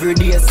 Every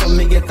day so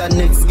me get a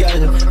next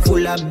gal.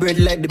 Full of bread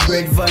like the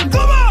bread van.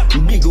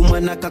 Big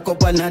woman a cock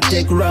up and a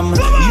take ram.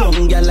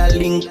 Young gal a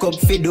link up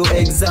fi do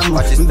exam.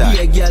 Be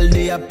a gal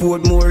they a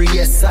Portmore,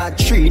 yes a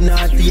 3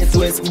 North 8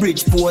 West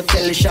Bridgeport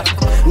tell shop.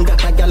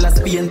 Got a gal a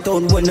Spain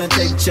town when I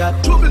take chat.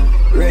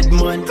 Red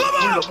man,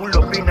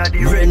 pull up in a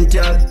the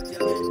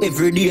rental.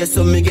 Every day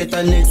so me get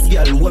a next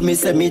gal. When me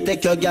say me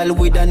take your gal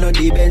with a no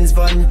the Benz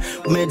van.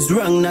 Meds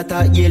wrong, not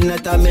a ill,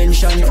 not a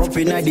mention. Up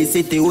in a the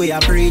city where I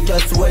pray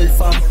just well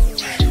fam.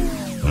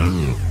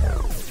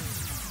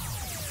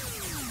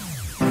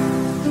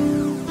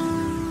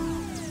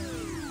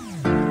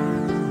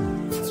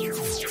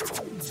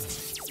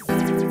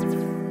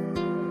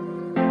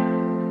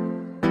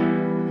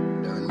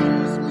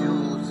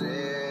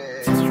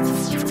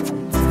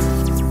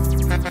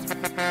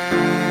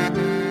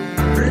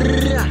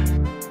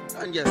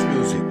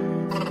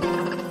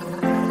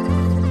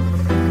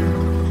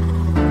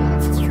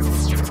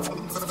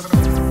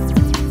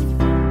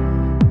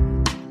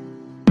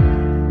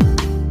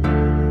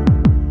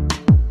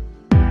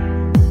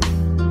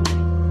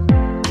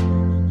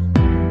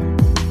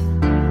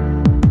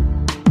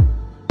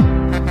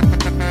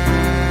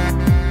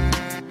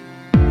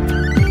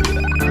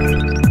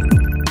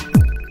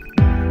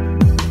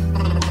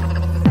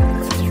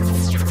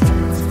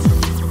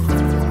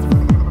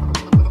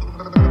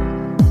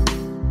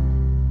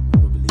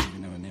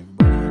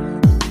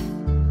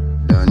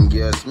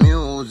 Yes,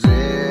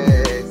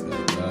 music.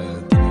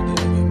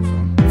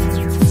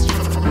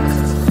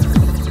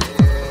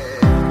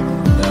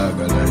 Dog,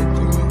 I like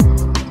to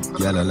me.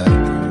 Girl, I like to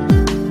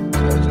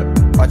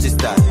me. Watch this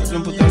that.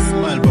 Don't put a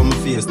smile on my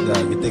face,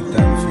 dog. It take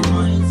time to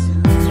feel it.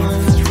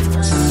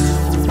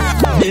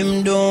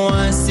 Them don't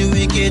want see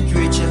we get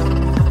richer.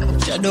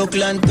 Shadow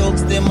clan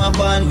talks, them a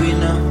born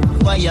winner.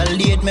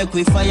 Violate, make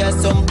we fire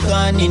some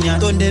can in ya.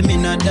 Turn them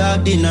in a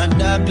dark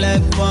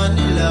like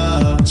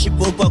vanilla.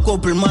 Chip up a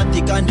couple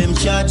matic and them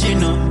charging you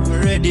know.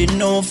 Ready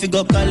now,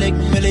 figure collect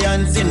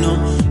millions you know.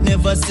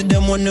 Never see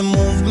them when the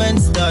movement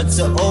starts.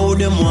 So how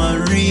them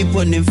want reap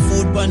when the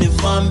food when the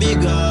farm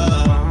bigger.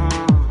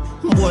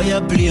 Boy, I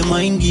play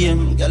mind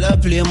game, girl I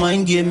play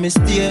mind game. Me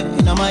stay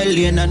in my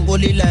lane and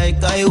bully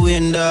like I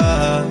win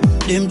da.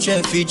 Them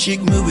try fi chick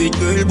me with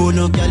girl, but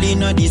no girl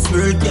inna this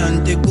world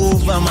can take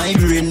over my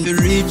brain. The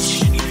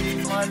rich,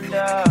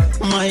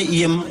 my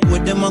aim.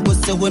 What them a go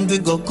say when we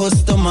go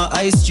customer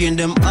ice chain?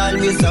 Them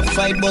always a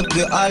fight, but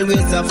we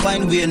always a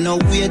find way. No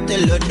way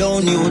till you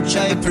down, you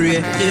try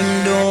pray.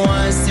 Them don't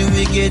want see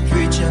we get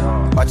richer.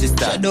 Watch this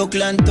that. Shadow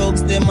clan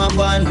talks, them a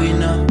born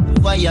winner.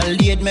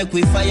 Violate, make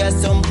we fire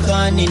some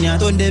can in ya.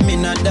 Turn them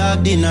in a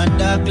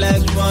dark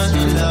like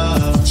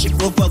vanilla.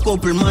 Chip up a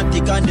couple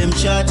matic and them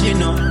charge you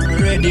know.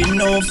 Ready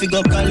now,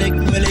 figure collect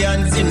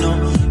millions you know.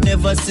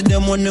 Never see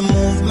them when the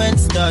movement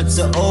starts.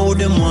 So how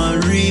them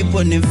want reap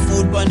when the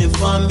food when the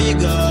farm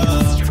bigger.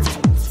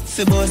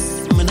 Fi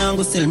boss, me nah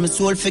go sell me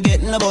soul fi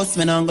getting a boss.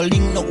 Me nah go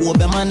link no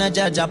over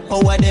manager job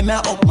power them a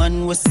up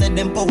man. We set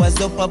them powers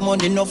up of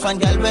money enough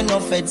and girl when no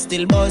fed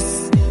still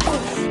boss.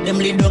 Them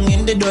lay down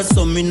in the dust,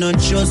 so me not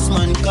trust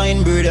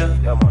mankind, brother.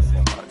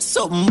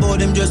 Something about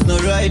them just no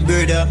right,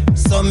 brother.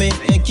 So me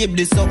keep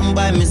this something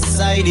by my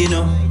side, you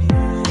know.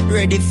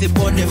 Ready fi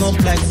put them up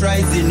like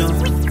fries, you know.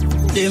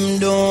 Them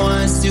don't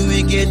want see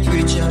we get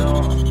richer.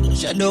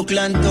 Shadow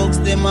clan talks,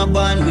 them a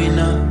born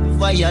winner.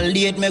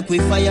 Violate, make we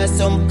fire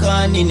some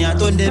can in ya.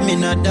 Turn them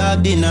in a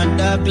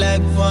dark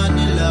like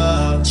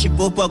vanilla. Chip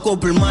up a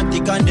couple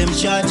matic and them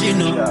charge, you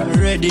know.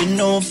 Ready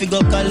now, figure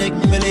collect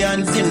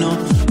millions, you know.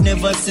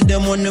 Never see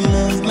them when the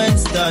movement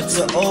starts.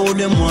 So how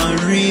them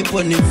want reap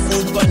when the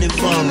food on the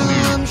farm.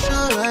 I'm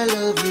sure I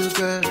love you,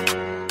 girl.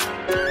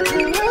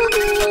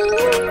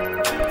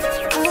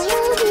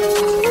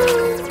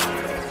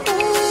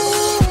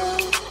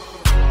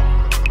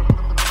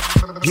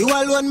 You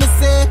alone me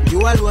say, you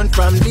alone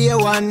from day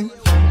one.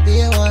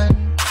 Day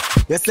one.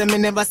 You say me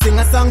never sing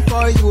a song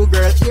for you,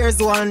 girl. Here's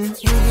one.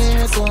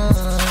 Here's one.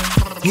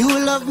 You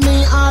love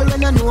me all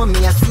when I know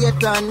me a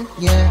Satan.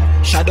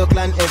 Yeah. Shadow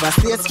clan ever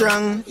stay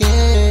strong.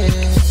 Yeah.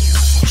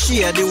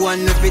 She a the one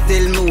who fi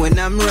tell me when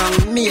I'm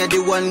wrong. Me a the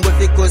one who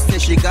fi cause say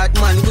she got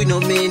man. We no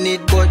mean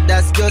it, but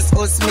that's just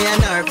us. Me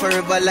and her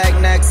forever like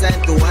Nike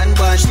and to one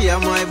band. She a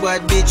my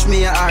bad bitch,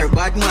 me a her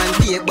bad man.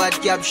 Be a bad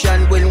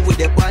caption when we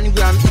the pan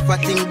gram. If a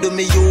thing do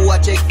me, you a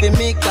check for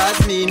me.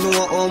 Cause me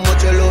know how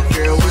much I love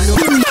girl.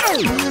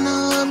 You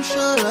know I'm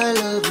sure I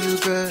love you,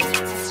 girl.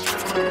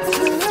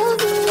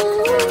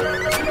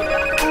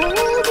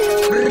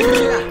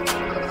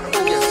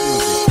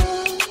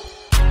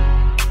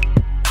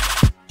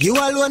 You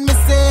alone me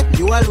say,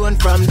 you alone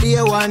from day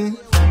one.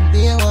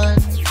 Day one.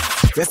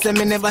 You say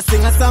me never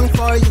sing a song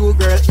for you,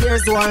 girl.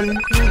 Here's one.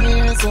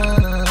 Here's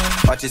one.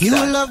 You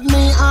love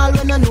me all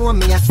when I know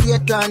me a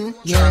Satan.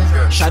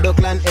 Yeah. Shadow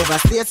clan ever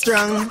stay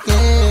strong.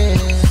 Yeah.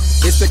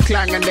 It's the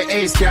clang and the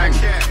ace gang.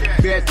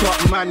 Bear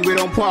Topmann, we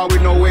don't par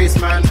with no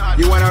waste man.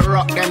 You wanna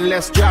rock then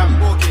let's jam.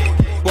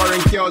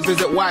 Boring girls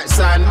visit White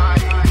Sand.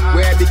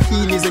 Wear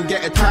bikinis and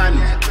get a tan.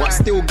 But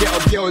still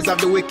ghetto girls have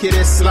the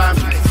wickedest slam.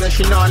 Then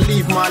she not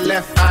leave my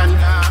left hand.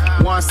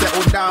 Want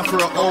settle down for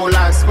a whole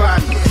life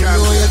span. You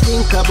know you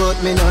think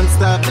about me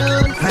non-stop.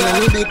 And I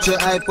need it to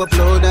hype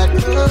upload that.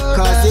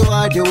 Cause you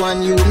are the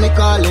one you me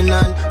calling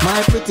on.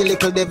 My pretty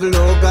little devil,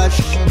 oh gosh.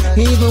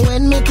 Even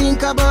when me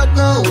think about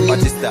going,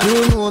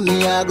 you know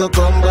me I go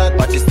come back.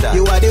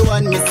 You are the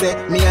one me say,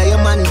 me are your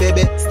man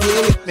baby.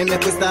 Stay with me,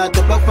 make we start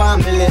up a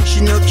family.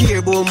 She no care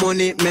about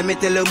money, me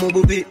tell her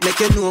move bit. Make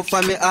you know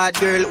for me hard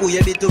girl, who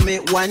you be to me.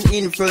 One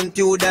in front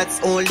you, that's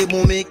only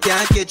mommy.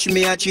 Can't catch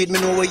me or cheat me,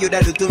 know what you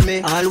da do to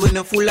me. All when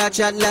a full of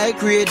chat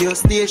like radio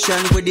station.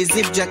 With the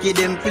zip jacket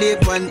them play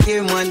one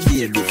ear man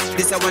baby.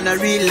 This I wanna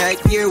real like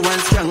ear one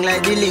strong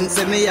like the links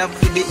and me have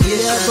to the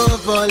ear.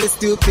 Above all the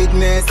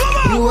stupidness,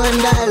 you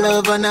and I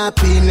love and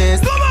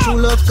happiness. True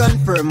love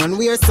confirm and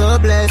we're so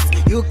blessed.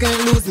 You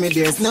can't lose me,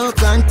 there's no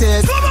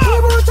contest. We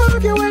won't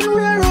argue when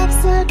we're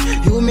upset.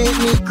 You make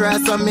me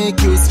cross and make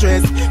you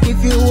stress.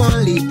 If you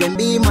won't leave then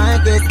be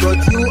my guest.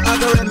 But you are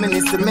gonna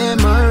reminisce the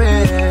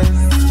memories.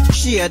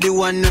 She a the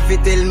one if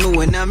it tell me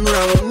when I'm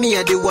wrong. Me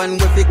a the one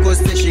with it cause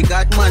say she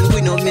got man. We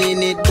no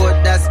mean it,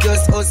 but that's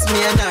just us, me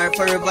and her.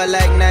 Forever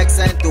like Nike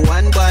signed to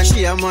one band.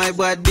 She a my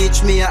bad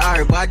bitch, me a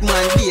her bad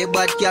man. Be a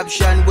bad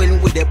caption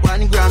when with the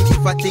pangram.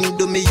 If I think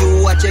do me,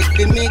 you a check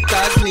for me.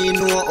 Cause me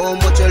know how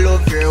much I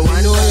love her.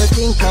 I know you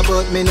think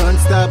about me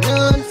non-stop.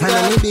 And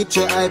I bitch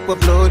you hype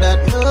upload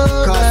that.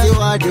 Cause you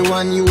are the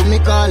one you me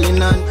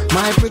calling on.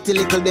 My pretty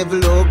little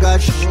devil, oh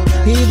gosh.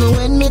 Even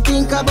when me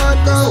think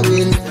about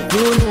going,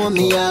 you know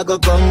me I go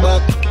come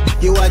back.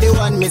 You are the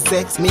one me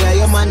sex, me are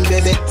your man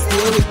baby.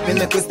 Stay with me,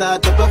 make we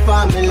start up a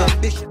family.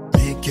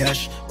 Make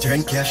cash,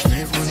 turn cash,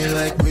 make money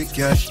like quick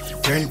cash.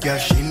 Turn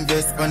cash,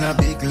 invest on a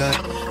big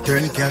lot.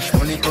 Turn cash,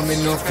 money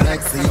coming off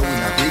like say you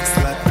in a big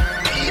slot.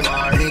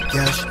 Make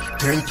cash,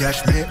 turn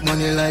cash, make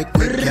money like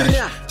quick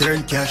cash.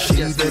 Turn cash,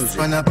 invest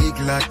on a big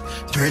lot.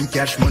 Turn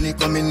cash, money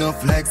coming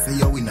off like say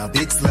you in a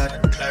big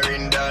slot.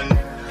 Clarendon.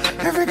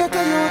 Every day you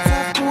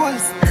have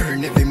goals.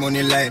 Earn every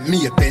money like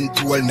me a pen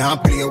tool. Now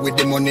play with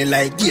the money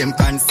like game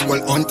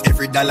console. Hunt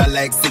every dollar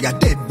like say a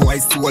dead boy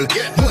soul.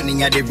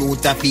 Money at the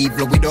root of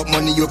evil. Without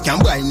money you can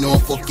buy no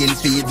fucking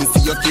feed. And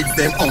see your kids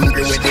them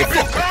hungry with they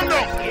fuck.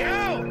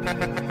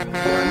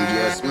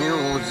 Yes,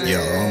 music.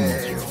 Yo, I'm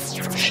with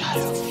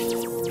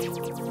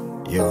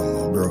you. Yo,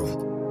 my bro.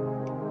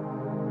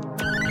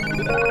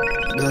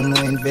 Don't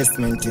know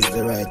investment is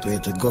the right way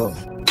to go.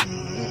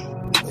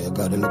 But you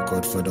gotta look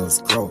out for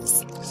those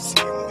crows.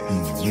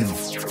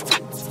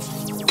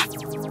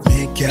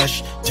 Make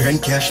cash, turn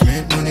cash,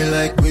 make money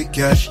like quick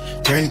cash.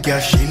 Turn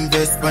cash,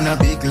 invest on a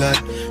big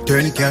lot.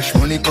 Turn cash,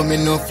 money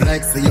coming off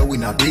like say you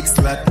win a big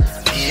slot.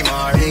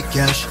 Make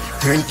cash,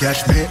 turn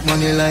cash, make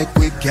money like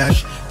quick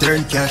cash.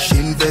 Turn cash,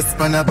 invest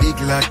on a big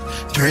lot.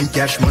 Turn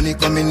cash, money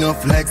coming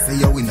off like say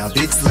you win a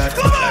big slot.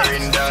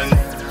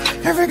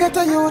 Every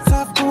ghetto youth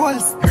have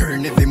goals.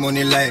 Earn every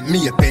money like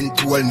me a pen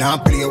tool. Now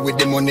play with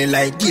the money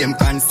like game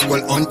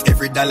console. Hunt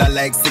every dollar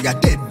like say a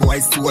dead boy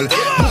soul.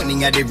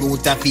 Money at the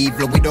root of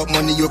evil. Without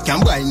money you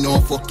can buy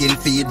no fucking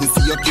feed. And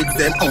see your kids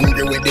them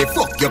hungry where they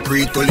fuck your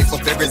pre to lift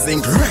up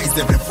everything. Rise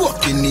every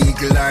fucking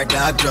eagle or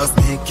dog. Just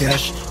make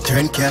cash,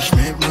 turn cash,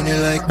 make money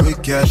like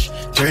quick cash.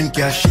 Turn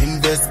cash,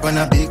 invest on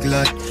a big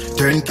lot.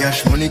 Turn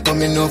cash, money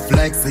coming off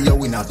like say you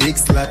win a big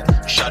slot.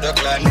 Shadow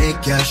clan.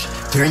 Make cash,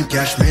 turn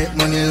cash, make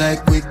money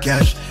like quick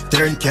cash.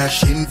 Turn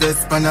cash,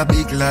 invest on a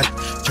big lot.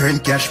 Turn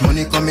cash,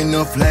 money coming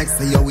off like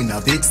say you win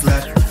a big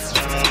slot.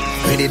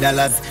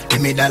 $20,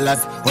 give me dollars,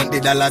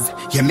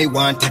 $100. Yeah, me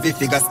want every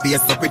figure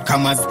space up with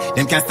commas.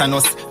 Them can't stand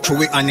us, true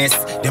we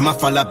honest. Them a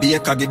follow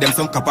baker, give them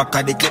some copper,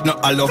 cause they clip no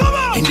hollow.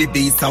 In the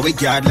beast, how we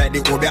guard like the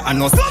Obe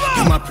and us.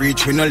 Them a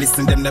preach, we no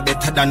listen, them no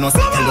better than us.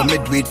 Tell them me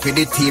do it for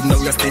the team, now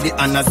you steady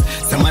honors.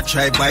 Some a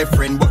try buy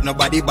friend, but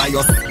nobody buy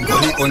us.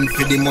 Money on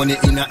for the money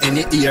in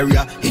any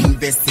area.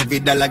 Invest every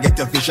dollar, get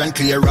your vision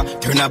clearer.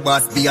 Turn a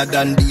boss, be a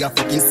dandy, a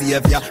fucking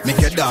savior.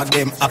 Make your dog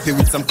them happy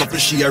with some couple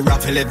share.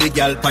 Tell every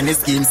girl pan the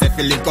scheme, say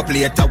fill it up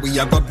later. We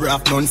a go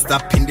braff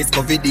non-stop in this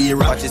COVID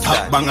era.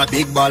 Hot bang a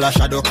big baller,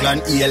 shadow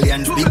clan,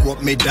 aliens. Big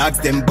up me dogs,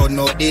 them but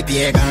no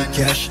APA.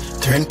 Cash,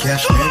 turn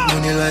cash, make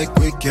money like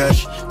quick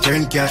cash.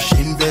 Turn cash,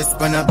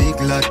 invest on a big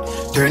lot.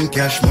 Turn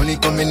cash, money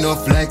coming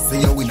off like say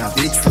you win a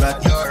big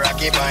slot.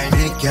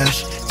 Make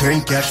cash,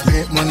 turn cash,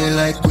 make money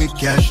like quick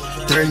cash.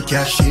 Turn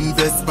cash,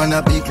 invest on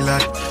a big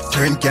lot.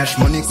 Turn cash,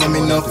 money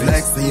coming off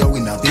like say you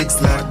win a big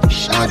slot.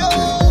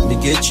 Me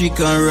get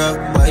chicken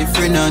rap,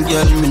 boyfriend and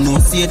girl. Me know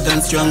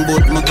Satan strong,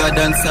 but my god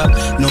and stop.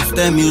 Enough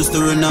time used to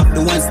run up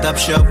the one-stop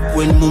shop.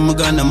 When mama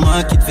gonna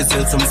market for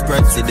sell some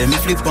Sprite, see them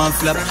flip and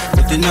flap.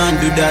 But we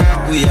not do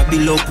that. We a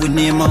build up with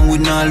name and we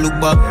not look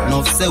back.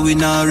 Enough say we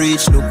not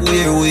reach. Look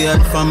where we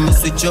at from. Me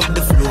switch up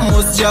the flow.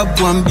 Must job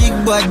one big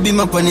bad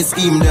beam up on the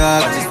scheme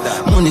dog.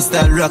 Money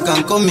start rock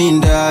and come in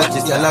dog.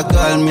 Y'all a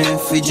call me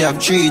fi job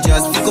 3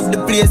 just pick up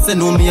the place and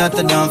know me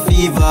hotter than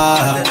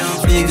fever.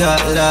 Bigger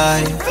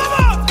life.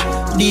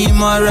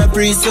 D-Mara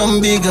pre some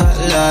bigger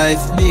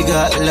life,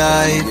 bigger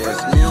life.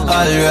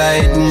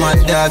 Alright, my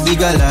dog,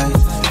 bigger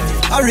life.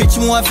 I reach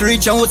more for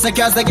rich and what's a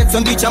cast I get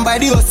some bitch and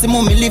buy the house.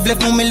 Mommy live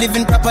left, mommy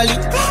living properly.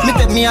 Me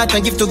take me out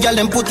and give to girl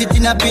and put it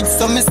in a pit.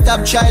 So me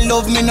stop child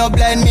love me, no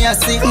blind me I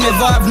see.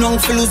 Never have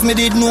none for lose, me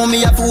did know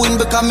me have to win.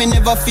 Because me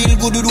never feel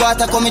good with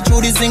water coming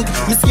through the sink.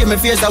 Me scare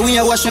me fears that when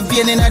I wash my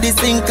pain in the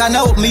sink. And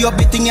I hope me up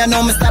the thing you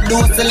know me stop the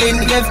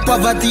hustling. Left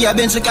poverty, I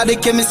bench because the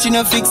chemistry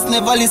no fix.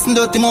 Never listen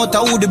to them out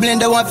of who the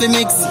blender want to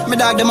mix. Me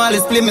dog them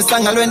always play me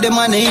song all when them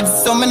on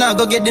hits. So me now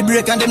go get the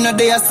break and them not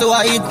there so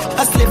I hit.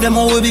 I slave them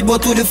all will be but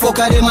to the fuck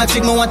of them a chick.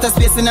 Me want a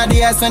space in the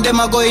ice when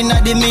them a go in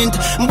at the mint.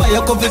 Buy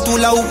a couple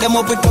tool hook them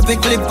up with a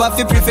clip. Off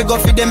fi prefer go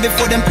fi them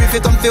before them prefer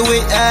come fi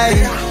wait.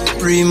 Aye,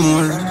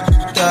 pre-more,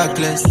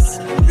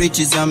 TRACKLIST.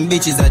 Riches and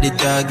bitches are the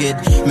target.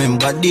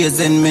 Remember days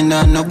and me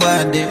not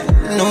nobody.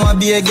 No a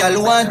be a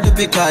girl want to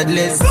be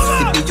cardless.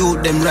 If the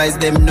youth them rise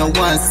them no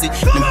want see.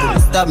 Them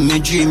put stop me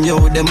dream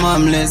yo them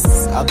harmless.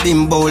 I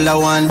been bowl I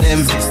want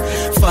them.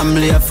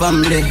 Family a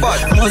family.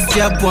 Must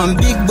job one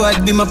big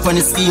bad beam up on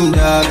the scheme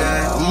dog.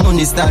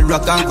 Money start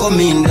rock and come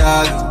in,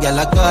 dog.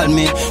 Girl, call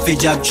me, fi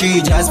job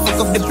 3 jars. Fuck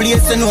up the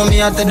place, you know me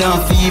hotter than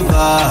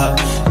fever.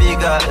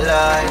 Bigger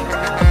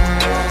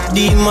life.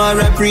 D-Ma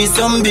reprise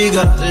some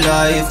bigger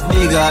life.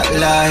 Bigger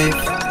life.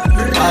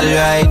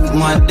 Alright,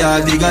 my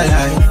dog, bigger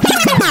life.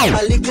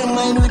 A little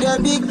mind with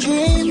a big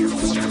dream.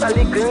 A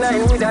little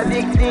line with a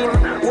big team.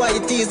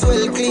 White is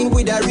well clean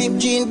with a ripped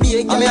jean.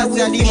 Big girl a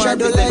with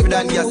shadow like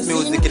a new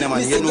scene.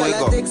 Missy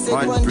girl a take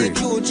set one the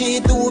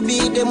chuchi.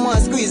 2B them a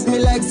squeeze me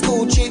like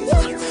Scoochie.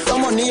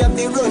 Some money have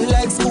to run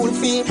like school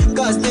fee.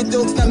 Cause the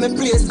dogs na me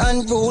place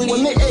unruly.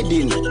 When me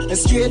heading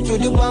straight to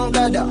the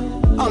Bangada.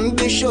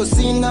 Ambitious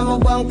in I'm a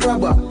bank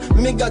robber.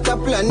 Me got a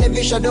plan,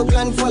 every shadow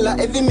clan follow.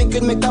 Every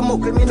mickle make a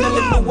muckle, me no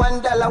live for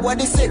 $1. What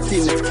the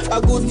setting?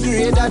 A good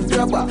grade that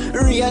grabber.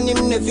 Rian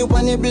him nephew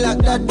on the black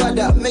that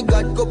bada. Me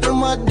got couple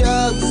my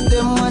dogs,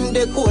 them man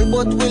they cold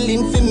but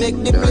willing to make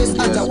the place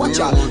hotter. Watch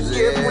out,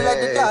 careful of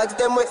the dogs,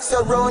 them with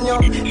surround you.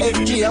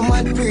 FG a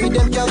mad free,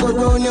 them can go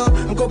round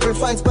you. Couple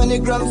fans on the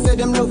gram say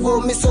them love how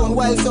me son.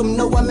 While some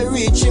know when me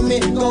reaching me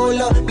goal.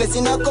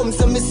 Blessing a come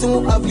so me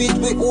soon have it.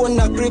 We own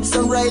a grip,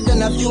 some ride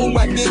and a few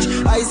bad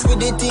bitch. Ice with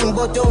the team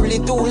but only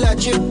 2 la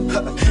chip.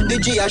 The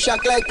G a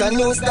shock like a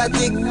new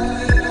static.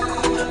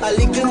 A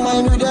little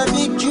man with a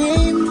big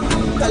dream.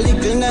 A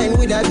little 9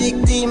 with a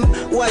big team.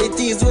 White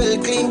is well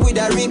clean with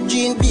a ripped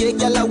jean. Be a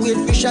gal a wait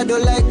for shadow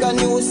like a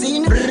new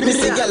scene.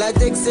 Missy gal a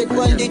take set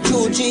while the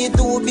chuchi.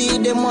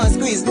 2B them a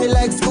squeeze me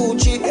like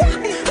Scoochie.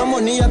 The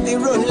money have to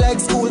run like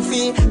school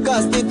fee.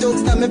 Cause the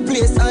thugs na me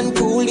place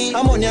unruly.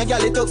 I'm money a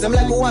gal it talks them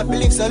like who want to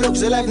live so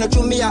luxury life. Not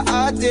true me a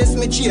artist.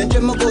 Me change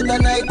them go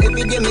tonight.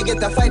 Every day me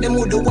get a fight. Them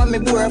who do want me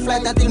bore a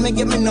flight. Until me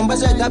get me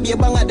numbers right. I be a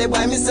banger there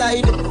by my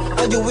side.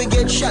 And you will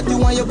get shot you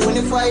want you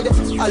bonafide.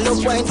 I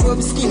love wine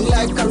from skin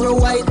like a raw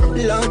white.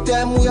 Long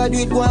time we a do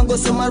it go and go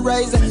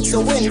summarize. So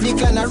when the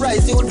clan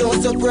arise you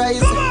don't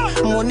surprise.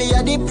 Money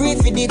a the pray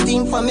for the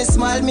thing for me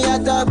smile me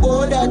at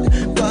about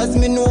that. Cause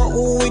me know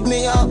who with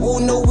me and who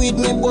no with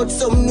me. But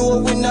some know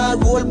we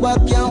not roll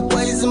back. Can't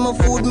poison my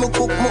food, me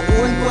cook my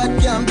own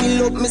pot. Can't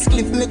build up me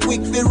spliff me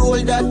quick fi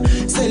roll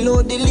that. Sell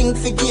out the link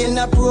fi gain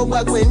a pro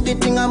back. When the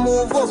thing a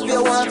move up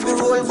you want fi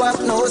roll back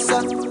now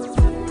sir.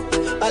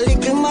 A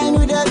little man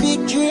with a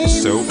big dream.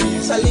 So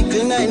easy. A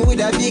little 9 with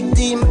a big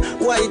team.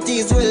 White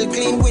is well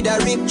clean with a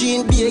ripped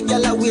jean. Be a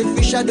gal a wait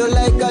for shadow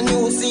like a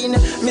new scene.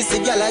 Missy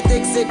gal a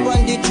take set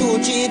on the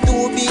chuchi.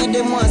 2B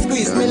them a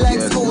squeeze me like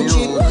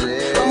Scoochie.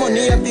 My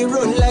money have to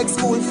run like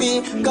school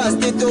fee. Cause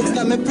the thugs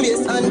na me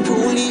place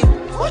unruly.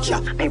 Watch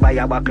out. Me buy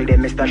a buckle,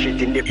 them me stash it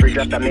in the fridge.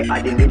 After me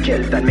add in the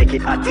gels and make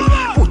it hot.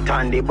 Put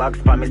on the bags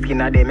for me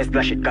skin and them me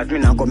splash it. Cause me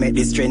not go make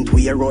the strength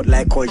wear out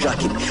like cold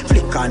jacket.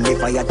 Flick on the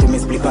fire to me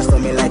split so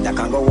me light. I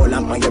can go all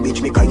up on your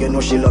bitch because you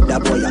know she love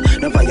that boy.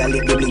 No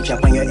violate the bleach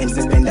up on your ends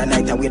and spend the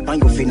night. I wait on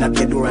you fin up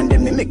your door and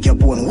then me make your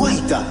bone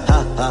whiter.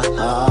 Ha ha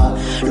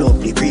ha.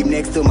 Lovely cream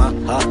next to my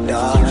hot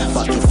dog.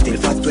 But it's still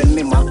fast when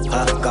me ma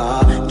ha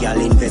ha.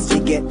 Girl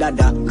investigate that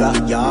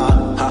ga ya.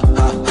 Ha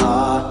ha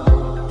ha.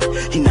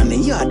 Inna me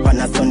yard pan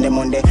a Sunday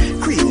Monday.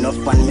 Cream no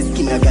fun, me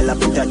skin a girl a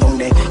put her tongue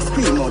there.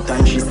 Scream out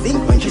and she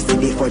sing when she see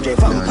the fudge.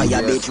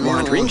 Vampire bitch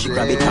want ring, she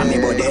grab it from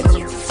me body.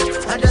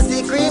 I just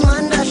see cream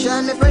and dash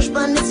and me fresh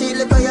pan the seal.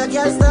 Look how your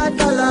girl start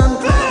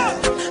along.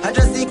 I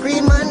just see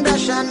cream and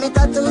dash and me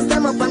tattoos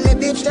them up and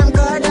me bitch them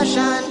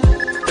Kardashian.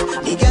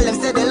 The girl them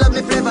say they love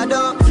me flavor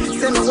though.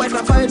 Say me wife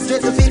and fire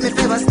straight to feed me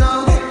favors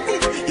now.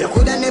 You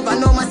coulda never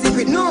know my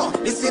secret, no.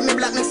 This fit me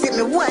black, next fit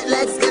me white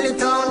like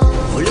skeleton.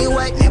 Fully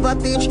white, never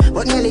peach,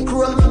 but nearly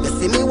chrome. You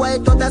see me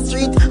white out the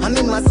street, I'm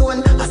in my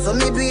zone. I saw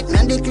me do it,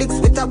 man, the clicks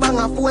with a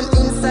banger phone.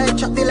 Inside,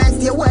 chop the lines,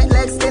 stay white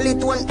like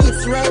skeleton.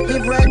 It's right,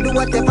 live right, do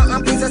whatever,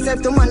 and please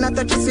yourself to man. I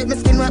touch it, sweet, me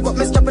skin white, but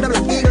me strap with a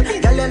black eagle.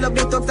 Girl, they love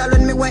the talks, I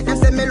run me white, them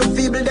say me look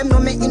feeble. Them know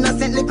me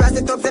innocently, cross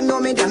the talks, them know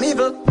me damn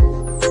evil.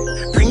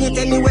 Bring it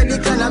anywhere the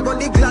clan, I got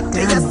the Glock.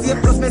 Play a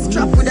safe, plus me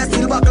strap with a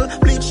steel buckle.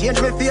 Bleach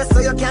change me face so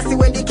you can't see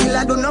where the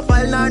killer do. No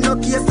file nor no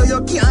case so you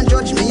can't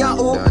judge me a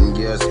who.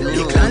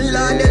 The clan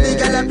lord, every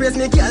girl I praise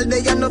me. Girl,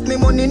 they enough me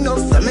money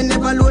enough. So me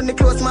never loan the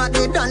clothes, mark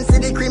they dance.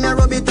 See the cream and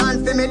rub it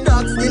on for me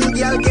dog skin.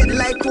 Girl get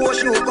like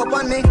posh, hook up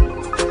on me.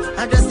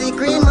 I just see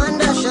cream and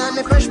dash and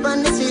me fresh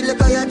pan the street. Look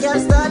how your girl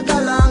start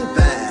along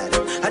bad.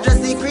 I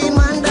just see cream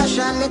and dash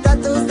and me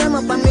tattoos them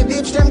up and me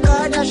bitch them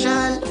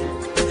Kardashian.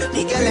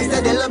 The girl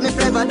said they love me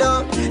forever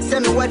though.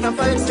 Send me white and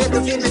fire straight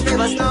to feed me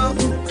favors now.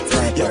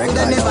 You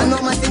coulda never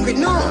know my secret,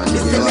 no.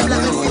 This is me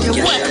black, me see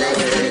me white like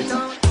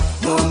skeleton.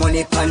 More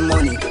money pan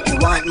money. You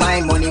want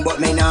my money but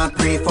me not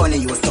pray funny.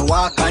 Used to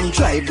walk and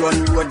drive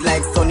run road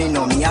like sunny.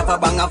 Now me have a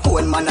bang a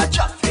phone man a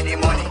chat for the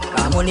money.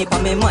 Money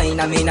pa me mind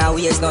and me now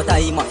waste no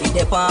time. I fit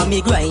dep on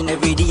me grind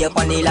every day up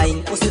on the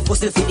line. Hustle for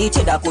the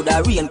cheddar,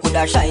 coulda rain,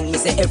 coulda shine. Me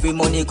say every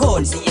money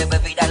gone, see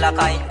every dollar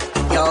kind.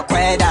 Yo,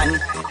 Credan.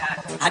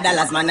 A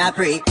dollars man I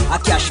pray, a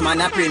cash man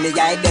I pray. Me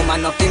hide them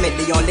and nothing me.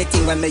 The only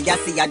thing when me I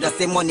see I just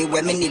say money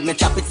when me need. Me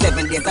chop it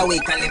 7 days a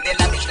week and live the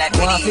lavish like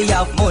me. Want fi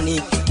have money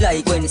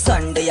like when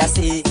Sunday I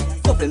see.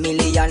 couple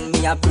million,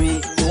 me a pray.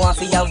 You want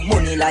fi have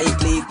money like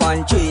leaf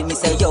and tree. Me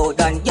say yo,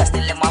 Dan, just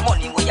tell them my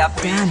money we a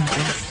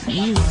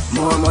pray.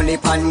 More money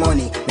pan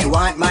money. Me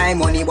want my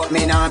money, but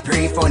me not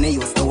pray funny.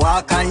 Used to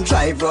walk and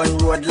drive, run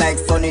road like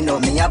sunny. No,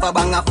 me have a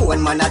bang a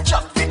phone, man a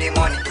chop for the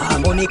money.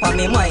 Money pa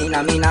me mind,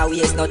 and me nah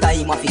waste no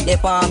time. I fi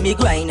dep on me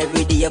grind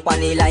every day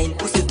upon the line.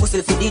 Pussy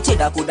for the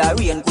cheddar, coulda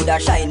rain, coulda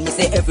shine. Me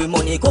say every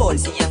money cold,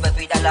 see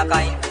every dollar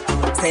kind.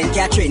 Send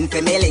Catherine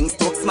for me links,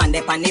 talks man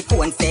dep on the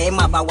phone. Say him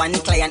have a one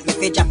client, me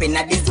fi drop in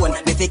at the zone.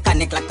 Me fi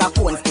connect like a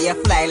phone, stay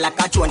fly like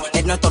a drone.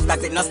 Head no tough,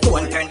 cause it no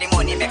stone. Turn the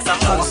money, make some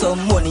more. Have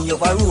some money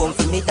over room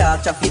for me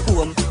dog traffic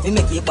home. Me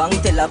make a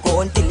bank tell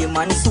account till the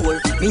man soul.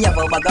 Me have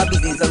a bag of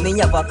business, and me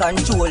have a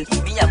control.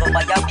 Me have a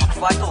buy a big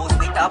fat house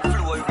with a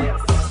floor.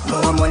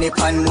 More money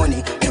pan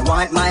money. Me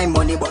want my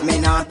money, but me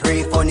not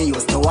pray funny.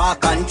 Used to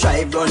walk and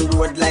drive, run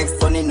road like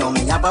sunny. Now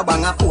me have a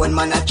bang a phone,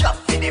 man a chop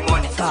for the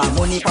money.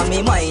 Money for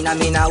me mind, and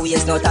me nah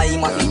waste no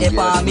time. I fi dep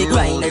on me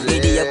grind every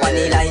day upon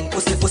the line.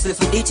 Pussy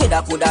for the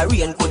cheddar, coulda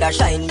rain, coulda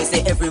shine. Me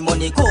say every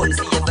money cold,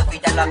 see every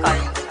dollar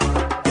kind.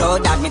 Yo,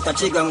 dad, me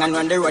touch the ground and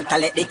run the road,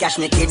 collect the cash.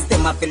 Me kids,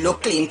 them a fi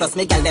look clean, plus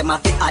me girl, them a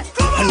fi hot.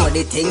 I know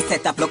the thing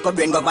set up, look a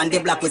brain, go on the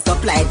block. We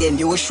supply them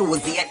new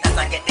shoes, the haters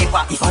and get the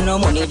back. If I no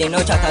money, they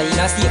no chatter, in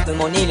a safe, the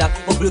money lock.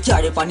 Blue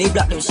carry upon the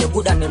block, them shape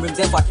good and them rims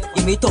them fat.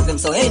 Give me tough them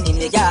so any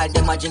me yard,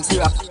 them a drink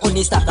syrup.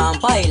 Only stack and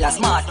pile, a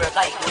smart work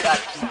like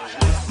that.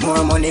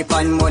 More money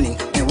pan money.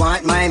 Me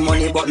want my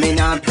money, but me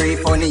not pray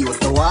funny.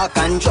 Used to walk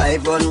and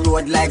drive, run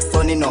road like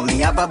sunny. Now me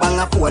have a bang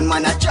a phone,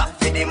 man a chop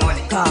for the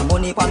money.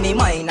 Money for me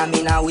mind, and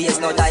me nah waste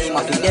no time.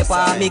 I fi dep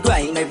on me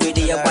grind every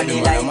day upon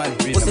the line.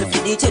 Pussy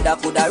for the cheddar,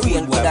 coulda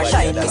rain, coulda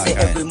shine. Me say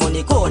every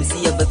money cold,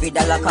 see every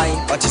dollar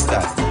kind. Watch your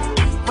style.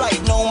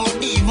 Right now me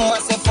leave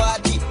myself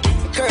party.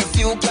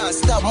 Curfew can't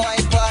stop my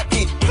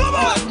party.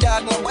 My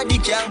dog, nobody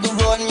can go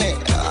run me.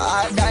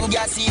 Dan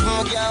gas even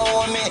can't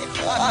hold me.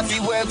 I fi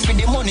work for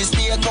the money,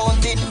 stay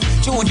counted.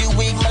 Through the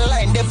week, my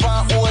line they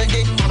can't hold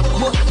it.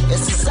 But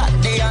it's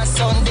Saturday and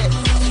Sunday.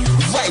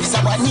 Vybz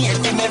are near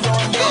to me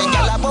round there.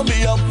 Girl a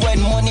bubble up when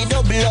money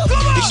double up.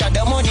 You shot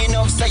the money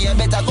enough, so you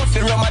better go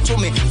fi rum to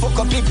me. Fuck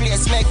up the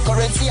place, make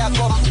currency a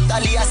come.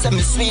 Tally a say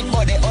me sweet,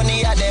 but the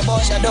honey a the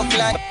bunch of duck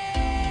line.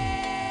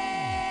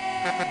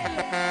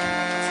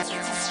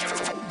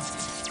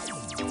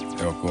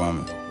 Yo, come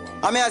on.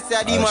 I mean, I say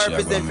I didn't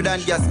represent for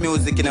that gas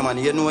music in the man.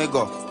 You know where I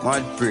go.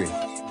 Mad pray.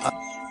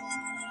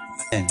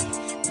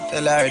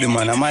 Tell her the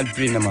man, I'm mad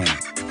pray in the man.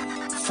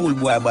 Full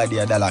boy body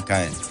a dollar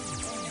kind.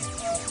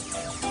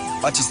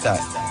 Watch your style.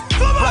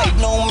 Right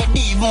now, me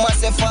leave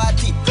myself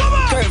party.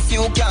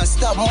 Curfew can't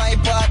stop my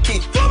party.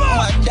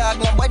 My dog,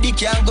 nobody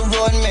can go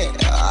run me.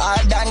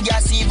 Dan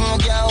gas even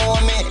can't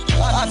hold me.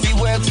 I fi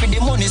work for the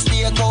money,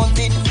 stay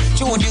counted.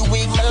 Through the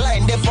week, my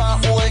line they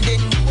can't hold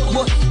it.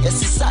 But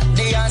it's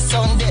Saturday and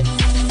Sunday.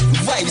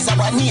 Vybz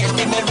are near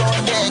to me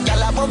round there.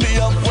 Girl a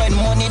bubble up when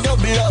money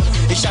double up.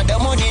 You shot the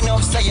money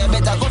enough, so you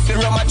better go fi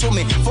rum to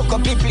me. Fuck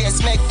up the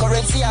place, make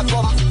currency a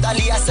come.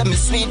 Tally a say me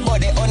sweet,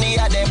 but the honey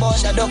a the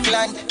bunch of duck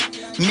land.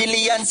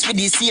 Millions for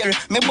this year.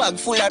 Me bag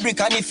full of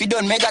brick, and if you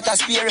done, me got a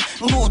spear.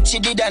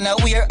 Gucci did and a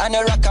wear, and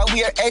a rock a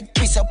wear. Head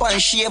twist up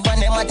and shave,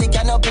 and them a take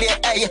and a play.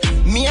 Aye,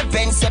 me a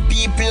pence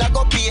people a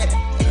go pay.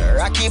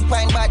 Rocky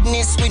pine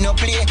badness we no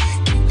play.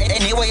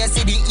 Anyway you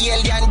see the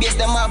alien base,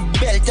 them a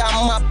belt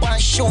and map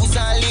and shoes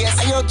and lace.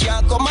 And you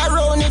can't come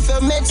around if you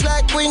meds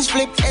like Queens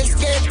flip.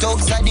 Escape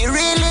dogs are the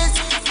realest.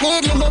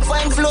 Needly me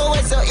find flow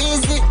so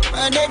easy.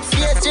 And that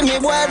face to me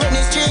boy run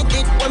is street.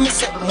 When me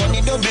say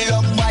money double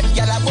up, bad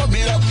gyal a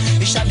bubble up.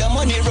 You shot the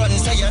money run,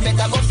 so you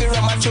better go fi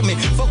rum to me.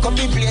 Fuck up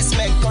the place,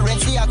 make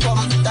currency a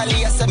come.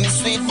 Tally a say me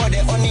sweet, but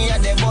the honey a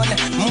the bun.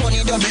 Money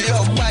double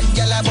up, bad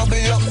gyal a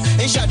bubble up.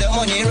 You shot the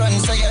money run,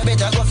 so you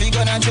better go fi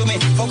gun to me.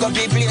 Fuck up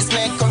the place,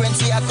 make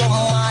currency a come.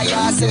 My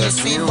ass say me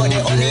sweet, but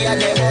the honey a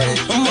the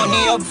bun.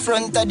 Money up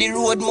front of the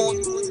road mouth.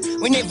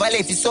 We never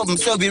left it something,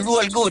 so we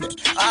roll good.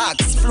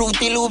 Axe,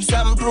 Fruity Loops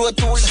and Pro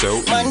Tools.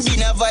 Man,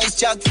 dinner vice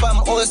jack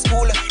from old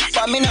school.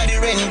 Famine at the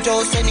rent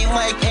house, any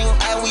mic hang.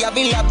 And we have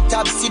a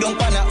laptop, sit down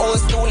on a old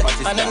stool.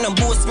 And I no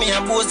boost me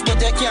and boost, but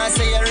you can't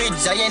say you're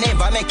rich. I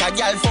never make a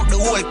girl fuck the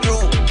whole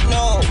crew.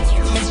 No,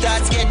 my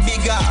stats get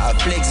bigger.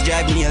 Flex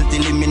drive nail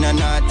till him in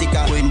an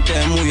Antarctica. When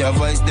time we have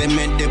voice, they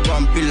made the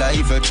pampilla.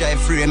 If you try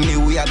frame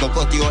me, we are gonna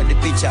cut you out the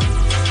picture.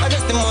 I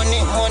just the money,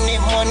 money,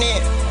 money.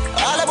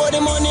 All about the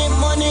money,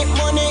 money,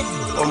 money.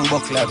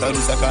 Buckle out, how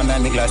this a corner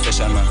in the glass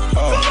station, man.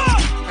 Oh.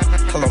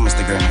 Hello,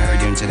 Mr. Graham, how are you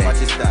doing today? What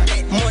is that?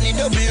 Money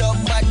double up,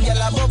 bad gyal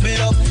a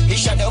bubble up. You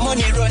shot the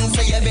money run,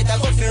 so you better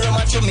go fi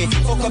rum to me.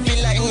 Fuck up the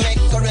line,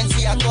 make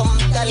currency a come.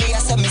 Tally a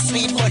say me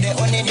sweet, but the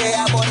honey they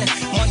a bun.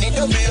 Money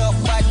double up,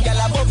 bad gyal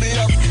a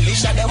bubble up. You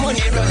shot the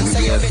money run, so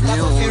you better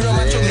go fi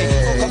rum to me.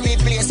 Fuck up the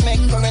place,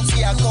 make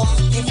currency a come.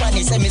 If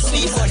money say me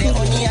sweet, but the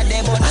honey a the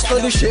bun. I saw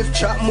the chef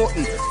chop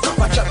mutton,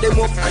 copper chop them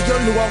up, and you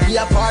know how we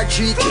a part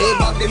 3K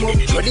back them up.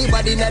 Throw the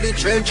body inna the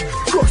trench,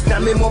 crooks na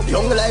me up.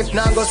 Young life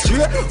now go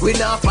straight, we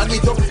now fag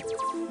it up.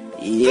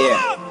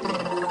 Yeah.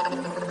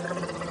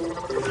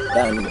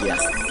 Damn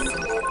yes.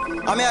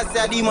 I mean, I say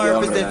I do my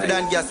represent for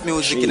that gas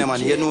music in the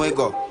man. You know where I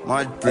go.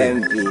 Mad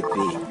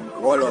MVP.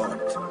 Hola.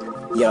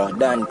 Yo,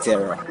 Dan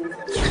Terror.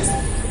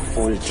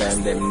 Full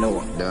time them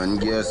know. Dan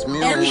gas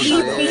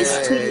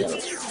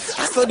music.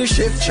 I saw the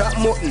chef chop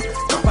mutton,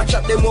 Papa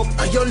chop them up,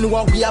 and you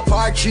know we a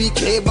part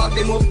 3K back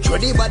them up, throw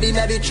the body in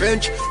the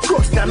trench,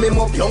 trust them him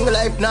up, young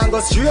life now go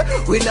straight,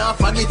 we now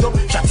fag it up,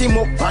 shut him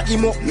up, bag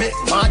him up, make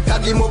mad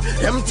tag him up,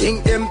 them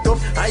think them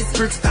tough, ice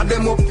bricks stab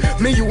them up,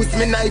 me use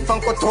me knife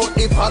and cut out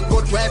the fag,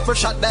 got rifle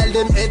shot dial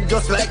them head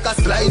just like a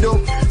slide up,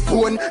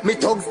 phone, me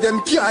thugs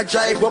them can't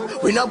drive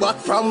up, we no back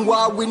from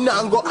war, we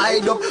now go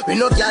hide up, we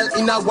no gal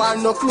in a war,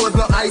 no clothes,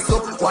 no ice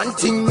up, one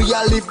thing we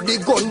a lift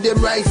the gun,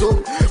 them rise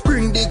up,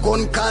 bring the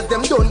gun cause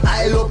them done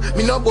aisle up.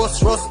 Me no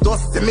bust rust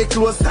dust, see me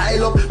close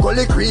style up.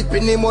 Gully creep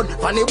in the mud,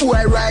 funny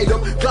boy ride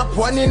up. Clap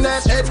one in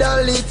that head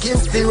and leak him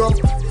syrup.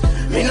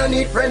 Me no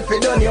need friend for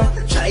done yo.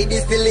 Try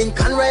this the link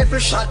and rifle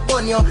shot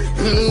bun yo.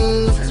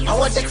 I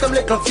want take some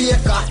little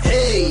faker.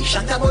 Hey,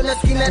 shot up on the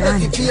skin and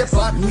dirty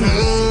paper.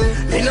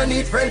 Me no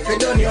need friend for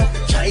done yo.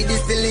 Try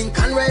this the link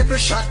and rifle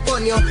shot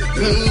bun yo.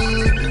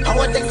 I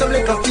want take some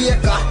little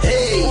faker.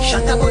 Hey,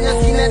 shot up on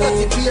the skin and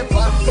dirty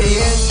paper.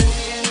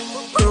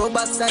 Pro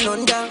box and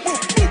under.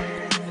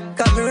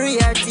 Cavalry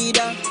or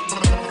Tidal.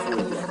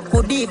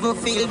 Could even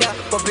feel that.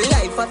 Bubble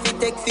life if you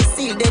take fi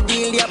seal the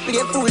deal. Ya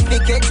play full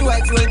picket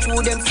right roll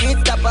through them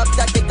streets. Tap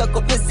after take a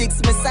couple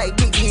six. Me side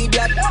the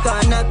idiot.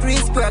 Corner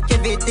crease crack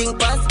everything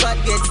pass spot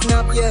get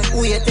snap. Yeah,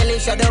 wait till the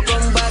shadow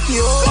come back.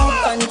 Yo,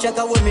 and check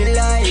out what me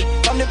like.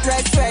 From the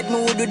price right,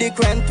 me would do the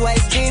crime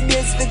twice. 3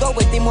 bills figure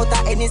with the motor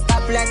any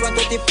stop like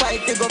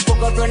 135. Figure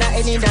fuck up run at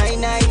any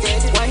 9 night.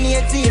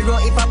 180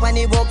 if up on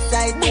the box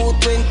side.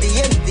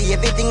 220 empty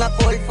everything a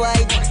full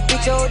fight.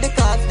 Picture out the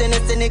cost then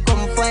it's in the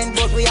confine.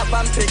 But we have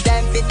ample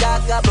time for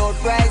talk about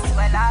price.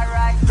 Well,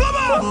 alright.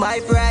 My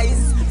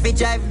price, we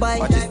drive by.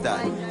 What is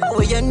that?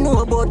 What you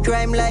know about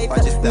crime life?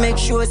 What is that? Make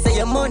sure say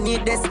your money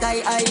the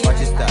sky high. What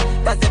is that?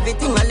 Cause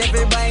everything a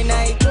level by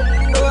night.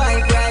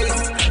 My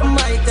price,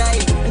 my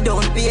time.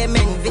 Don't pay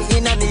men for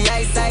in on the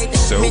eyesight.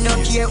 So me no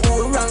care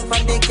who wrong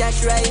from the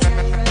cash right.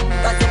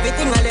 Cause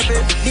everything a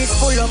level. This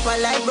full up a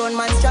life run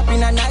man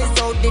strapping a nice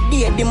out. The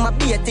day them a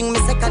baiting me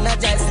second a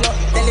jive slow.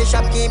 Tell the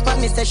shopkeeper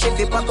me say she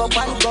fi pack up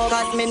and go.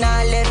 Cause me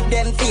nah left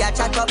them fear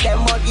chat up them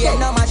mug. Yeah,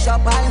 no mash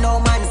up all, no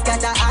man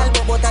scatter all.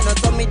 But I know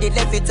some me did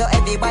left it so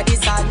everybody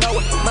saw now.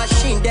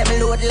 Machine them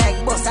load like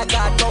bus a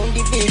guard down.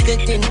 The vehicle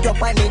tin up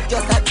and it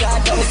just a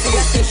guard down. See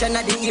a station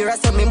at the era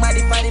so me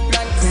mad for the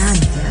plan.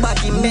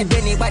 Baggy made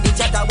anybody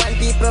chatter when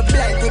people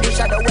blind to the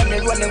shadow when they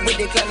running with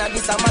the clan. And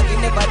this a maggie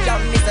never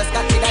jam Mr.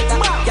 Scotty that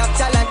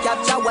capture and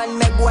capture one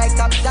make boy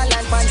capture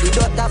land. Man do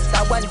not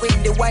after one with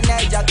the one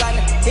eye gun.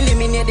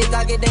 Eliminate the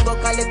target then go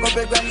call a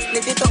couple grand.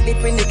 Split it up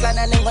between the clan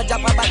and then go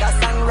drop a bag of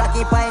sand.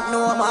 Rocky Pint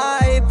no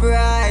my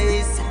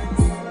price.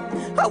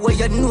 How will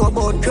you know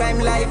about crime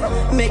life?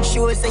 Make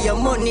sure say your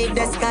money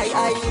the sky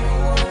high.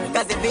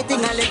 Cause everything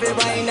a level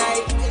by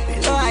night.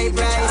 High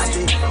price,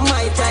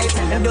 my type.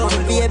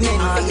 Don't be a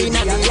man in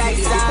the right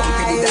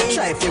side.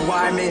 Try if you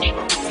want me.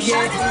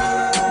 Yeah.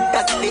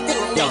 That's everything.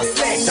 Yo,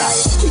 Sparta.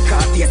 Kick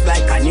off face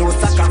like a new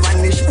sucker.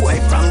 Vanish boy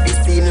from the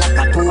scene like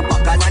a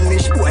two-packer.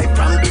 Vanish boy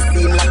from the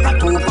scene like a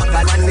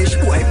two-packer. Vanish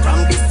boy from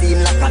the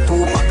scene like a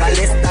two-packer.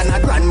 Less than a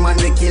grand man,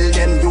 we kill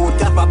them. You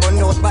tap a bun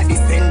out by the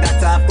send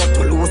that up. Got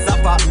to lose up.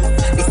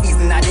 This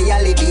season of the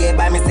holiday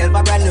by myself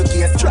a brand new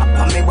case. Trap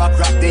and me walk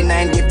rap the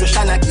 9 give to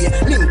Shanaki.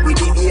 Link with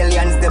the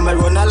aliens, them a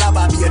run a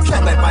lava be a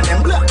trap up on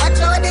them block. Watch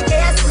out the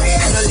case.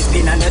 I no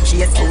living on no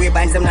chase, so we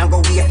bind them now go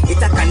away.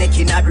 It a connect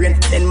in a brain,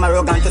 send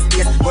Marogan to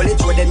space. Bullet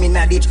throw them in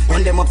a ditch,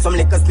 run them up some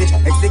liquor switch.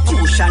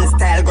 Execution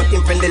style, got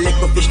him from the leg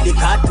fish. The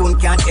cartoon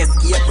can't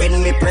escape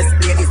when me press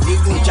play. This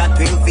signature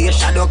twin face,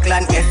 shadow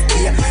clan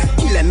SK.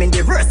 Kill them in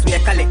the verse, we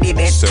collect the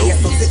dead case.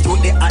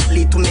 Substitute the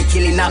athlete to make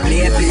killing a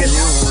play.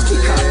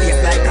 Kick off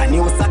face like a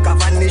new sucker.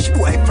 Vanish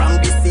boy from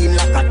the scene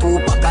like a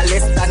two-packer.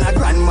 Less than a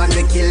grand man,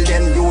 we kill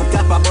them. You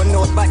tap a bun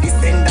out by the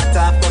send that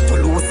up, got to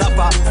lose up.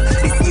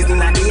 This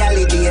season of the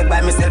holiday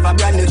by myself a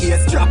brand new gear.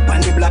 Strap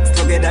and the blocks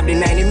together, the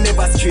 9 him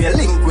never stray.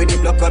 Link with the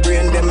block of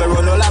brain, them a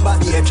run all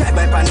about here. Try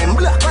by pan them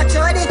block. Watch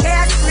out the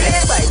case.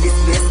 Let's buy this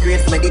base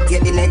grades,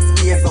 meditate the next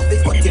phase. Of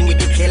it cutting with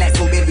the K like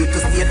some baby to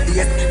see it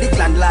face. The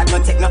landlord no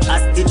take no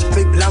hostage.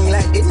 Clip long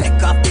like the neck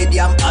of the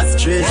damn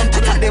ostrich.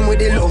 Attack them with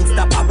the long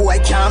stop, a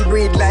boy can't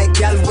breathe like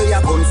y'all. We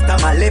a gun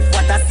stab a left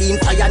what a scene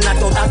fire.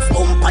 Not out of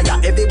umpire.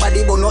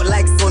 Everybody burn out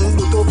like sun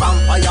blue to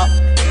vampire.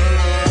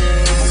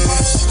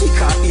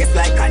 Kick off face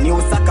like a new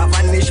sucker.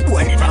 Vanish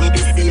boy from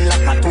the scene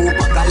like a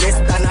two-packer. Less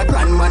than a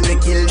grand man, we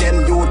kill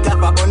them. You tap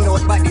a bun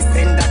out by the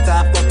send that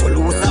up, got to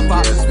lose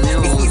up.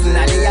 This season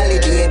of the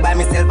holiday by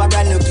myself a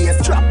brand new case.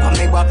 Trap and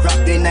me walk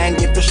rap the 9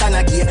 give to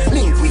Shanaki.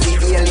 Link with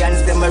the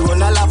aliens, them a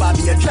run a lava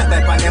be a trap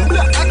up on them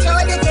block. Watch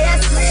out the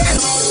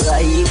case.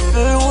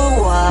 Rifle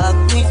we walk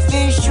with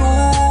fish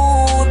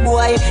shoot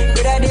boy.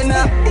 Better them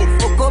a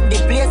fuck up the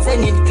place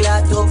and it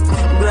clat up.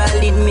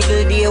 Brawl in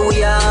middle day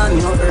we are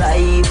no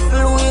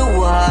rifle we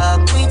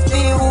walk with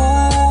the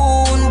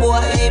wound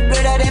boy.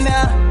 Brother them a,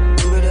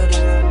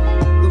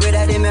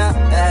 brother them a.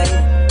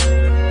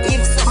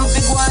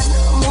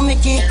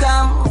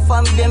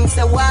 of them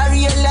say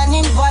warrior and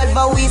involved,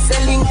 but we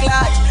selling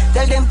clutch.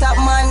 Tell them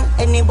Topmann,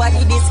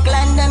 anybody this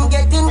clan, them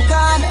getting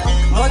con.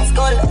 Mud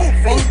skull,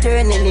 friend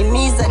turn,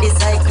 enemies of the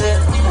cycle.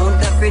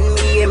 Don't a friend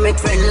me, make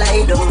friend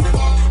lie down.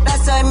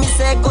 That's why me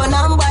say gun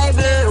and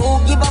Bible. Who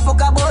give a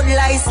fuck about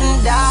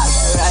license, dog?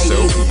 Right,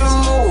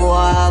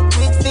 walk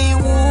with the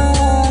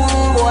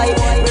woo, boy.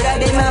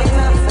 Brother, them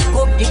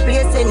up the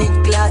place and it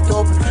clat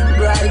up.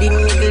 Brawling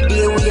middle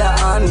day, we are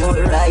on no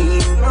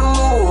right.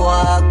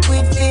 Walk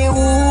with the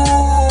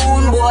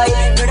woo, boy.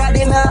 Brother,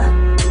 them up.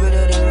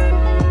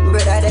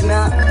 Brother, them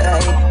up,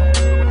 right.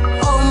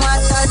 Oh, my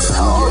touch,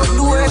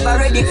 outdoor,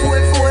 ready for.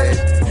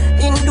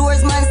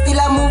 Indoors, man, still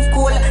a move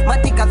cool.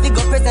 Matic a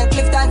figure present,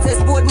 Clifton says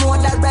sport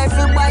mode. That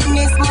rifle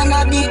badness, man,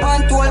 a big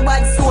untold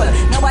bad soul.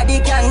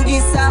 Nobody can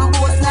diss and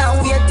boast. Now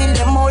wait till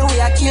them all,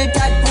 we a kill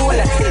tadpole.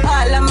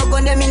 All of my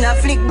gun, them in a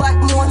flick bat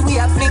mode. We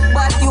a flick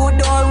bat, you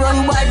don't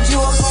run bad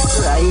joke.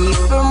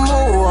 Rifle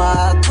more,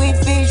 walk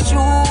with fish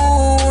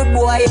shoot,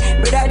 boy.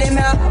 Brother, them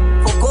a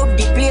fuck up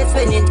the place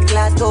when it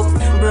clat up.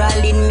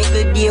 Brawling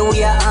middle day, we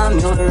a arm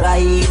your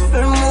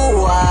rifle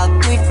more, walk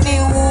with the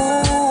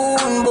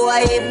wound,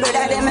 boy.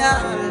 Brother, them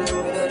a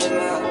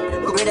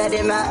and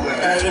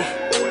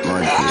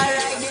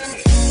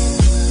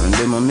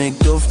them a make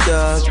tough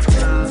talk,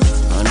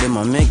 and them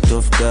a make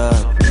tough talk.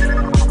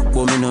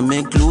 But me no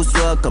make loose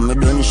walk, and me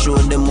don't show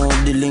them all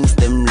the links,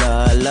 them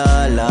la.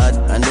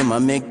 And them a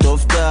make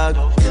tough talk,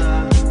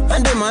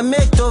 and them a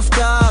make tough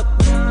talk.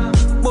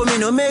 But me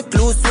no make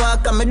loose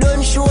walk, and me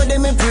don't show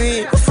them me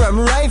free. From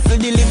rifle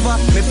deliver,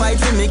 me fight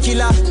for me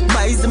killer.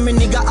 Buys me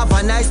nigga have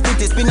a nice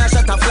titty, spin a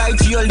shot a fly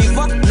to your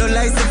liver. No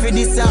license for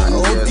this,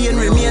 obtain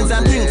remains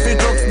and bring free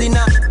drugs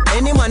dinner.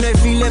 Any man who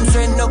feel them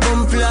strength no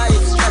comply.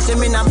 Cash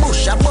him in a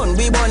bush, a bun,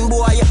 we bun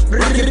boy.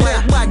 Rocky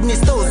pipe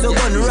badness, toast, so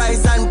gun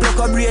rise and pluck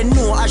a brain.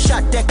 No, a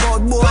shot take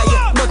out boy.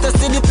 But to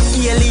see the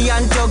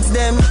alien thugs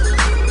them,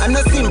 and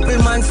a simple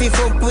man fi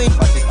fuck with.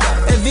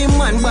 Every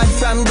man bad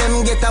from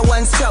them get a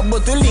one strap,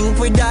 but to link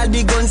with all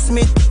the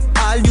gunsmith.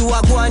 All you a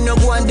go and no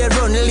go and they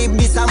run, live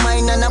this a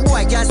mine and a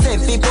boy can say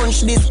fi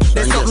punch this.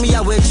 They stop me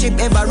away chip,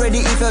 ever ready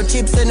if your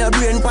chips and a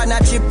brain pan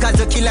a chip, cause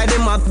you killer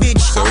them a bitch.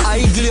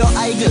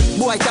 Idle,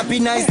 boy cappy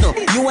nice no.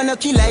 You wanna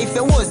killer if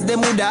you was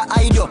them woulda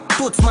hide you.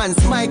 Topmann,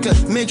 Michael,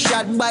 make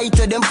shot bite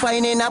to them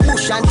fine in a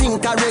bush and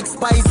think a Rex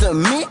spice.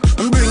 Me,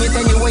 bring it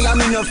anyway,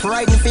 I'm enough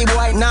frightened fi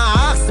boy.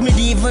 Nah, ask me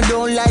the even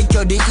don't like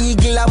you. The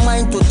eagle a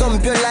mine to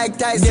thump you like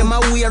ties. Them a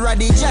wear a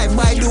the jive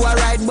by do a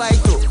ride by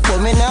too.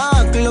 But me nah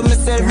uncle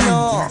myself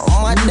no.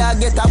 My dog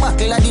get a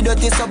buckle of the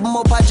dirty something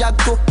up a jack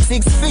too.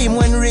 6 feet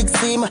when Rick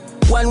see me.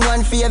 1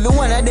 for every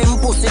one of them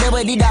pussy they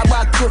way did a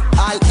back too.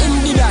 All him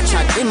did a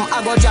chat, him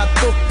a go jack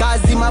too.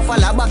 Cause him a fall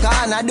back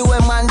and a do a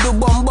man do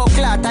bumbo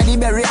clat. A the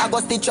berry I go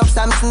stitch up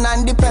Samson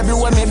and the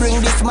pebble when me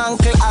bring this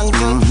mancle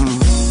ankle.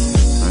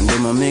 And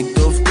them a make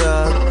tough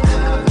talk,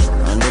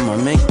 and them a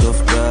make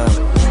tough talk.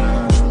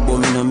 But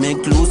me no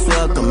make loose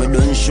walk, and me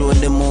don't show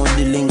them all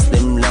the links,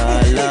 them la.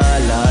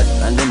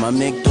 And them a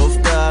make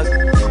tough talk,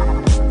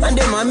 and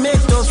them a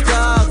make tough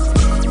talk.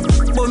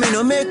 But me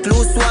no make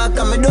loose walk,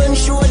 and me don't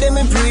show them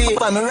me free.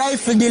 But me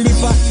rifle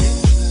deliver.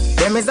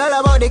 Them is all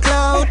about the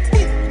cloud.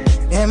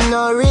 Them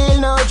no real,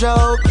 no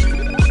joke.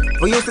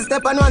 We used to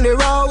step on the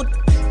road.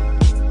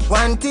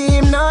 One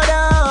team, no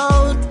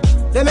doubt.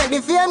 They make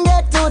the fame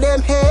get to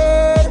them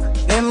head.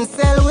 Them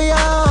sell we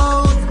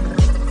out.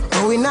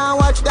 But we now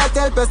watch that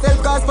help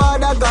yourself, cause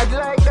Father God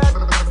like that.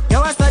 You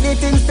want to the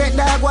things set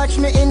dog, watch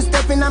me in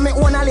stepping on me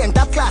own a lane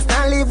top class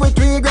and live with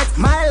regrets.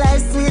 My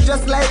life sweet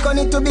just like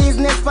honey to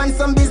business. Find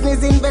some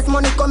business, invest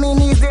money coming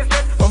easy.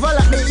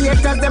 Overlap the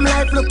haters, them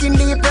life looking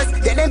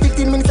depressed. Get them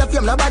 15 minutes of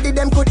fame, nobody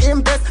them could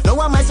impress. No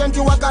one my strength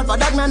you work out for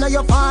that man or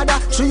your father.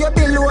 Show you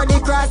below the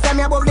cross, and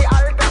me above the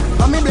altar.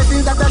 And me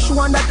blessings that are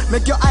shown that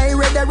make your eye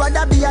red. They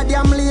rather be a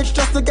damn leech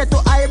just to get to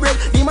hybrid.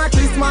 The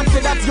matrix man say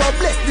that you're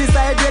blessed,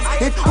 decide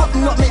it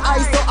open up me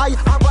eyes so I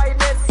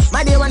avoid it.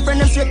 My day one friend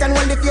them straight and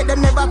when they fear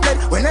them never fled.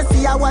 When I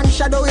see a one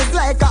shadow it's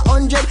like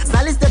 100.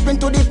 Sally step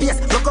into the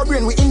pace, look up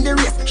brain we in the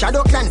race.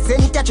 Shadow clan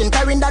send catching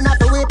carrying down at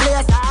the way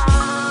place.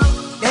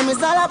 Them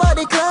is all about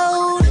the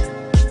cloud.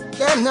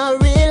 Them no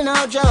real,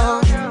 no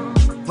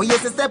joke. We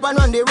used to step on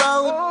the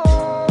road.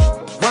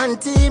 One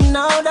team,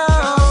 no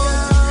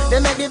doubt. They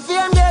make the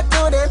fame get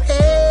to them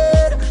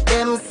head.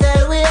 Them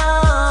sell we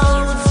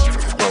out.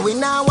 But we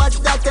now watch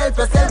that help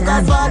yourself,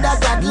 cause Father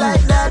God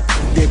like that.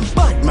 Them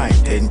bad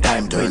mind 10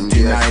 times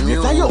 29.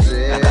 It's a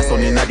young, like a sun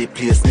in the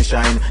place me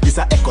shine. This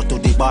a echo to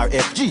the bar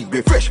FG.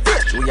 Be fresh.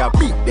 We a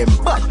beat them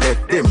bad,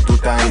 let them to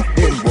time.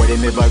 Them boy they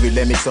never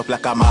really mix up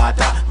like a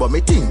matter. But me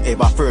think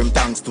ever firm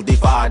thanks to the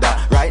Father.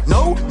 Right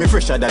now, me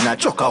fresher than a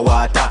chuck of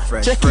water.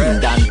 Check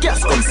in down,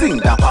 gas come sing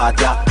the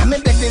party. And me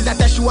blessings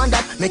that I show and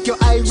that make your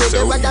eye red.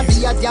 They rather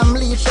be a damn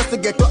leech just to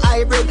get to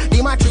hybrid.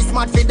 The matrix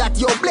smart for that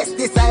you bless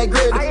this high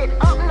grade.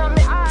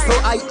 So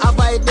I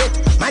avoid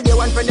it. My day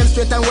one friend them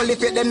straight and only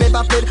fit them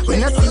never fled.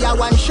 When I see a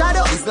one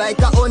shadow, it's like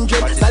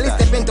 100. Sally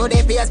step into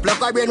the face,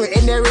 block our brain we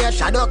in the rear.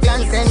 Shadow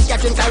clan send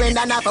catching carrying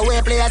down half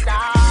away place.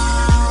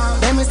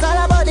 Them is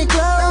all about the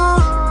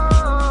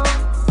cloud.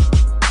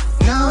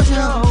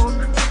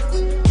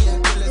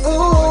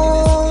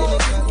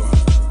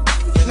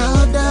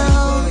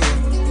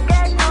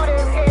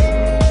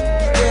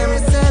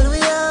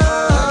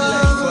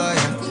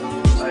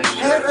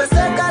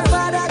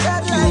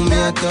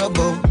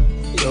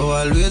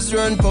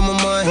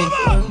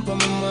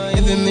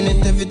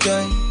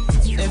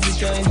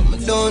 I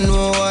don't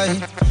know why,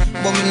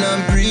 but me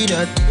not breathe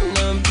that.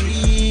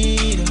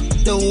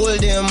 The whole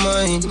day of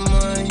mine.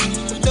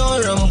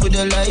 Don't run with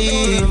the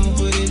life.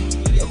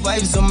 The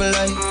vibes of my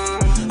life.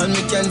 And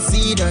we can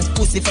see that.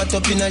 Pussy fat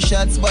up in a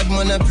shots, bad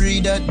man a pre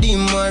that.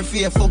 Dim or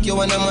fear, fuck you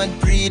and a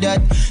mad pre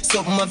that.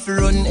 Something have to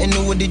run and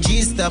know the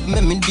G stop.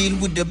 Make me deal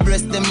with the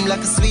breast, them like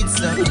a sweet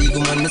stuff. Big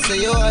man, me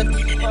say you hard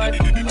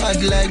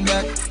like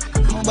that.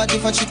 But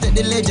if I shoot at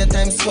the ledger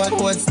time squad,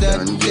 what's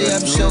that? They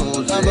have shot,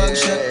 a back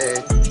shot.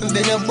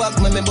 Bend your back,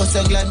 me bust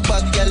a glad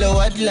back. Yellow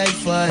hot like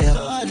fire.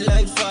 Hot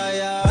like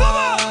fire.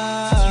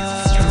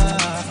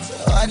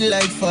 Hot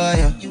like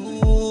fire.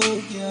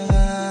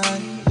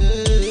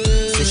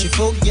 Say she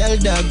fuck girl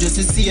dog just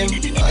the same.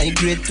 I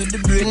grade to the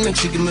brain, make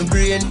she give me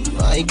brain.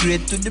 I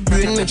grade to the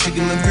brain, make she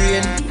give me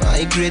brain.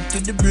 I grade to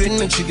the brain,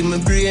 make she give me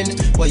brain.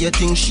 Why you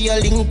think she a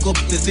link up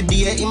every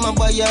day? In my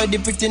buy her the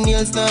pretty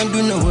nails, now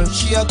do no work.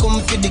 She a come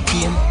for the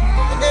cane.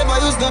 Never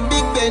use the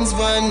big Benz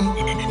van.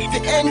 If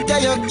you enter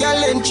your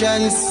girl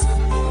entrance,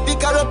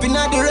 pick her up in the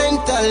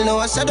rental. Now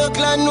a shadow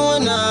clan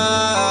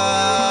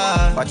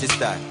owner. What is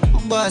that?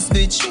 Boss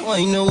bitch,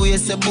 why no way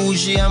say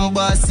bougie and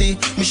bossy?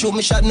 Me show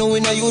me shot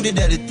knowing I you the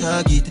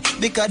target.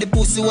 Because the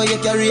pussy where you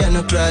carry and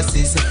no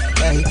crosses.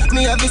 Hey,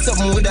 me have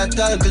something with that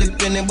tall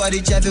clip.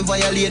 Anybody try to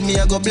violate me,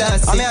 I go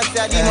blast it. I mean I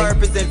said you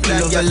represent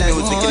that girl like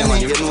music in the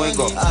man. You know I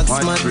go. Ask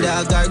my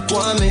dog or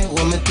Kwame,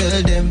 what me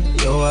tell them.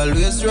 You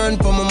always run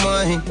for my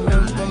mind.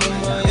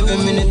 Every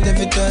minute,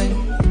 every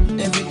time.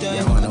 I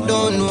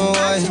don't know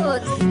why,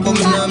 but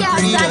me not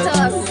breathe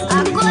that.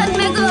 I'm good,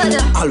 me good.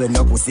 All when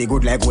no pussy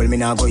good like well, me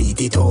nah go eat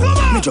it up.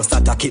 Me just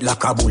attack it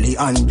like a bully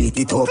and beat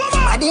it up.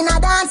 I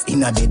didn't dance.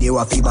 In a bed you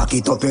a fi back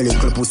it up. Your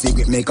little pussy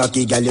grip make a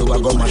key girl you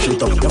a go mash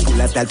it up. Your full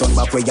of style turn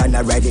back way and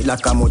a ride it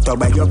like a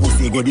motorbike. Your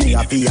pussy good me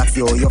a fi ask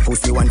you. Your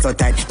pussy one so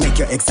tight. Make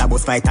your ex a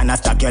boss fight and a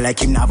stack you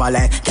like him never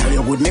lie. Carry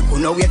you good me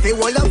could no wait fi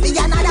hold up fi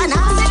another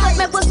night.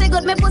 Me pussy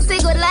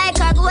good like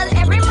a gold.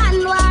 Every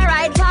man know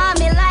right for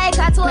me like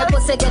a tool. Me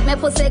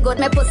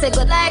pussy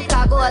good like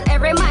a gold.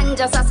 Every man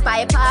just a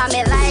spy for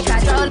me like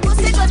a troll.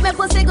 Me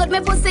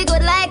pussy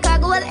good like a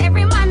gold.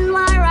 Every man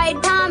want right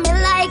for me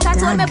like a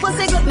tool. Me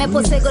pussy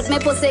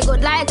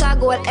good like a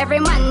gold. Every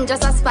man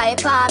just a spy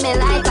for me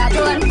like a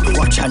troll.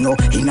 Watch ya know,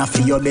 enough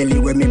for your belly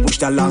when me push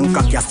the long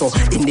cock ya so.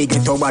 In the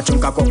ghetto watch you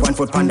cock up 1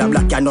 foot on the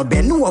block ya no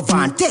bend over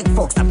and take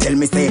fucks up tell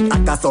me say it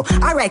atta so.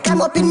 Alright,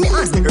 come up in me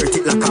hands, me hurt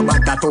it like a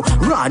batato.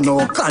 Raw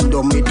no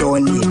condom, me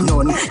don't need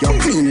none. You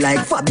clean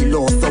like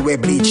fabulous so we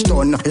bleach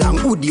done. Long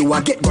hood you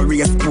a get go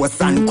race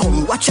post and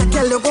come. Watch ya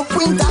tell you go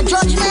queen the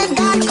judgment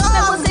that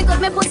come.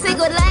 Me pussy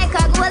good like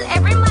a gold.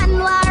 Every man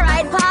want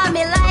right for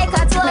me like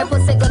a tool. Me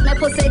pussy good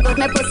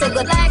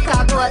like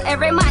a gold.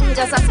 Every man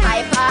just a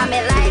spy for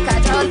me like a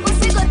troll.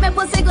 Me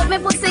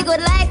pussy good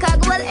like a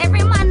gold.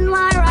 Every man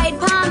want right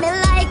for me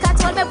like a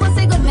tool. Me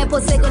pussy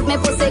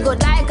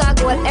good like a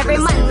gold. Every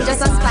man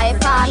just a spy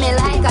for me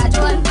like a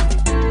troll.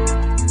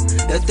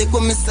 You take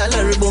on me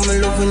salary, but me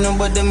love you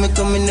nobody. Me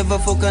come me never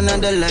fuck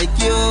another like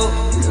you.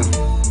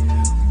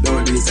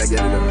 Don't do it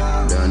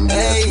again.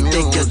 Hey,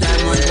 take your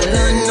time on the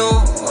land, no.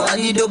 All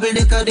the double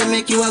decker, they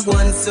make you a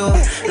guan, so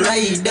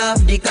ride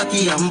off the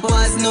cocky and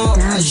pass, no.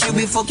 I should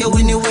be fuck you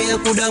anyway, you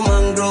coulda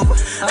mangrove.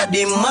 At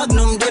the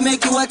magnum, they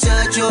make you a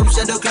charge up.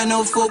 Shadow can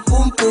of fuck,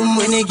 pum pum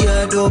when you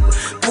get up.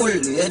 Pull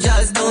your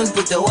jaws down,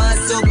 put your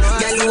ass up.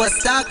 Girl, you a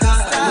stalker.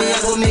 Me I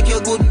go make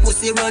your good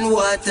pussy run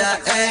water,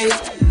 hey.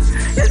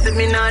 You see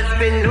me not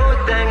spend no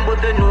time,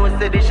 but I know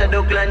say the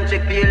shadow clan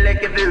check feel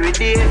like every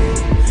day.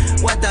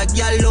 What a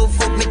girl love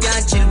fuck me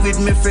can't chill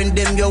with me friend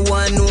them you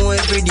want know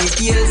every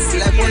details.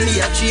 Like when me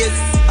a chase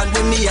and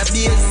when me a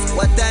base.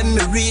 What time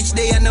me reach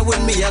there and when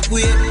me a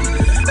quit.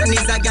 And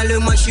it's a girl who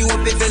mash you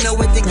up if you know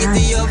where to get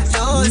it up.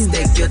 Just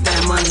take your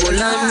time and go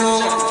on no.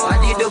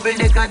 And the double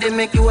decker they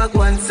make you a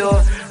guan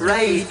so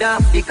ride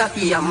off the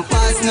cocky and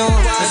pass no.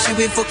 And she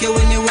will fuck you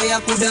anyway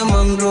I coulda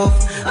mangrove.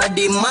 At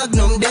the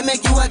magnum they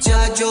make you a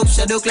charge up.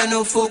 Shadow clan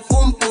of fuck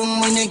pum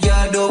pum when you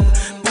get up.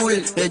 Pull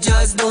the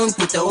jaws down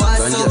put a wass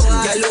up.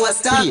 Girl who a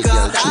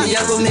stalker. She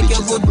a go make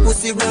your good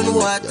pussy run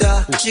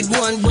water. She go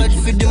and bad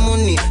for the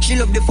money. She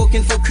love the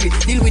fucking fuckery.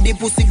 Deal with the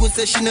pussy good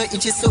so she no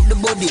itches up the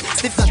body.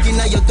 Stiff cocky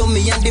na your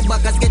tummy and the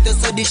backers get your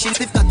soddy shit.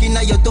 Stiff cocky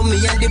na your tummy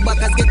and the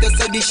backers get your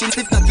soddy shit.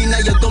 Stiff cocky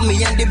na your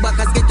tummy and the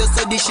backers get your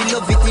soddy shit.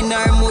 Love it in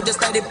her mode just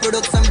like the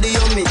products I'm the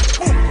yummy.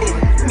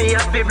 Me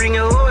have to bring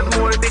you out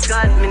more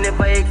because me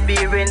never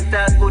experience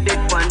that good at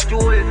one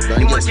tool.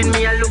 Imagine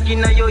me a looking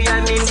at you,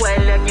 I mean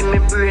while I give me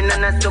brain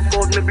and I suck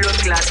out me blood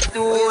clot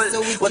stool.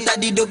 What are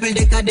the double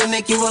decker they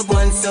make you a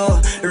gun so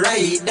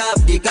ride up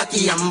the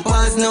cocky and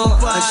pass no.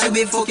 And she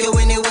be fuck you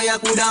anyway I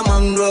coulda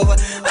mangrove.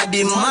 At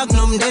the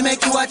magnum they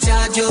make you a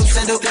charge up.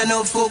 Shadow can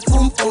of fuck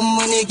pum pum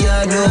when you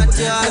get up.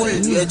 Pull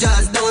your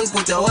jaws down,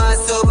 put your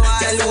ass up.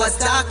 Tell you a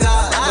stalker,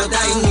 but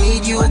I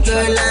need you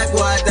girl like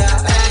water.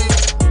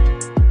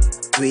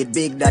 it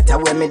big, that's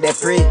where me the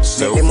free.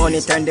 Make the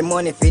money, turn the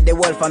money, feed the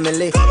whole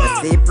family.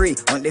 I stay free,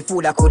 want the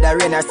food, I coulda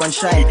rain or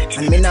sunshine.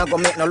 And me not go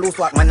make no loose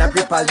walk, man, I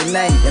grip all the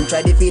nine. Them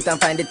try defeat and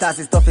find the task,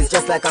 it's tough, it's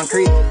just like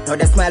concrete. Now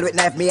they smile with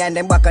knife behind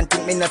them back and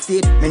think me not see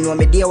it. Me know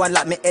me day one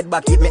lock me head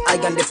back, keep me eye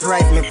on the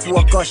prize. Me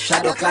focus,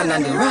 Shadow Clan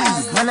and the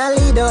rise. Man, I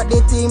lead out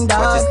the team,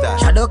 dog.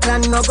 Shadow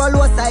Clan no go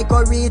low,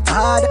 psycho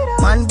retard.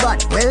 Man,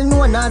 but well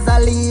known as a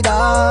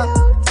leader.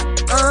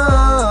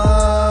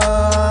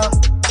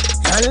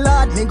 And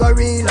Lord, me go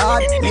real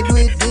hard. Me do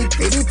it big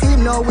for the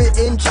team, now we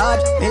in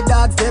charge. Me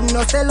dogs them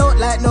no sell out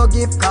like no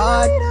gift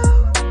card.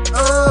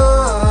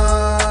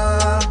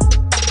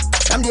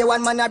 From day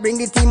one man I bring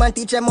the team and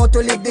teach them how to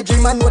live the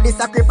dream. And know the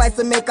sacrifice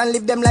to make and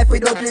live them life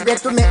without regret.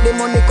 To make the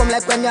money come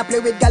like when you play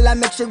with gal and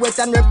make she wet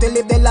and rep. To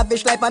live the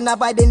lavish life and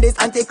avoid in this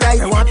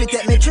antichrist. I want to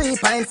take me 3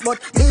 pints but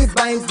these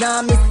vines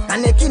now miss.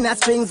 And they kin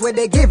strings where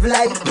they give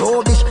life.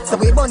 No bish, so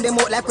we burn them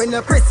out like when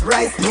the Chris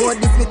Rice. Know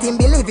this with him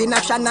believe in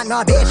action not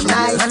no bitch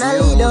nice. And I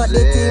lead out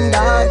the team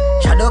dog.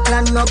 Shadow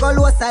Clan no go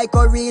low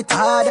psycho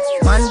retard.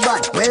 Man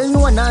bad, well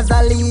known as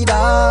a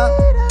leader.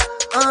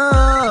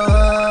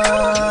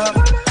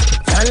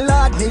 And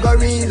Lord, me go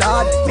real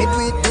hard. Me do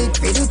it big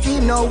for the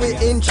team, now we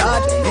in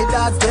charge. Me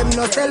dogs them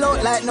no sell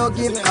out like no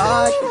gift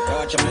card.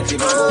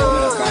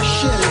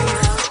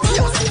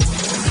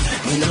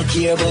 Me no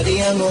care about the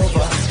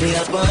hangover. Me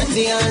a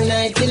party all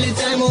night till the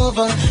time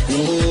over.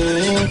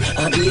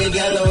 I be a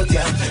girl out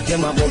here.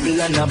 Them a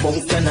bubble and a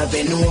bounce and a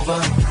bend over.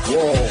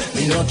 Whoa.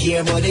 Me no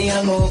care about the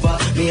hangover.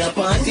 Me a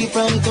party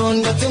from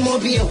town but to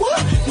Mobile.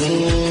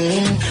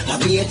 I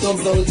be a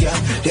thugs out here.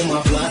 Them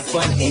a blast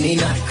fan any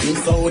night cream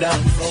soda.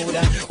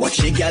 Watch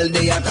the girl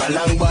they a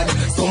calang bad.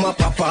 Some a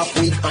pop up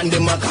with and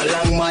them a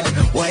calang mad.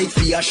 White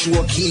fee a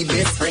show key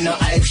best friend a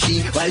hype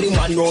she. While the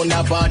man round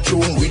a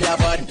bathroom with a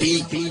bad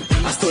beat.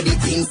 I study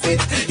things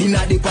set.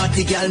 Inna the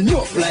party girl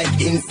no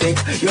like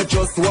insect. You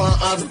just want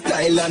have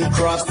style and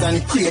crafts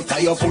and create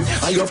your foot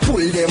and you pull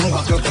them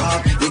back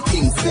up the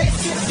things set.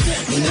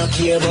 Me no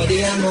care about the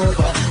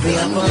hangover. Me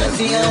a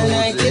party all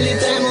night till the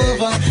time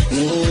over.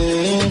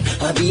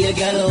 I be a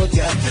girl out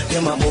here.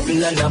 Them a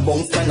bubble and a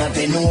bounce and a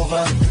bend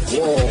over.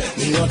 Whoa.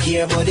 Me no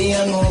care about the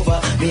hangover.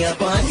 Me a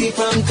party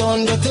from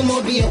town go to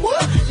Mobile.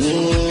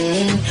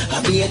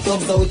 I be a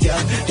thugs out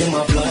here. Them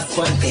a blast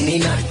fan any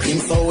night cream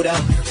soda.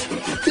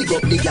 Pick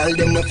up the gal,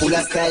 them we full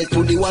of style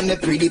too. The one they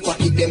pretty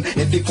pocket them,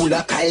 they be full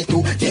of Kyle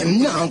too.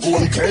 Them now go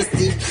on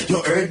thirsty,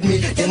 you heard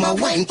me. Them a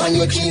wine pan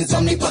your jeans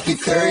from the pocket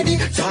 30.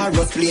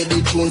 Taros play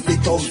the tunes, the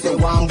thugs the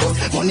one bus.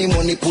 Money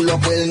pull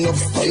up well enough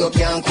so you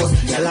can't cuss.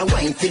 Gal a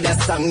wine for that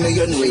song, now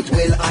you know it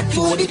well. I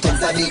told the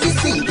thugs are the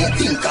thing, they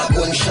think a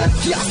gunshot,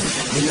 yeah.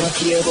 Me no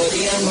care about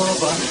the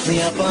hangover. Me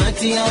a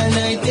party all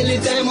night till the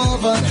time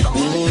over.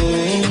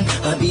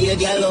 I be a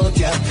gal out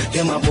here.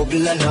 Them a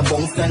bubble and a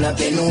bounce and a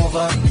bend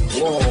over.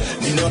 Whoa.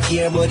 Me no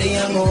care about the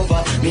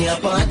hangover. Me a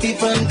party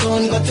from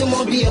town go to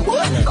Mobile.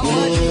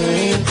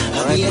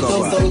 I be a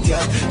thugs out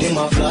here. Them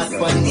a flash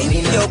pan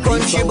any night. Yo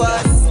country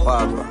boss,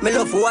 me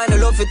love for wine, I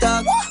love for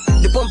talk.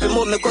 The pump him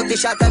up, me cut the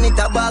shot and it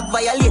a bag.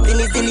 Violating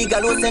is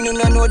illegal, no send you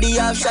no know the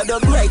half. Shadow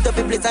right up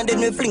the place and then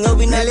we fling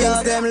out in a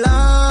dog. Them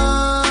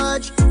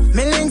large.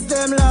 Me links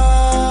them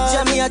large.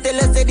 Jamie a tell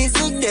us say this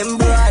with them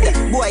broad.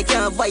 Boy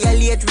can't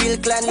violate real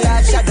clan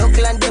lad. Shadow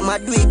clan them a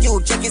do it,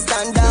 you check his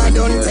standard. I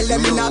don't tell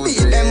them in a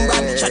beat them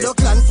bad. Shadow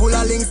clan full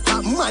of links,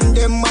 top man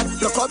them mad.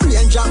 Look up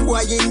and jump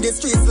boy in the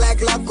streets like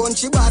lab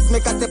country boss.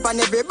 Make a step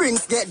and every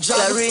brings get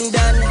jammed.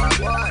 Rindan,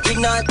 it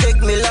not take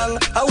me long.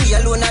 How we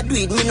alone a do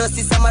it, me no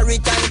see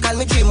Samaritan.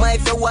 Call me dream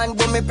if you want,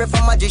 but me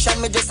prefer magician.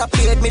 Me just a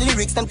play with me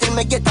lyrics until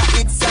me get a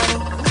hit song.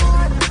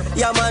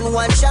 Yeah man,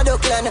 one Shadow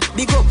Clan.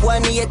 Big up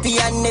 180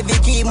 and every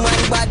key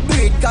man. Bad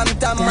breed,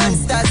 Compton,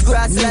 Monsters,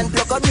 Grassland.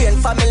 Pluck a brain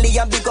family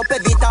and big up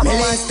every time. Me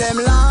links them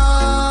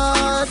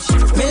large.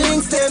 Me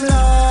links them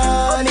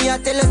large. Me a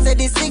tell us say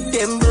this sick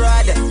them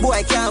broad. Boy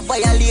can't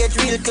violate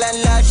real clan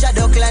large.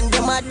 Shadow Clan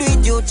them a do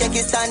it, you check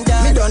his standard.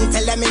 Me don't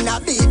tell them in a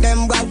beat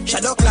them bad.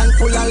 Shadow Clan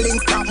full of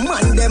links, top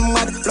man them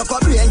mad. Pluck a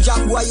brain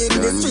jack boy in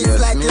the streets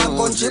like lab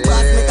country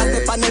boss. Make a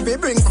step and every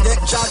brings get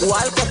jack.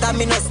 Wall cut and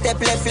me no step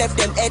left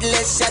them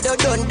headless. Shadow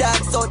done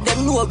dogs out,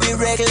 them know we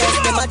reckless.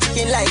 Them a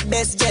chicken like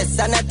best dress.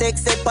 And I take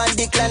step and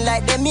decline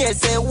like them here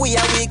say we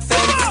a weak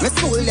friends. Me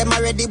school them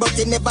already but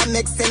it never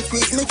makes sense.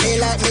 With me feel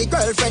like me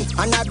girlfriend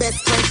and her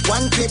best friend.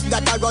 One clip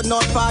that I got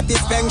not party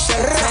pension.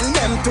 Send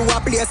them to a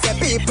place where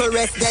people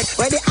rest dead.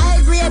 Where the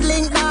high grade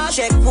link back.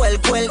 Check well,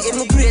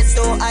 immigrate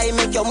so I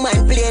make your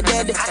mind play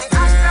dead.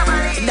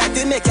 That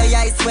will make your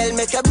eyes swell,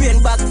 make your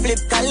brain back flip,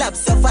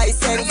 collapse your 5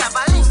 cents.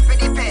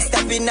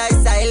 Step in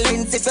nice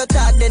silence, if you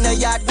talk then a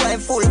yard boy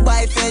full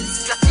by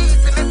feds.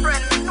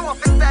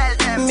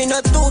 Me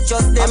not too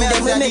trust them,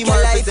 them will make your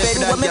life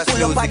end. When me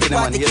pull up at the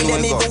party, kill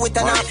them even with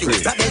an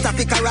office. That bells a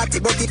pick karate,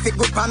 but it fit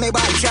good for me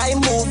body. Try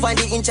move and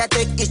the inch I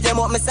take, each them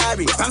up me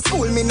sorry. From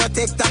school me not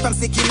take that, from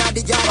sick in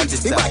the yard.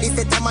 The body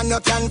set a man no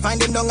can find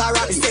him down a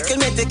rock.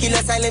 Second me to kill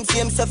a silence, see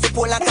himself he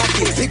pull a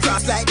cocky. He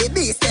cross like the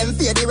beast, them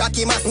fear the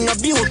rocky mass. No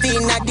beauty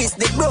in a this,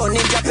 the brown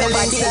in Japan.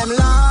 Me links them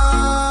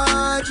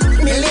large.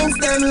 Me Links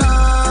them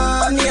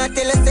long. Me a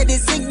tell us say the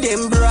sick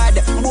them broad.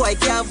 Boy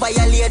can't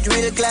violate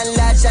real clan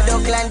lad.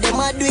 Shadow clan them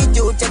a do it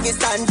you check the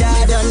standard.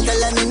 You don't tell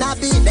them in a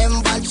beat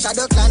them bad.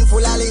 Shadow clan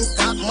full of links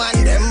top man.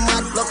 Them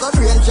mad block up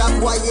range up.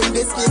 Boy in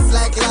this case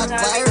like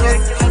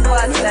virus.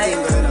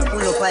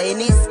 Pull up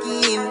any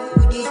scheme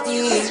with the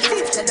team.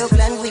 Shadow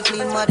clan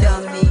weekly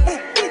madam me.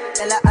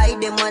 Tell her I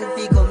them man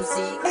fi come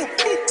see.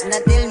 And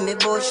I tell me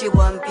boy she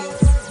want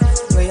peace.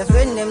 Where your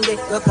friend them they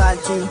go call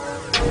tree.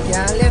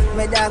 Can't left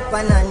me dog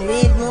pan and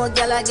read. No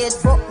girl I get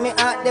fuck me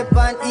out the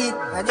pan eat.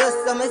 I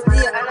just saw me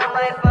stay and I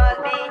my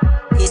fault be.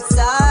 It's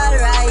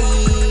alright.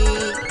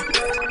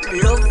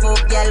 Love for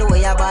girl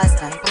where you boss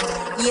like.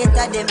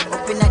 Hater them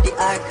up in the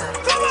archive.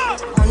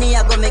 Money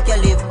I go make you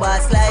live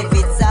boss life.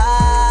 It's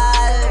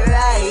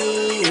alright.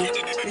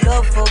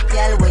 Love for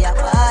girl where you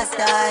boss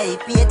type.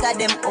 Hater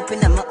them up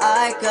in my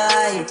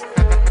archive.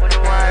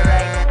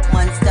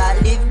 Man start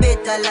live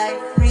better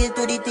life. Real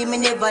to the team me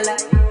never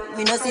lie.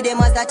 Me no see them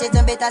as that chase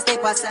and better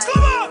step aside.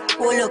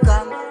 Oh look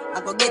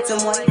I go get some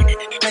wine.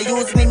 No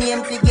use me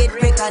name to get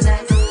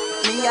recognized.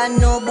 Me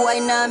and no boy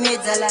now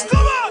major life.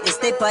 You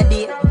step a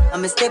day,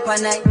 I'm a step a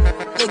night.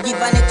 You give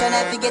an extra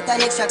knife to get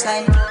an extra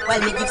kind. While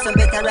me give some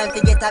better rhyme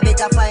to get a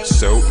better fight.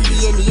 So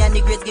easy. The and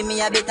the greats give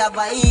me a better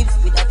vibes.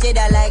 With a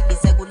cheddar like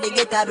this I could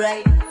get a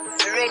bride.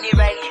 Ready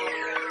right.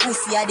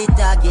 Pussy at the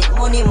target,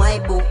 money my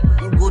book.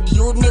 Good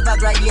youth never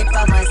graduate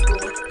from my school.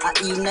 I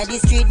in the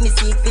street, me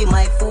seek for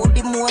my food.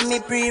 The more me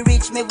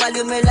pre-rich, me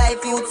value my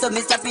life youth. So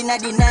me stop in the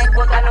night,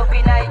 but I know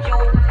be night you.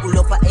 Pull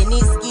up at any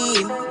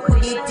scheme,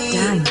 put it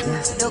in.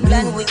 The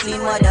plan we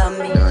clean madam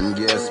me.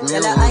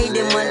 Tell her I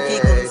the man fi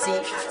come see.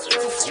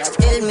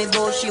 Tell me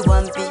bout she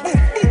want peace.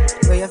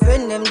 Where your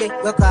friend them they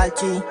go call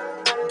tree.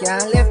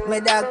 Can't left me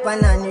dog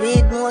pan and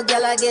read. No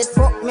girl I get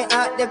fuck me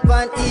out the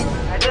pan eat.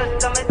 I just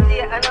come and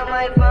see I know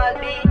my fault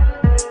be.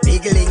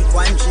 Big link,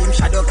 one team,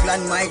 shadow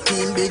clan, my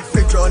team. Big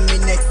fit on me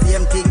next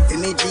same thing. To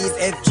me G's,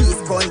 FG's,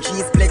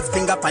 punchies, flex,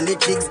 finger on the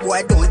cheeks.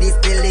 Boy, don't this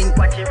link.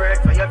 Watch your word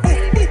for your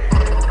baby.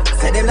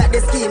 Say them like the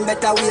scheme,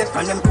 better wait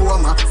from them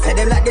coma. Say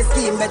them like the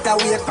scheme, better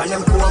wait from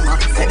them coma.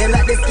 Say them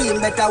like the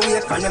scheme, better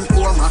wait from them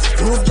coma.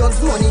 Move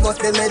drugs, money,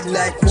 bust them head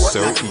like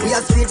Portland. We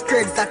have street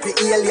creds that the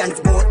aliens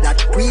both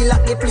that. We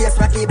lock the place,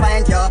 rocky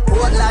behind your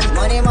Portland.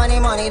 Money, money,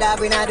 money, that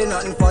we not do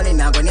nothing funny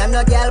now. When I'm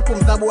no girl,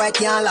 pump a boy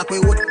can't lock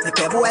we wood. Make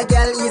a boy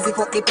girl easy,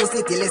 fuck the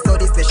pussy till it's so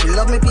this. She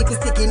love me, people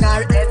sticking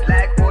her head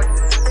like wood.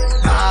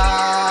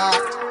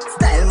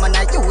 Style man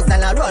I use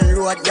and I run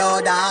road,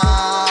 yo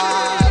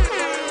dog.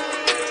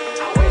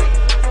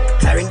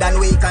 Than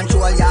we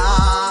control ya.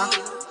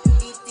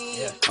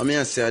 I mean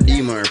I say a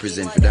demon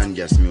represent for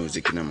Dangas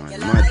music, you know man.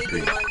 Mad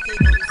pre.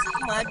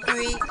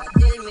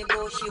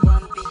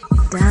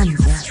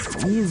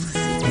 Dangas music.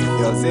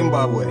 Yo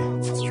Zimbabwe.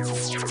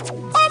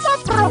 I'm a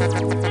pro.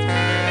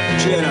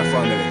 China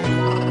family.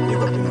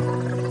 Big up, you know.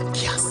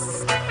 Yes.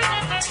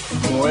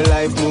 More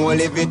life, more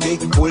levity.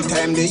 Full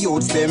time the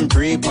youths them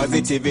pre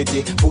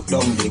positivity. Put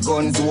down the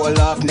guns, wall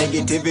off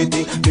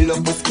negativity. Build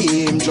up a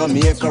scheme,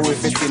 Jamaica with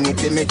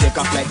vicinity. Me take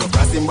a flight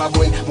across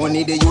Zimbabwe.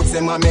 Money the youths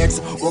them a mix.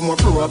 One more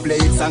pro play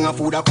it, song a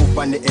food a cook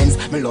on the ends.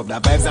 Me love the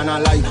vibes and a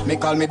lie. Me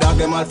call me dog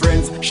them all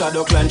friends.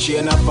 Shadow clan,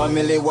 chain a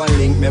family. One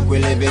link, make we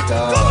live it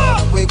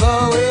up. We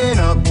going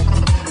up.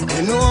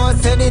 You know,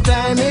 say the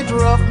time it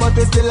rough, but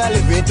we still a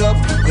live it up.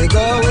 We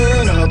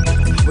going up.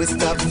 We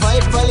stop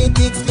fight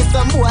politics with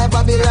some boy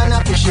Babylon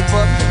a fish it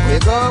up. We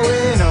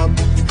going up.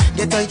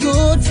 Get a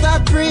youth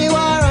stop pre-war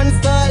and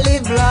start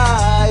live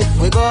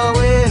life. We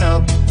going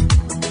up.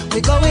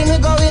 We going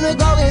up.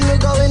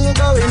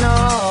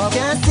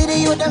 Can't see the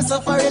youth them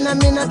suffering and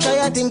me not try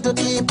a thing to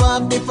keep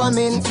up the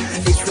famine.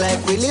 It's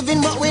like we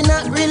living but we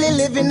not really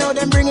living. Now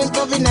them bringing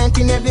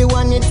COVID-19,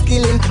 everyone it's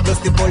killing. Plus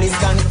the police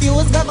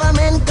confused,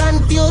 government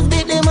confused.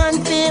 Beat them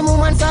and fame,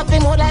 woman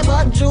stopping out like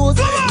bad juice.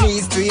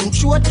 Knees to him,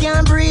 throat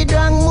can't breathe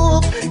and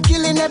move.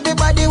 Killing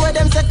everybody where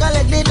them say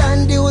collect the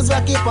land dues.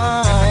 Rocky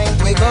Pine,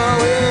 we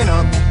going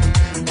up.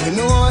 We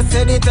know I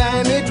said the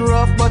time it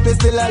rough, but we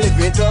still a live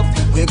it up.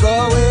 We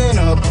going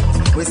up.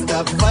 We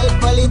stop fight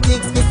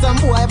politics with some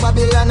boy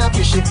Babylon a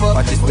fish it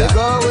up. We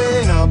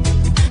going up.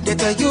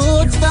 Get a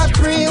youth stop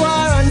pre-war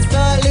and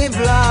start live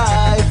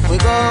life. We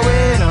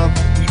going up.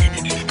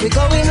 We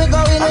going up.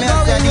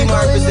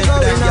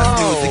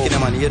 Music in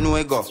man, you know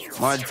I go.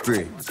 Mad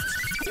pre.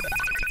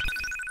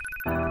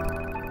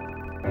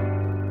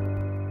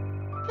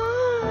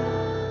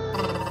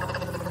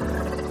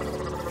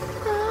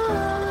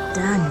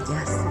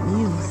 Dangas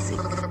music.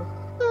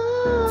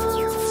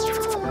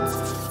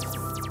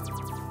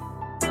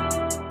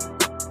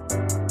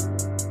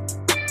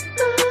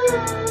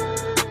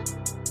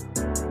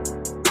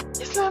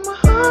 It's like my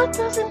heart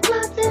doesn't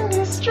plant in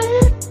the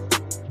street,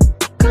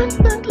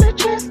 constantly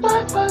chased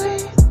by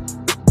police.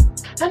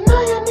 And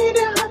now you need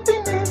your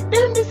happiness.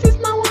 Then this is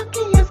my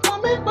luckiest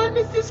moment, but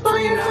this is for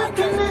your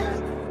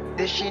happiness.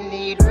 Does she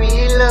need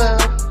real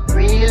love,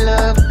 real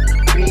love,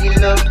 real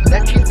love?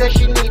 That she says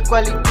she need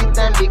quality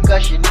time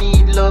because she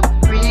need love,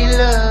 real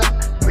love,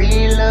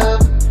 real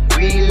love,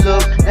 real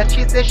love. That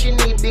she say she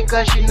need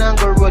because she not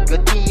go road go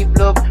deep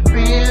love.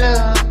 Real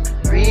love,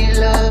 real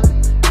love,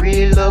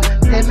 real love.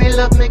 Tell me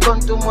love me come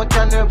too much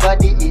on her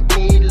body, it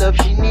need love.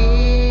 She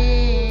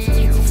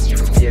need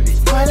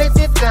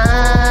quality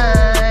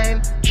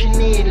time, she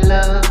need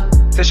love.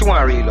 Say she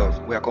want real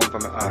love, where I come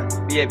from my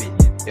heart. Baby,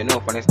 you know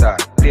from the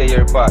start. Play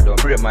your part,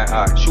 don't break my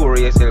heart. Sure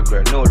yourself,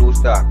 girl, no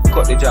loose talk.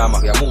 Cut the jam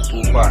up, you move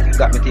too far.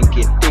 Got me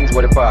thinking, things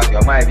for the past.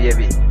 You're my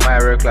baby, my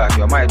real class,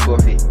 you're my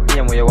trophy.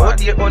 Name what you want. Out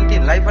here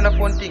hunting, life and a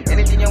fun thing.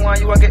 Anything you want,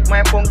 you will get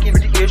my pumpkin.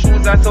 Pretty your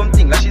shoes and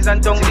something, lashes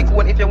and tongue lick.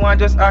 One if you want,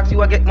 just ask, you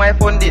will get my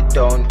funded.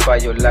 Down for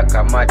you like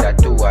a mother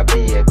to a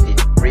baby.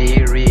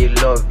 Real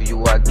love you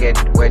will get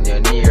when you're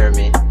near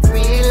me.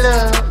 Real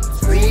love,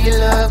 real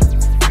love,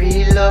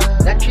 real love.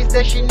 That she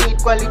says she need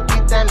quality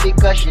time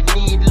because she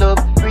need love.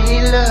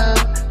 Real love,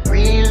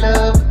 real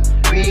love,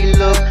 real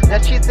love.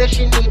 That she says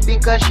she need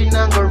because she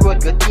not go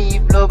road go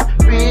deep love.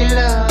 Real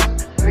love,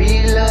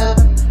 real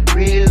love,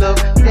 real love.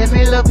 Tell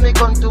me love me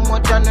come too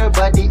much on her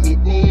body, it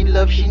need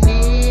love. She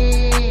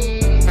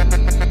need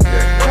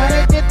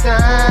quality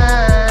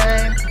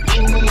time,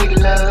 she need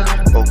love.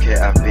 Okay,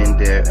 I've been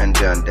there and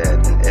done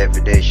that, and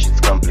every day shit's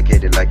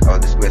complicated like all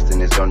this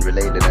question is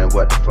unrelated. And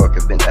what the fuck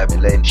I've been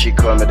having lately? She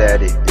call me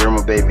daddy, you're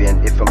my baby,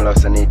 and if I'm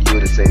lost I need you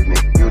to save me,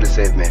 you to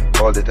save me.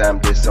 All the time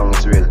this song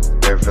is real,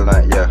 every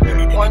line, yeah.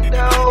 Wonder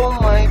how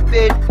my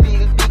bed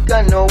feel big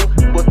I know,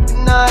 but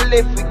now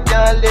left we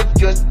can't live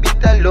just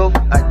bitter love.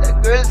 Other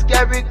girls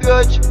carry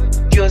grudge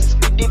just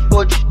for the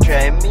fudge.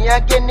 Try me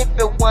again if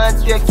you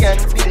want, you can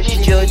be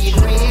the judge.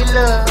 Real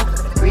love,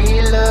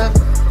 real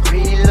love,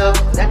 real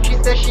love. That she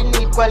says she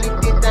need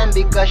quality time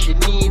because she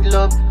need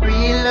love.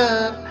 Real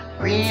love,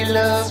 real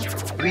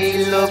love,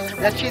 real love.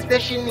 That she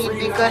says she need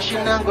because she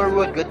not go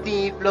road go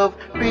deep love.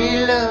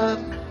 Real love,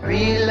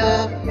 real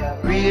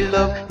love, real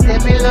love. Tell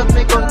me love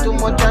me come too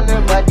much on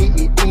her body,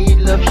 it need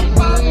love.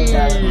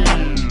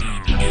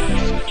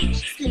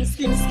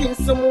 She need skin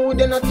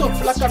smooth and a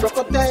tough like a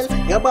crocodile.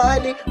 Your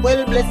body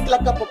well blessed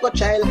like a poco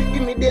child.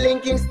 Give me the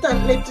link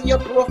instantly to your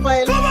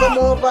profile. Come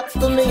over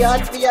to me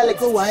heart for a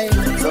little while.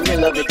 So me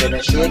love it when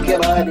you shake your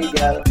body,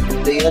 girl.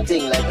 Do your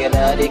thing like an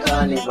the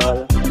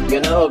carnival.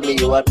 You're not ugly,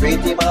 you a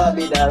pretty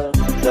Barbie doll.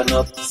 Turn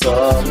up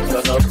so,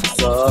 turn up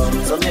so.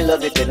 So me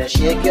love it when you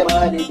shake your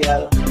body,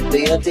 girl. Do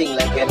your thing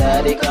like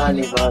an the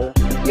carnival.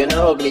 You're not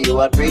ugly, you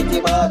a pretty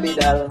Barbie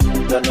doll.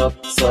 Turn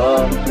up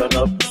so, turn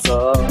up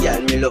so. Yeah,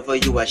 me love how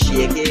you a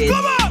shake it.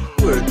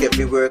 Work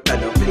every work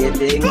and no play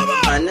thing.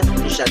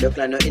 And you shadow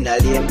plan no in a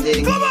lame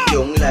thing.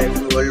 Young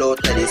life roll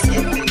out of the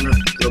same thing.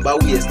 Rub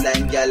a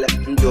waistline, gal.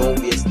 Don't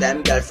waste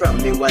time, gal. From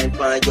me wine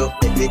pan you,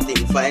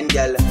 everything fine,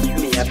 gal.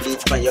 Me a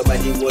bleach pan your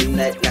body all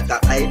night like a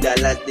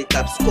idol. As the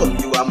cops come,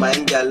 you a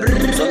mine, gal.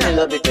 So me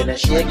love it when you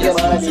shake your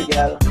body,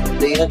 gal.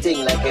 Do your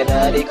thing like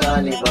an the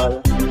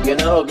carnival. You're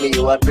not ugly,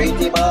 you a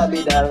pretty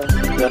Barbie doll.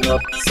 Turn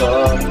up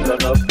so,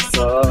 turn up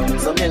so.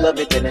 So me love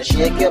it when you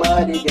shake your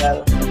body,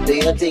 gal. Do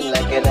your thing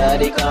like an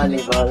the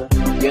carnival.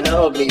 You're not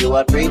ugly, you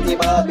a pretty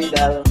Barbie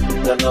doll.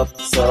 Turn up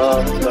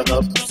so, turn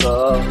up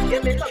so.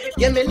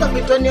 Yeah, me love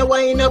it when you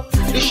wind up.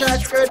 The short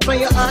skirt from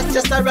your ass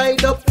just a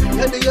ride up.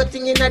 You do your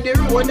thing in the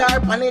road or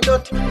pan it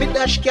out. Me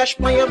dash cash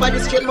from your body,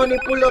 straight money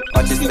pull up.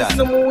 Skin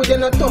smooth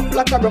and a tough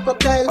like a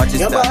crocodile.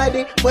 Your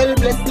body well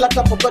blessed like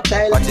a poco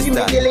child. Give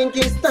me the link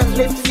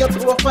instantly to your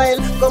profile.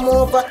 Come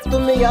over to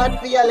me heart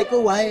for a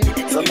little while.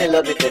 So me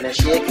love it when you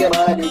shake your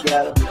body,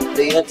 girl.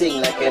 Do your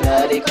thing like an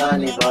the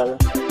carnival.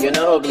 You're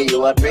not ugly,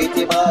 you a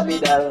pretty Barbie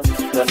doll.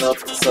 Turn up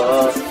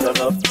so, turn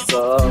up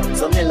so.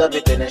 So me love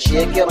it when you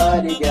shake your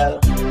body, girl.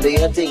 Do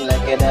your thing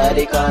like an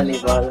the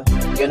carnival.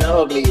 You're not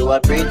ugly, you a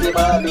pretty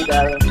Barbie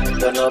doll.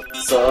 Turn up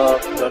so,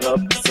 turn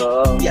up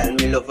so. Yeah,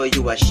 me love how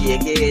you a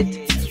shake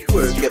it.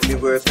 Work every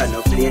work and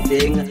no play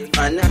thing.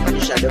 And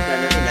you shadow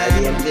plan in a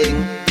lame thing.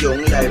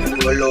 Young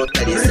life roll out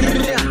of the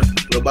same thing.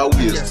 Rub a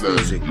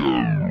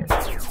waistline.